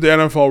 how does the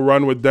NFL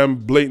run with them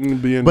blatantly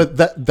being? But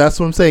that's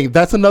what I'm saying.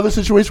 That's another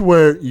situation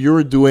where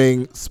you're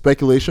doing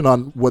speculation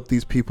on what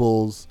these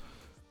people's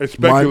it's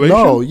speculation.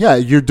 No, yeah,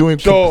 you're doing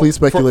complete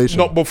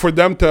speculation. But for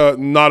them to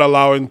not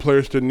allowing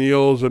players to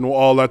kneels and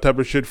all that type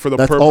of shit for the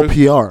That's purpose. all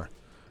PR.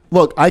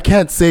 Look, I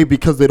can't say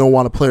because they don't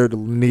want a player to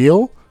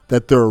kneel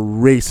that they're a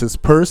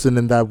racist person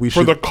and that we for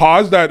should. the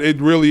cause that it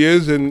really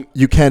is. And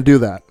You can't do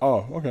that.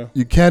 oh, okay.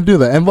 You can't do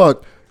that. And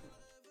look,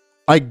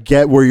 I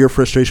get where your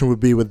frustration would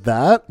be with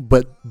that,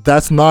 but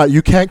that's not.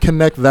 You can't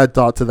connect that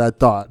dot to that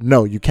dot.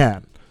 No, you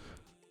can't.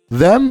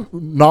 Them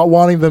not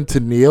wanting them to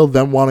kneel,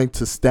 them wanting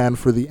to stand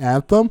for the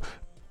anthem.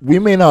 We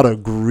may not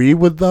agree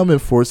with them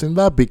enforcing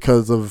that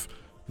because of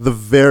the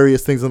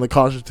various things in the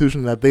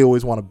Constitution that they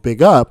always want to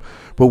big up,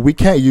 but we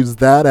can't use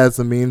that as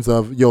a means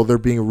of, they're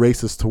being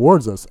racist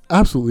towards us.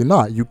 Absolutely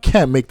not. You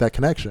can't make that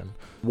connection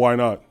Why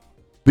not?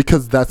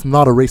 because that's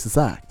not a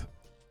racist act.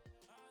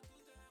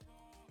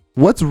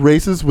 What's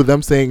racist with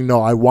them saying,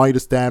 no, I want you to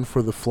stand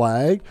for the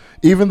flag,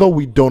 even though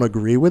we don't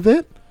agree with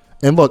it?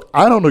 And look,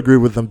 I don't agree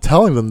with them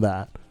telling them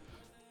that,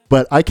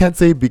 but I can't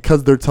say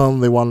because they're telling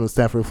them they want them to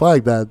stand for the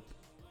flag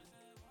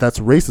that's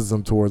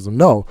racism towards them.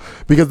 No,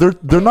 because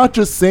they're not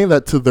just saying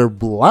that to their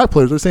black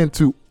players. They're saying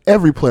to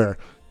every player,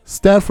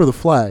 stand for the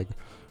flag.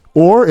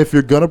 Or if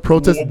you're going to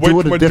protest, do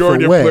it a different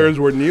majority way. of players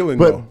were kneeling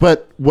though?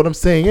 But what I'm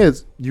saying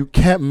is you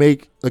can't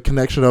make a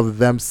connection of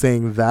them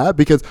saying that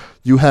because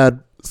you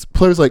had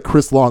players like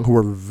Chris Long who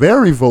were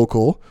very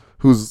vocal,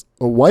 who's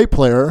a white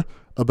player,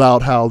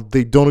 about how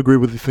they don't agree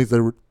with the things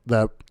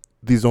that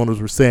these owners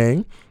were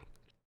saying.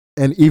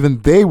 And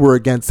even they were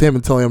against him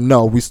and telling him,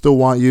 no, we still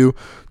want you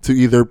to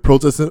either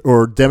protest it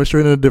or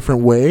demonstrate in a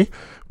different way,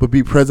 but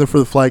be present for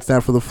the flag,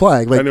 stand for the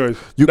flag. Like, Anyways,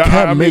 you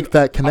can't I make mean,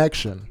 that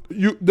connection.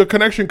 the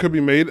connection could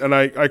be made, and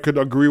I could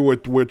agree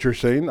with what you're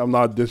saying. I'm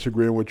not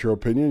disagreeing with your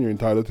opinion. You're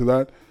entitled to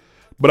that.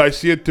 But I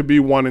see it to be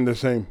one and the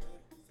same.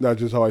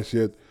 That's just how I see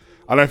it.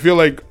 And I feel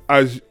like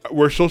as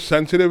we're so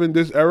sensitive in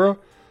this era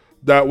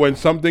that when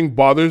something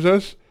bothers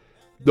us,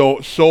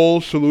 the sole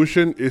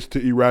solution is to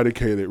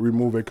eradicate it,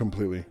 remove it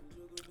completely.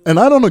 And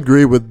I don't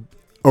agree with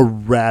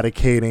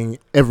eradicating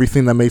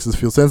everything that makes us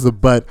feel sensitive,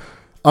 but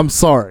I'm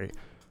sorry.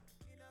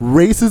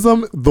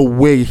 Racism, the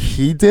way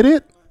he did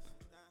it,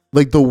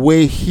 like the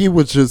way he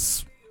was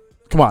just,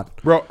 come on.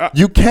 Bro,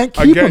 You can't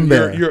keep him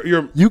there.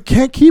 You're You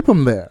can't keep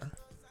him there.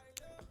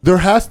 There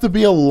has to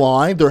be a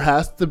line. There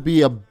has to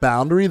be a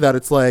boundary that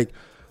it's like,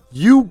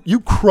 you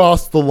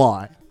cross the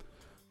line.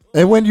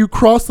 And when you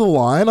cross the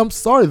line, I'm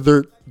sorry,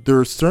 there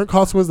are certain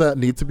consequences that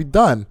need to be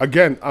done.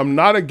 again, I'm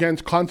not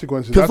against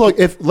consequences. Because That's look,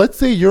 if let's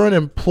say you're an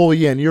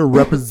employee and you're a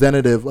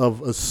representative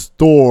of a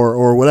store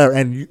or whatever,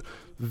 and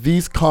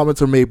these comments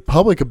are made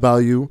public about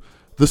you,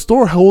 the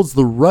store holds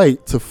the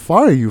right to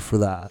fire you for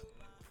that.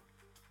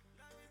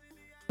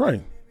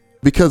 right.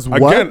 Because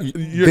Again,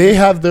 you're- they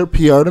have their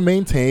PR to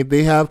maintain,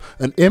 they have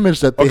an image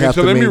that they Okay, have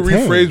so to let me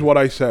maintain. rephrase what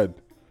I said,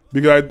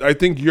 because I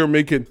think you're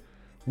making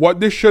what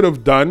this should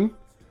have done,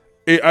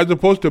 as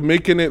opposed to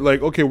making it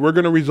like, okay, we're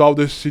gonna resolve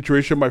this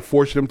situation by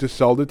forcing them to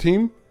sell the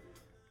team,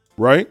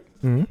 right?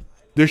 Mhm.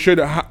 They should,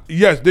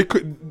 yes, they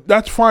could.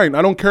 That's fine.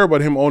 I don't care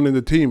about him owning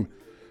the team,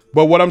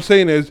 but what I'm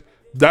saying is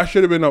that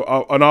should have been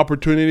an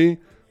opportunity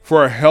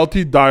for a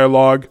healthy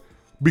dialogue,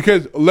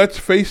 because let's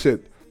face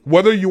it,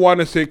 whether you want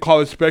to say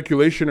call it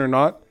speculation or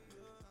not,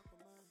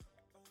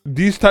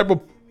 these type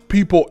of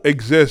people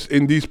exist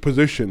in these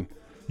positions.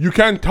 You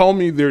can't tell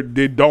me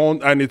they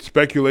don't and it's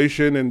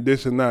speculation and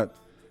this and that.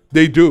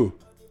 They do.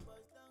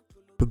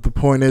 But the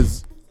point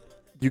is,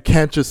 you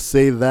can't just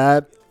say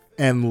that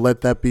and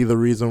let that be the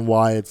reason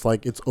why it's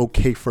like it's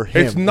okay for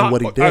him It's not and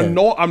what he did. I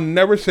know I'm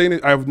never saying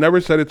it. I've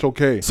never said it's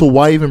okay. So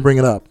why even bring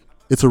it up?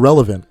 It's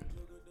irrelevant.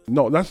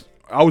 No,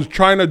 I was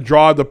trying to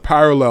draw the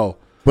parallel.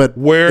 But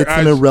Whereas- it's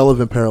an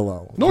irrelevant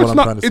parallel. No, is it's what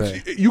not. I'm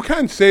trying to say. You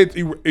can't say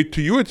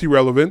to you it's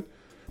irrelevant.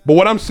 But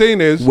what I'm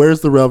saying is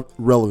Where's the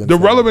relevance? the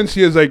then?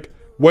 relevancy is like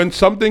when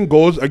something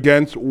goes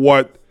against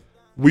what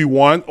we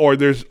want or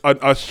there's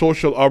a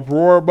social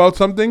uproar about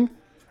something,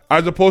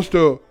 as opposed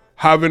to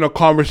having a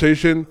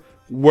conversation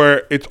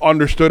where it's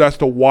understood as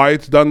to why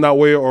it's done that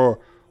way or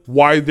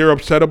why they're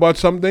upset about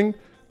something,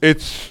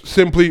 it's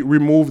simply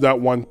remove that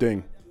one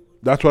thing.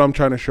 That's what I'm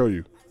trying to show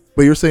you.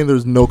 But you're saying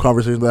there's no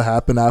conversation that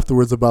happened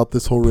afterwards about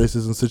this whole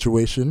racism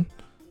situation?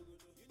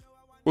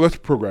 Well, let's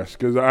progress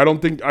because I don't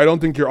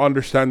think you're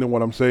understanding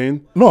what I'm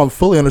saying. No, I'm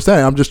fully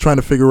understanding. I'm just trying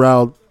to figure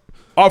out.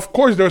 Of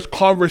course, there's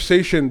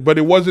conversation, but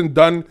it wasn't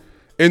done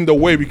in the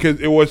way because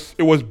it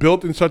was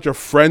built in such a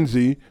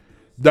frenzy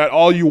that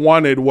all you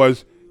wanted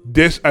was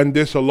this and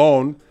this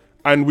alone,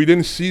 and we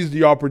didn't seize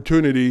the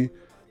opportunity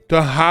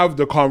to have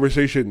the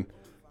conversation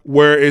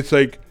where it's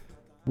like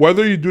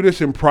whether you do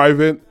this in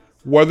private,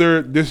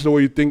 whether this is the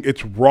way you think,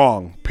 it's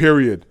wrong.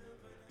 Period.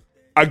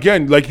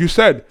 Again, like you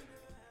said,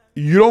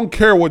 you don't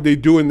care what they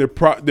do in their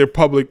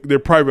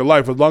private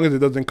life as long as it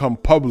doesn't come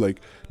public.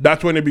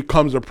 That's when it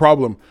becomes a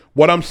problem.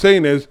 What I'm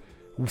saying is,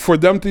 for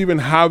them to even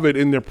have it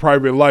in their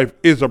private life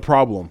is a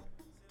problem.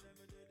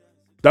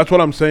 That's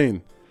what I'm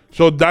saying.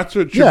 So that's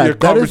what the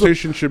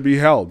conversation should be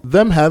held.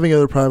 Them having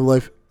their private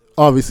life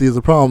obviously is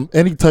a problem.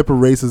 Any type of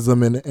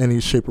racism in any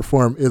shape or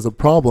form is a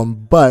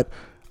problem, but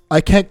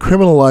I can't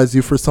criminalize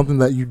you for something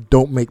that you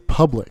don't make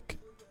public.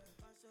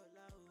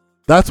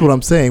 That's what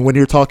I'm saying when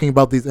you're talking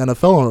about these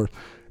NFL owners.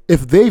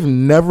 If they've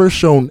never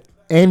shown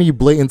any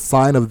blatant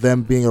sign of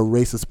them being a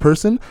racist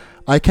person,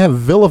 I can't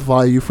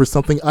vilify you for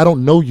something I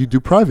don't know you do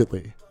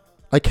privately.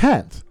 I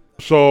can't.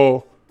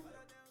 So,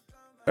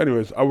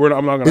 anyways, I'm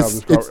not going to have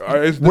this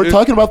conversation. We're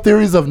talking about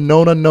theories of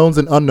known unknowns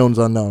and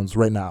unknowns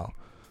right now.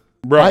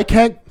 Bro, I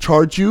can't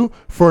charge you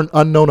for an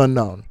unknown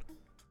unknown.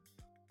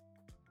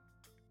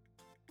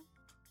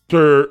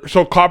 So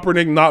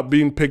Kaepernick not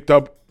being picked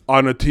up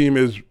on a team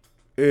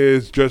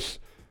is just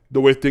the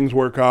way things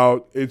work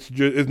out. It's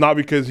not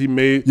because he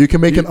made. You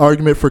can make an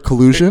argument for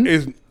collusion.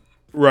 Is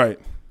right.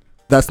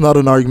 That's not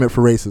an argument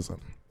for racism.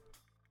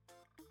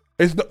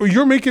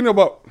 You're making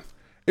about.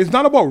 It's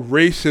not about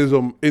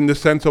racism in the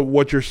sense of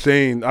what you're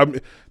saying.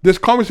 This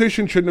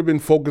conversation shouldn't have been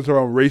focused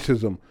around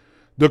racism.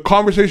 The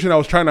conversation I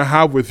was trying to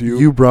have with you.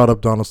 You brought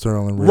up Donald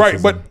Sterling.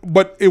 Racism. Right,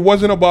 but it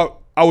wasn't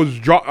about. I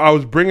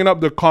was bringing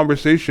up the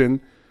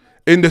conversation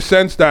in the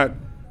sense that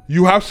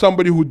you have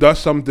somebody who does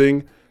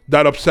something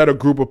that upset a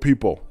group of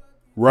people,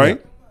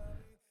 right?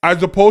 Yeah.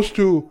 As opposed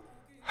to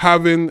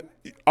having,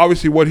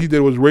 obviously what he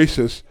did was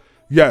racist.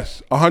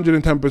 Yes,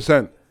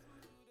 110%.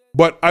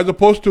 But as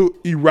opposed to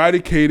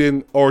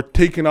eradicating or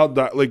taking out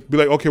that, like, be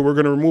like, okay, we're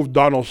going to remove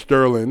Donald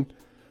Sterling.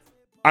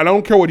 I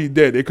don't care what he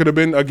did. It could have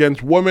been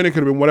against women. It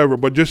could have been whatever.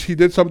 But just he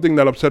did something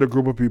that upset a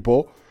group of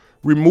people.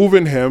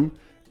 Removing him,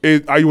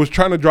 I was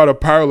trying to draw the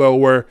parallel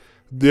where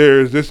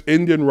there's this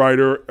Indian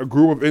writer, a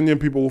group of Indian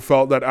people who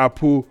felt that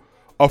Apu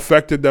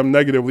affected them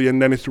negatively, and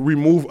then it's to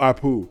remove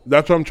Apu.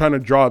 That's what I'm trying to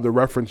draw the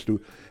reference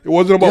to. It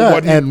wasn't about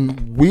what he...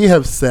 And we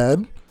have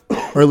said,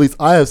 or at least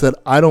I have said,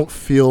 I don't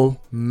feel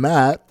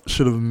Matt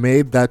should have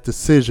made that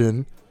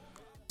decision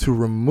to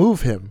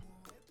remove him.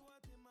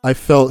 I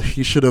felt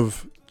he should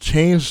have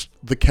changed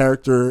the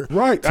character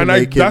right, to and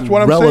make that's it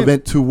what I'm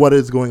relevant saying. to what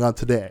is going on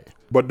today.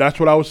 But that's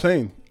what I was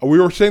saying. We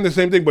were saying the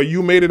same thing, but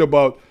you made it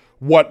about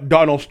what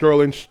Donald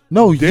Sterling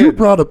did. You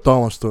brought up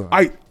Donald Sterling.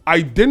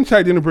 I didn't say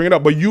I didn't bring it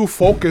up, but you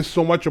focused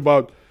so much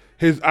about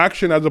his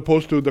action as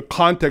opposed to the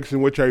context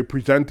in which I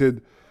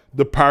presented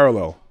the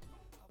parallel.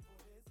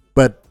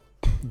 But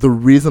the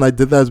reason I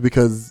did that is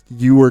because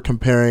you were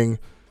comparing,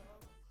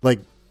 like,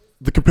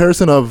 the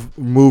comparison of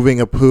moving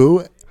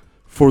Apu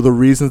for the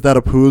reasons that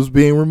Apu is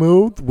being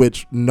removed,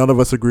 which none of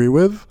us agree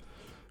with,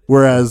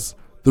 whereas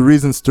the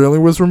reason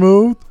Sterling was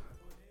removed,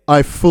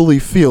 I fully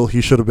feel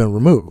he should have been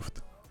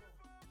removed.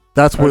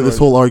 That's where this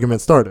whole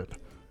argument started.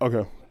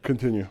 Okay,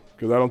 continue,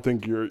 because I don't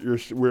think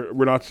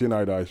we're not seeing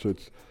eye to eye. So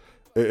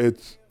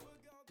it's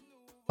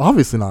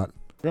obviously not.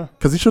 Yeah,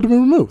 because he should have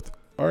been removed.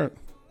 All right.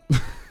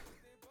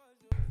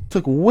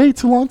 Took way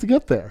too long to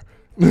get there.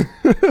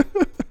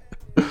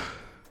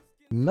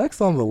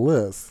 Next on the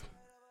list,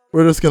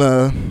 we're just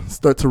gonna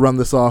start to run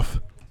this off.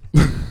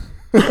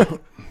 All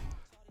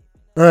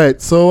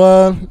right,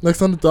 so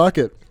next on the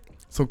docket,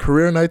 some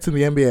career nights in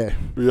the NBA.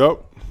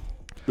 Yep,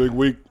 big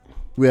week.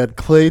 We had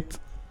Klay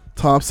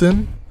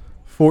Thompson,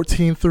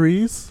 14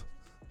 threes,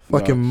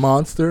 fucking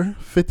monster,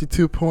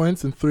 52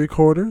 points in 3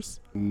 quarters.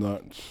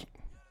 Nuts.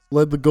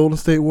 led the Golden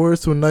State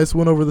Warriors to a nice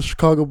win over the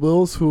Chicago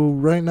Bulls, who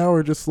right now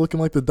are just looking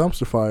like the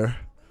dumpster fire.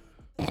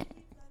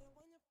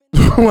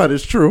 What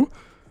is true?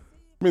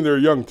 I mean, they're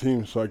a young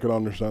team, so I can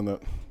understand that.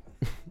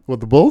 What,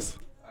 the Bulls?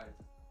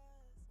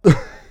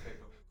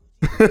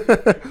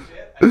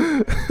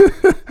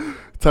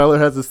 Tyler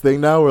has this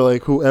thing now where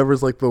like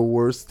whoever's like the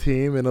worst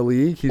team in a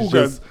league, he's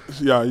just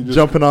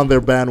jumping on their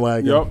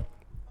bandwagon. Yep.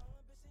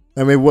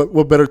 I mean,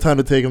 what better time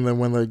to take him than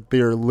when like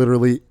they're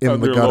literally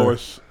in the gutter?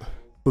 Lowest.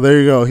 So there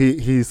you go.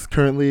 He's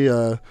currently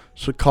a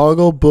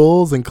Chicago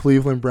Bulls and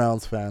Cleveland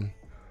Browns fan.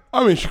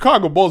 I mean,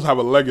 Chicago Bulls have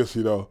a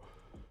legacy, though.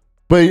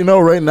 But you know,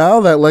 right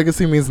now that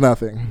legacy means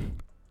nothing.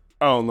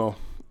 I don't know.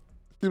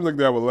 Seems like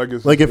they have a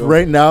legacy. Like if still.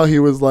 right now he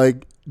was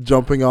like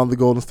jumping on the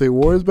Golden State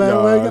Warriors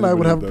bandwagon, I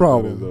would have a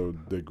problem. That is a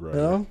dick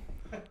rider.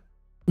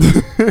 You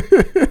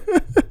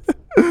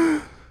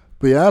know?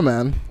 But yeah,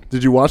 man.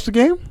 Did you watch the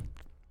game?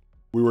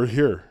 We were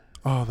here.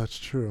 Oh, that's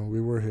true. We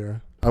were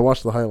here. I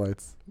watched the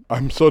highlights.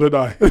 So did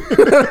I.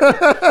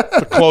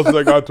 The closest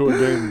I got to a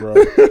game, bro.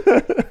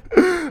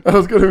 I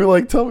was going to be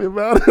like, tell me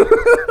about it.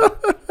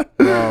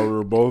 No, we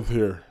were both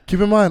here.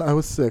 Keep in mind, I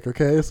was sick,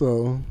 okay?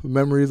 So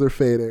memories are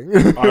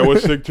fading. I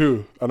was sick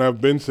too. And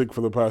I've been sick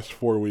for the past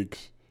 4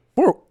 weeks.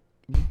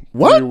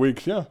 What? 3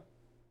 weeks, yeah.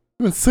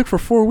 You've been sick for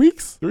 4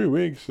 weeks? 3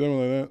 weeks, something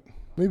like that.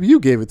 Maybe you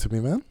gave it to me,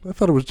 man. I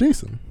thought it was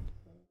Jason.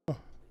 Oh.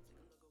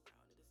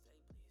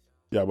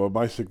 Yeah, but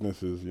my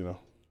sickness is,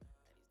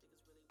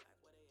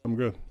 I'm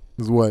good.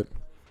 Is what?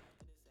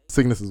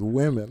 Sickness is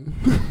women.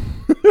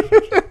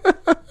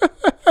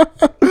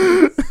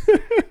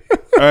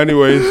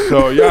 Anyways,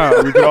 so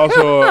yeah, we could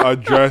also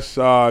address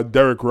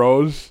Derrick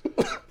Rose.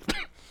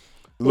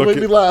 Don't make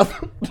me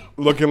laugh.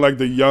 Looking like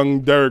the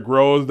young Derrick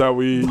Rose that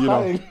we,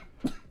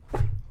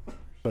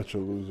 such a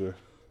loser.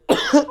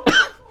 No,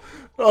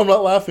 I'm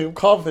not laughing. I'm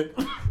coughing.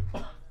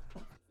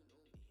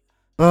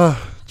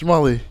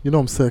 Jamali, you know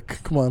I'm sick.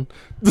 Come on.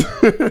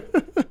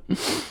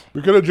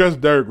 We could address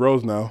Derrick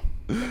Rose now.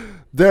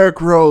 Derrick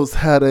Rose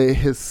had a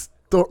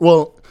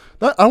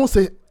I won't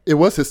say it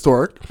was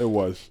historic. It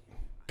was.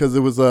 Because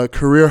it was a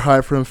career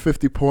high for him,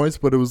 50 points,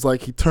 but it was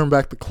like he turned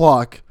back the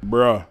clock.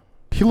 Bruh.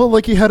 He looked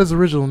like he had his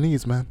original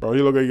knees, man. Bro,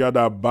 he looked like he got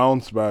that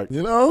bounce back.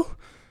 You know?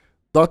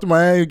 Dr.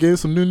 Miami gave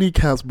some new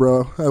kneecaps,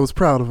 bro. I was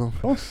proud of him.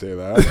 Don't say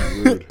that. That's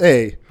rude.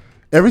 Hey,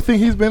 everything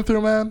he's been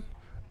through, man,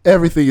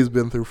 everything he's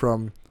been through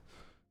from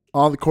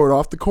on the court,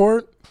 off the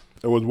court.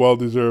 It was well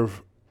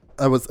deserved.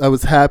 I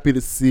was happy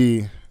to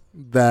see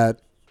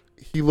that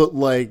he looked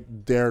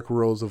like Derrick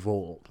Rose of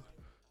old.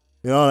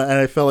 You know, and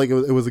I felt like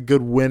it was a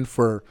good win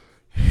for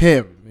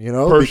him, you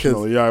know?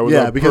 Personally, it was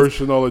a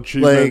personal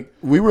achievement. Like,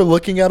 we were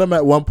looking at him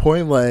at one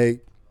point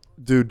like,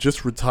 dude,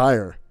 just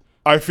retire.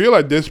 I feel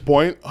at this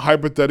point,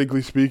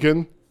 hypothetically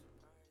speaking,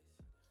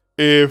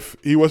 if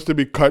he was to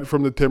be cut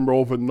from the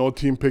Timberwolves and no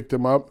team picked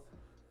him up,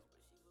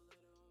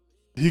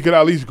 he could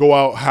at least go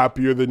out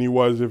happier than he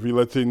was if he,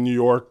 let's say, New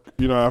York,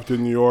 after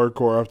New York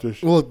or after...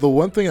 Well, the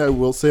one thing I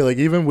will say, like,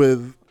 even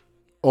with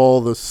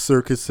all the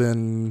circus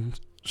and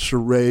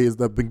charades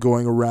that have been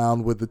going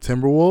around with the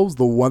Timberwolves,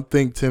 the one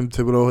thing Tim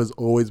Thibodeau has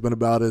always been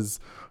about is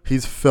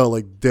he's felt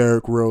like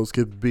Derrick Rose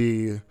could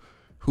be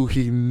who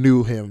he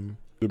knew him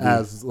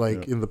as,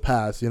 like, in the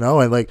past, and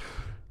like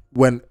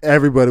when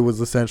everybody was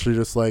essentially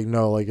just like,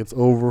 no, like it's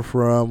over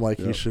for him, like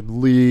he should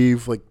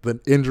leave, like the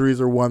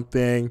injuries are one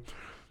thing,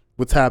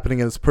 what's happening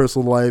in his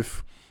personal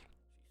life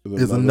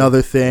is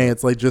another thing.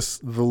 It's like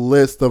just the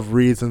list of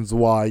reasons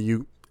why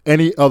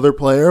any other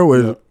player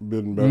would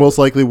most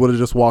likely would have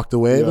just walked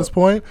away at this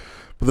point.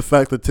 But the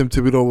fact that Tim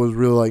Thibodeau was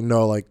really like,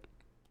 no, like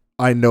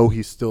I know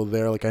he's still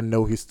there. Like I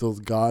know he still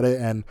got it.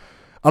 And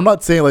I'm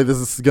not saying like this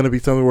is going to be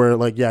something where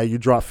like, yeah, you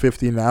drop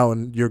 50 now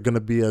and you're going to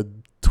be a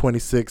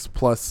 26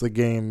 plus a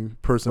game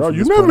person. Bro,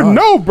 you never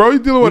know, bro. You're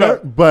dealing with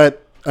that.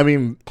 But I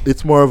mean,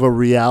 it's more of a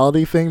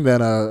reality thing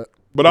than a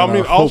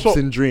hopes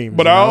and dreams.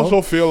 But I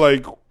also feel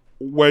like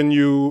when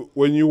you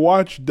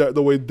watch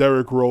the way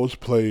Derrick Rose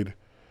played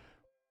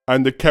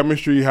and the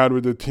chemistry he had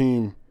with the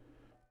team,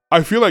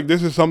 I feel like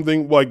this is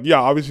something like,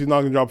 obviously he's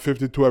not going to drop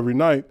 52 every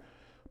night,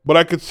 but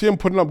I could see him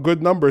putting up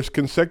good numbers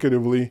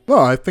consecutively. No,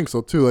 I think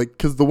so too. Like,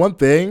 because the one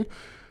thing,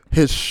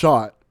 his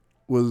shot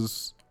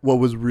was what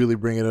was really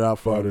bringing it out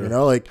for him.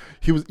 Like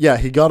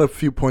he got a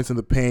few points in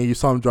the paint. You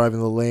saw him driving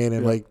the lane,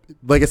 and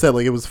like I said,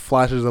 like it was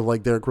flashes of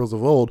like Derrick Rose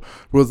of old.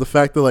 But it was the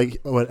fact that like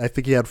I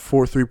think he had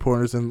 4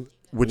 3-pointers, and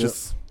which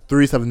is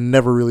threes have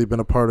never really been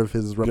a part of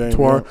his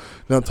repertoire.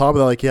 And on top of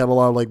that, like he had a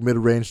lot of like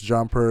mid-range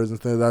jumpers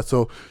and things like that.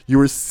 So you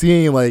were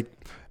seeing like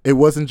it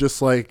wasn't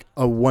just like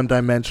a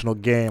one-dimensional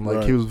game.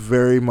 Like he was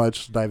very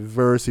much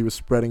diverse. He was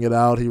spreading it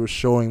out. He was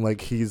showing like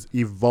he's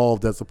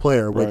evolved as a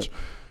player, which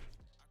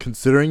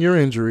considering your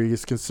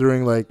injuries,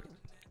 considering like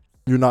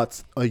you're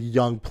not a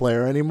young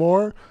player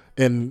anymore,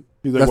 and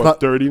he's like what,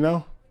 30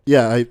 now?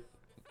 Yeah,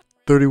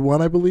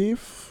 31, I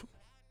believe.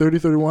 30,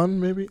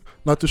 31, maybe.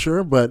 Not too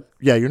sure, but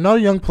yeah, you're not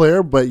a young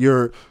player, but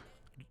your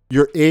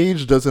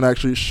age doesn't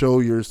actually show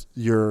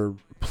your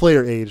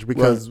player age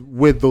because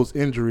with those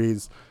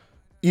injuries,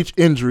 each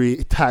injury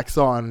tacks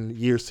on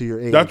years to your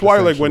age. That's why,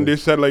 like, when essentially. they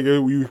said,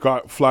 like, we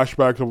got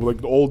flashbacks of, like,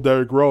 the old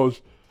Derrick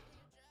Rose,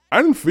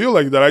 I didn't feel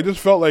like that. I just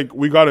felt like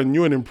we got a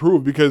new and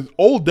improved because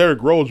old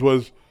Derrick Rose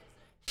was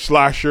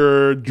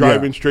slasher,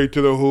 driving straight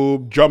to the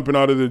hoop, jumping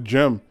out of the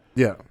gym.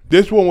 Yeah.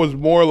 This one was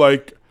more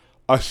like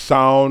a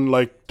sound,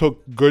 like,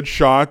 took good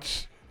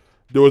shots.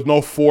 There was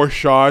no forced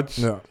shots.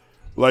 Yeah.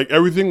 Like,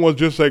 everything was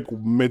just, like,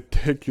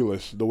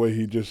 meticulous the way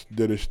he just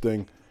did his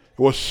thing. It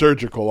was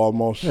surgical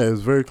almost. Yeah, it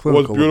was very It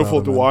clinical. was beautiful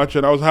about to it, man. watch,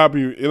 and I was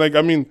happy. Like,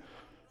 I mean,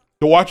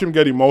 to watch him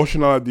get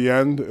emotional at the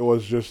end, it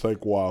was just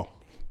like, wow.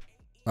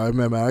 I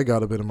remember I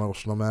got a bit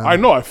emotional, man. I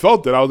know, I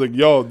felt it. I was like,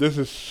 yo, this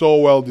is so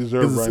well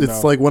deserved right now.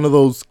 It's like one of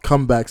those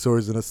comeback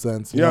stories in a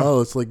sense. You Yeah. know,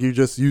 it's like you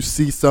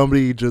see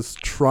somebody just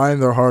trying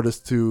their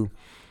hardest to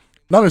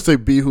not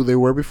necessarily be who they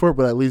were before,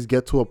 but at least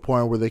get to a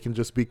point where they can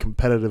just be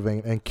competitive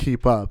and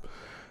keep up.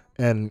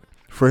 And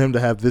for him to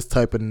have this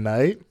type of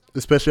night,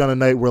 especially on a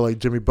night where like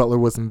Jimmy Butler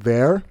wasn't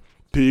there.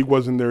 Teague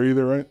wasn't there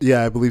either, right?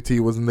 Yeah, I believe T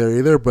wasn't there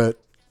either,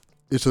 but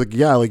it's like,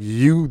 yeah, like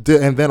you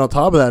did. And then on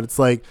top of that, it's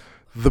like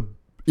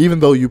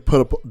even though you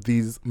put up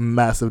these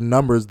massive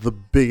numbers, the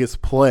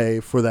biggest play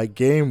for that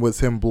game was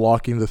him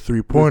blocking the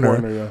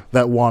three-pointer Yeah.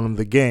 that won him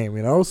the game,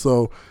 you know?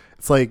 So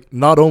it's like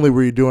not only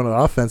were you doing it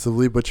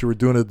offensively, but you were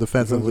doing it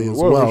defensively as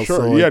well. For sure.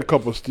 So He like, had a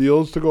couple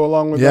steals to go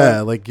along with yeah,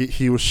 that. like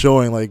he was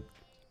showing like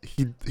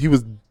he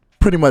was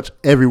pretty much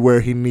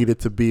everywhere he needed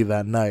to be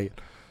that night.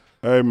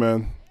 Hey,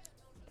 man.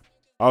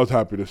 I was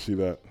happy to see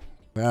that.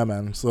 Yeah,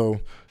 man.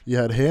 So you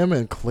had him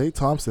and Klay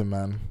Thompson,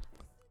 man.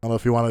 I don't know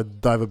if you want to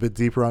dive a bit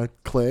deeper on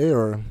Klay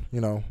or,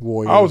 you know,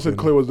 Warriors. I would say and-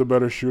 Klay was the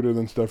better shooter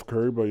than Steph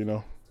Curry, but, you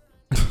know.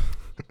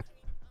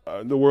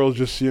 The world's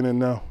just seeing it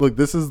now. Look,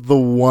 this is the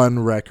one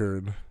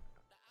record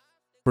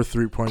for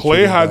three-point Klay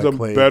shooting has that a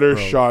Klay better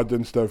broke. shot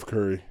than Steph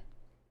Curry.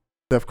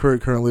 Steph Curry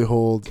currently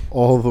holds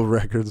all the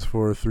records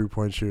for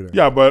three-point shooting.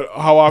 Yeah, but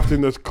how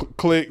often does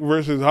Klay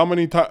versus how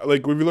many times?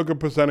 Like, if you look at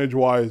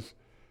percentage-wise.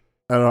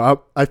 I don't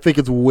know. I think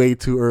it's way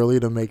too early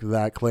to make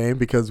that claim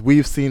because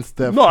we've seen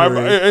Steph No,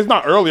 Curry. it's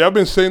not early. I've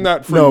been saying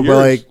that for no,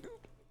 years. but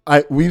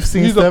like we've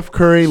seen He's Steph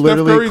Curry Steph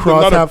literally Curry's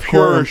cross not a half court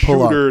pure and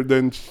pull up. shooter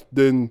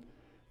than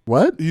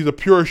What? he's a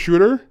pure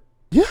shooter.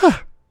 Yeah.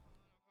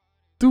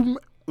 Dude,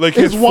 Like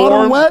is his water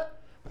form. wet?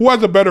 Who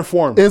has a better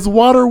form? Is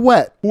water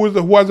wet? Who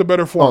has a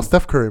better form? Oh,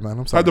 Steph Curry, man.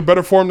 I'm sorry. Has a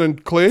better form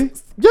than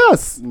Klay?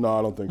 Yes. No,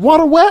 I don't think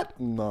Water wet?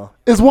 so. No,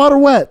 Is water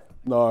wet?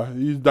 no,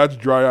 that's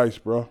dry ice,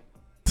 bro.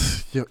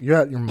 You're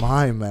out your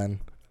mind,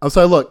 man. I'm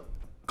sorry. Look,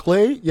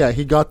 Klay, yeah,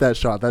 he got that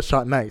shot. That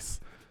shot nice.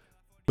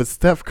 But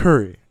Steph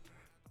Curry,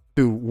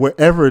 dude,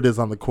 wherever it is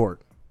on the court,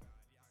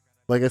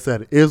 like I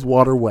said, is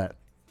water wet?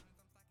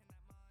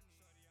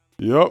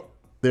 Yep.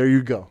 There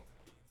you go.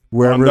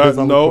 Wherever On it that is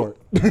on note-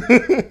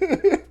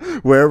 the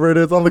court. Wherever it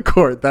is on the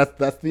court,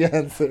 that's the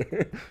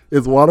answer.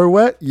 Is water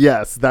wet?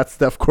 Yes, that's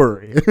Steph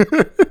Curry.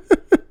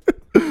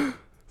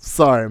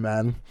 Sorry,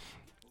 man.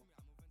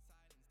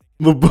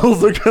 The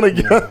Bulls are gonna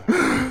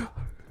get.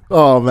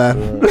 Oh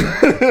man.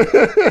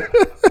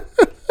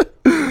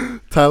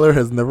 Tyler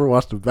has never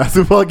watched a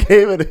basketball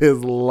game in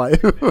his life.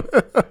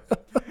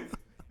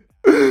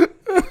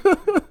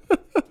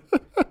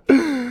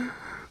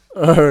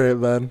 All right,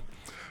 man.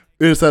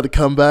 We just had to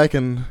come back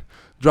and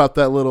drop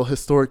that little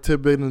historic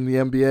tidbit in the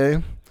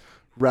NBA.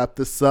 Wrap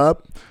this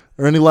up.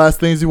 Are any last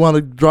things you want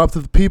to drop to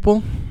the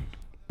people?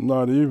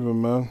 Not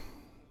even, man.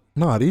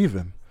 Not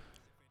even.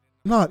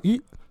 You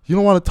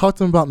don't want to talk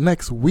to them about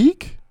next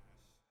week?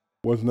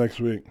 What's next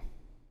week?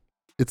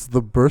 It's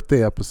the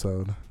birthday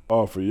episode.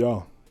 Oh, for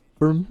y'all.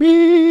 For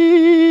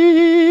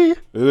me. It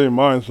ain't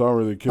mine, so I don't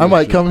really care. I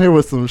might come here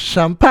with some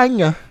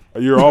champagne.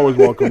 You're always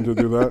welcome to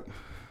do that.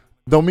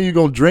 Don't mean you're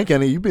going to drink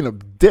any. You being a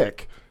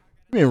dick.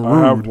 You being rude.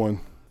 I have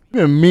one.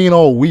 You being mean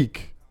all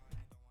week.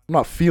 I'm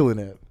not feeling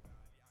it.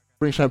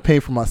 Bring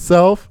champagne for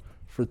myself,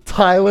 for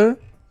Tyler.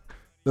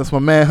 That's my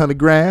man, 100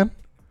 grand.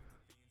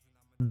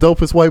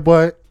 Dopest white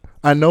boy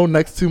I know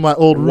next to my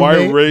old Why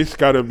roommate. race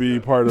got to be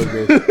part of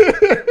this?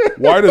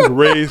 Why does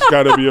race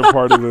got to be a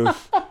part of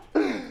this?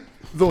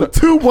 There's only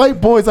two white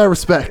boys I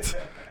respect.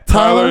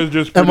 Tyler Tyler is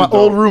just and my pretty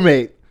old dope.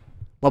 roommate.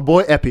 My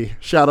boy Epi.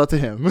 Shout out to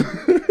him.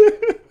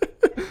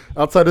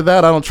 Outside of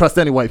that, I don't trust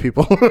any white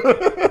people.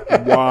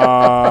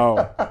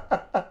 Wow.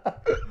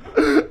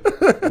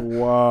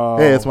 Wow.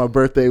 Hey, it's my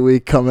birthday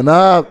week coming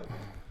up.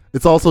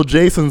 It's also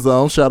Jason's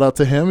zone. Shout out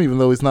to him, even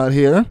though he's not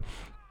here.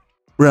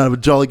 We're gonna have a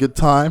jolly good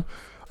time.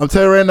 I'm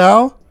telling you right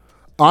now,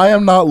 I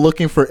am not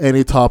looking for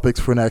any topics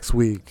for next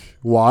week.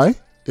 Why?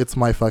 It's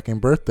my fucking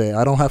birthday.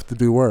 I don't have to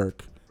do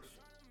work.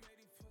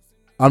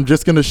 I'm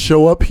just gonna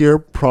show up here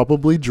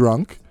probably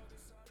drunk.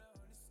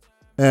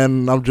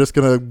 And I'm just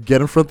gonna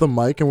get in front of the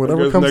mic and I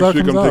whatever guess comes next out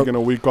week comes I'm out. taking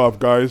a week off,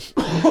 guys.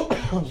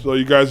 So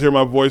you guys hear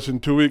my voice in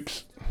 2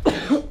 weeks.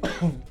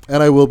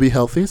 And I will be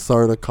healthy.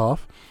 Sorry to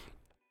cough.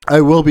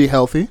 I will be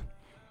healthy.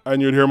 And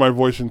you'd hear my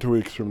voice in 2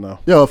 weeks from now.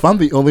 Yo, if I'm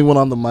the only one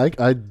on the mic,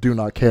 I do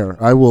not care.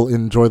 I will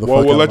enjoy the Well,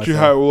 fuck we'll out of let you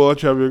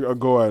myself. have a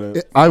go at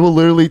it. I will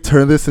literally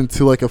turn this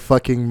into like a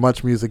fucking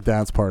Much Music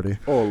dance party.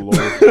 Oh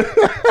Lord.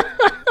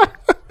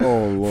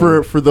 Oh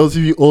Lord. For those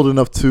of you old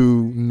enough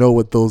to know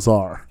what those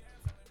are.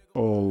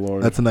 Oh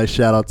Lord. That's a nice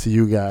shout out to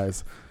you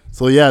guys.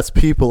 So yes,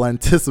 people,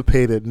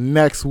 anticipated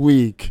next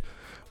week,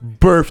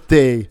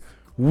 birthday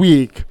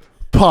week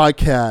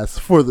podcast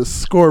for the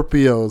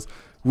Scorpios.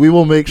 We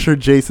will make sure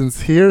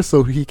Jason's here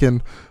so he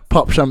can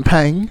pop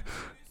champagne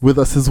with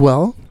us as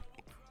well.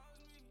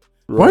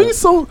 Right.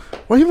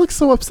 Why you look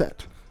so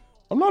upset?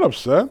 I'm not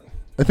upset.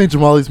 I think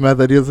Jamali's mad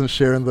that he doesn't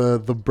share in the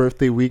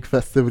birthday week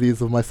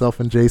festivities of myself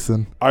and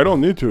Jason. I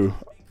don't need to.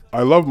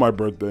 I love my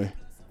birthday.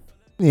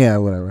 Yeah,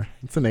 whatever.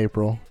 It's in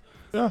April.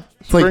 Yeah,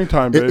 It's like,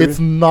 springtime, baby. It's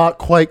not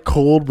quite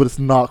cold, but it's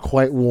not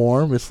quite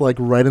warm. It's like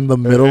right in the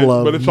middle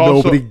but of it's also-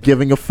 nobody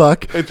giving a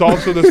fuck. It's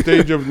also the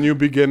stage of new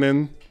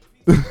beginning.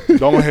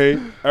 Don't hate.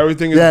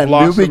 Everything is Yeah, new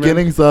blossoming.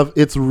 beginnings of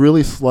it's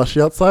really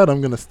slushy outside. I'm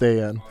going to stay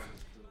in.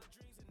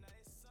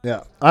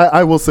 Yeah,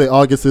 I will say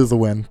August is a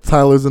win.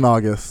 Tyler's in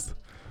August.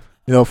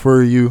 You know,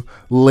 for you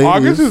ladies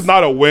August is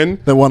not a win.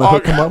 that want to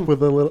hook Aug- him up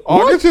with a little...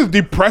 August is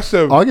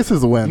depressive. August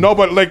is a win. No,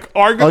 but like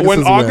August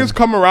when is a win. August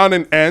come around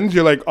and ends,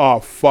 you're like, oh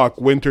fuck,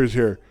 winter's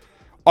here.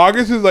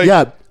 August is like,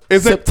 Yeah,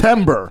 it's like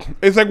September.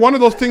 it's like one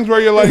of those things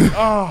where you're like,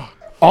 ah.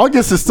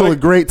 August is still a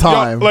great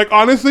time. Yeah, like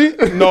honestly,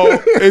 no,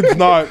 it's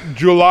not.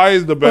 July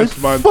is the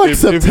best Like, month. fuck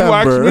If you ask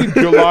September. me,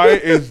 July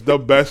is the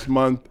best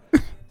month.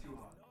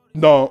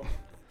 No,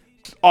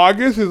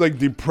 August is like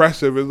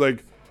depressive. It's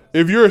like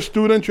if you're a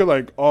student, you're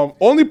like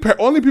only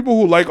people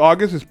who like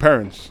August is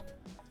parents.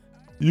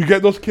 You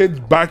get those kids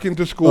back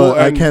into school.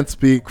 I and can't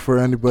speak for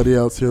anybody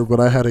else here, but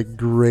I had a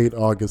great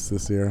August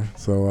this year.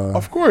 So,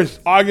 Of course,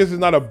 August is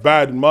not a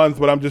bad month,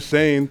 but I'm just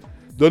saying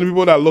the only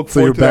people that look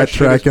So forward to you're that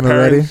shit is backtracking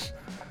already? parents.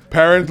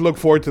 Parents look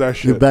forward to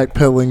that you're shit.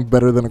 backpedaling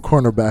better than a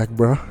cornerback,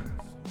 bro.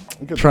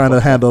 Get the Trying to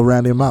handle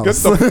Randy Get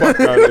Mouse. the fuck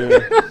out of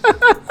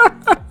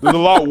here. There's a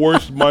lot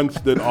worse months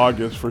than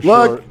August for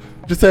Look, sure.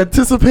 just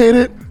anticipate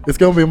it. It's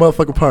going to be a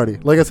motherfucking party.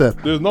 Like I said,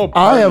 There's no I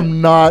party.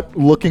 am not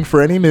looking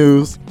for any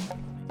news.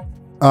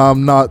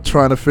 I'm not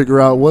trying to figure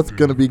out what's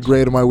going to be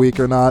great in my week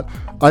or not.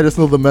 I just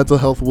know the mental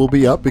health will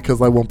be up because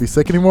I won't be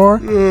sick anymore.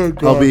 Oh,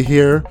 God. I'll be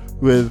here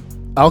with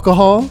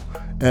alcohol,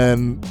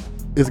 and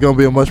it's going to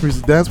be a Much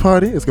Music Dance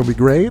Party. It's going to be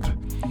great.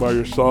 by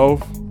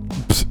yourself.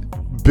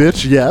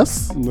 Bitch,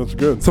 yes. That's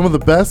good. Some of the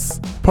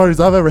best parties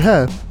I've ever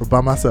had were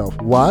by myself.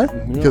 Why?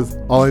 Because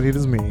all I need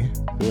is me.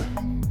 Yeah,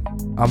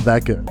 I'm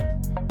that good.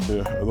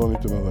 yeah. I don't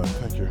need to know that.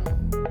 Thank you.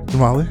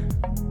 Jamali,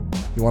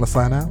 you want to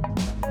sign out?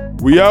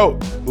 We out.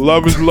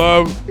 Love is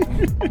love.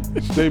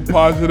 Stay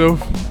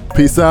positive.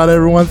 Peace out,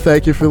 everyone.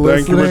 Thank you for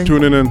Thank listening. you for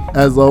tuning in.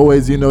 As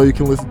always, you know you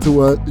can listen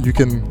to us. You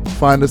can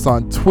find us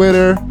on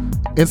Twitter,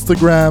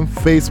 Instagram,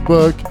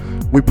 Facebook.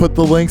 We put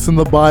the links in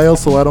the bio,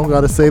 so I don't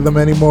gotta say them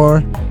anymore.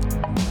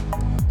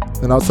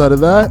 And outside of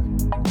that,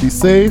 be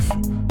safe,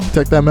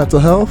 protect that mental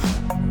health.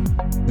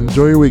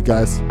 Enjoy your week,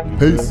 guys.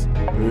 Peace.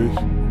 Peace.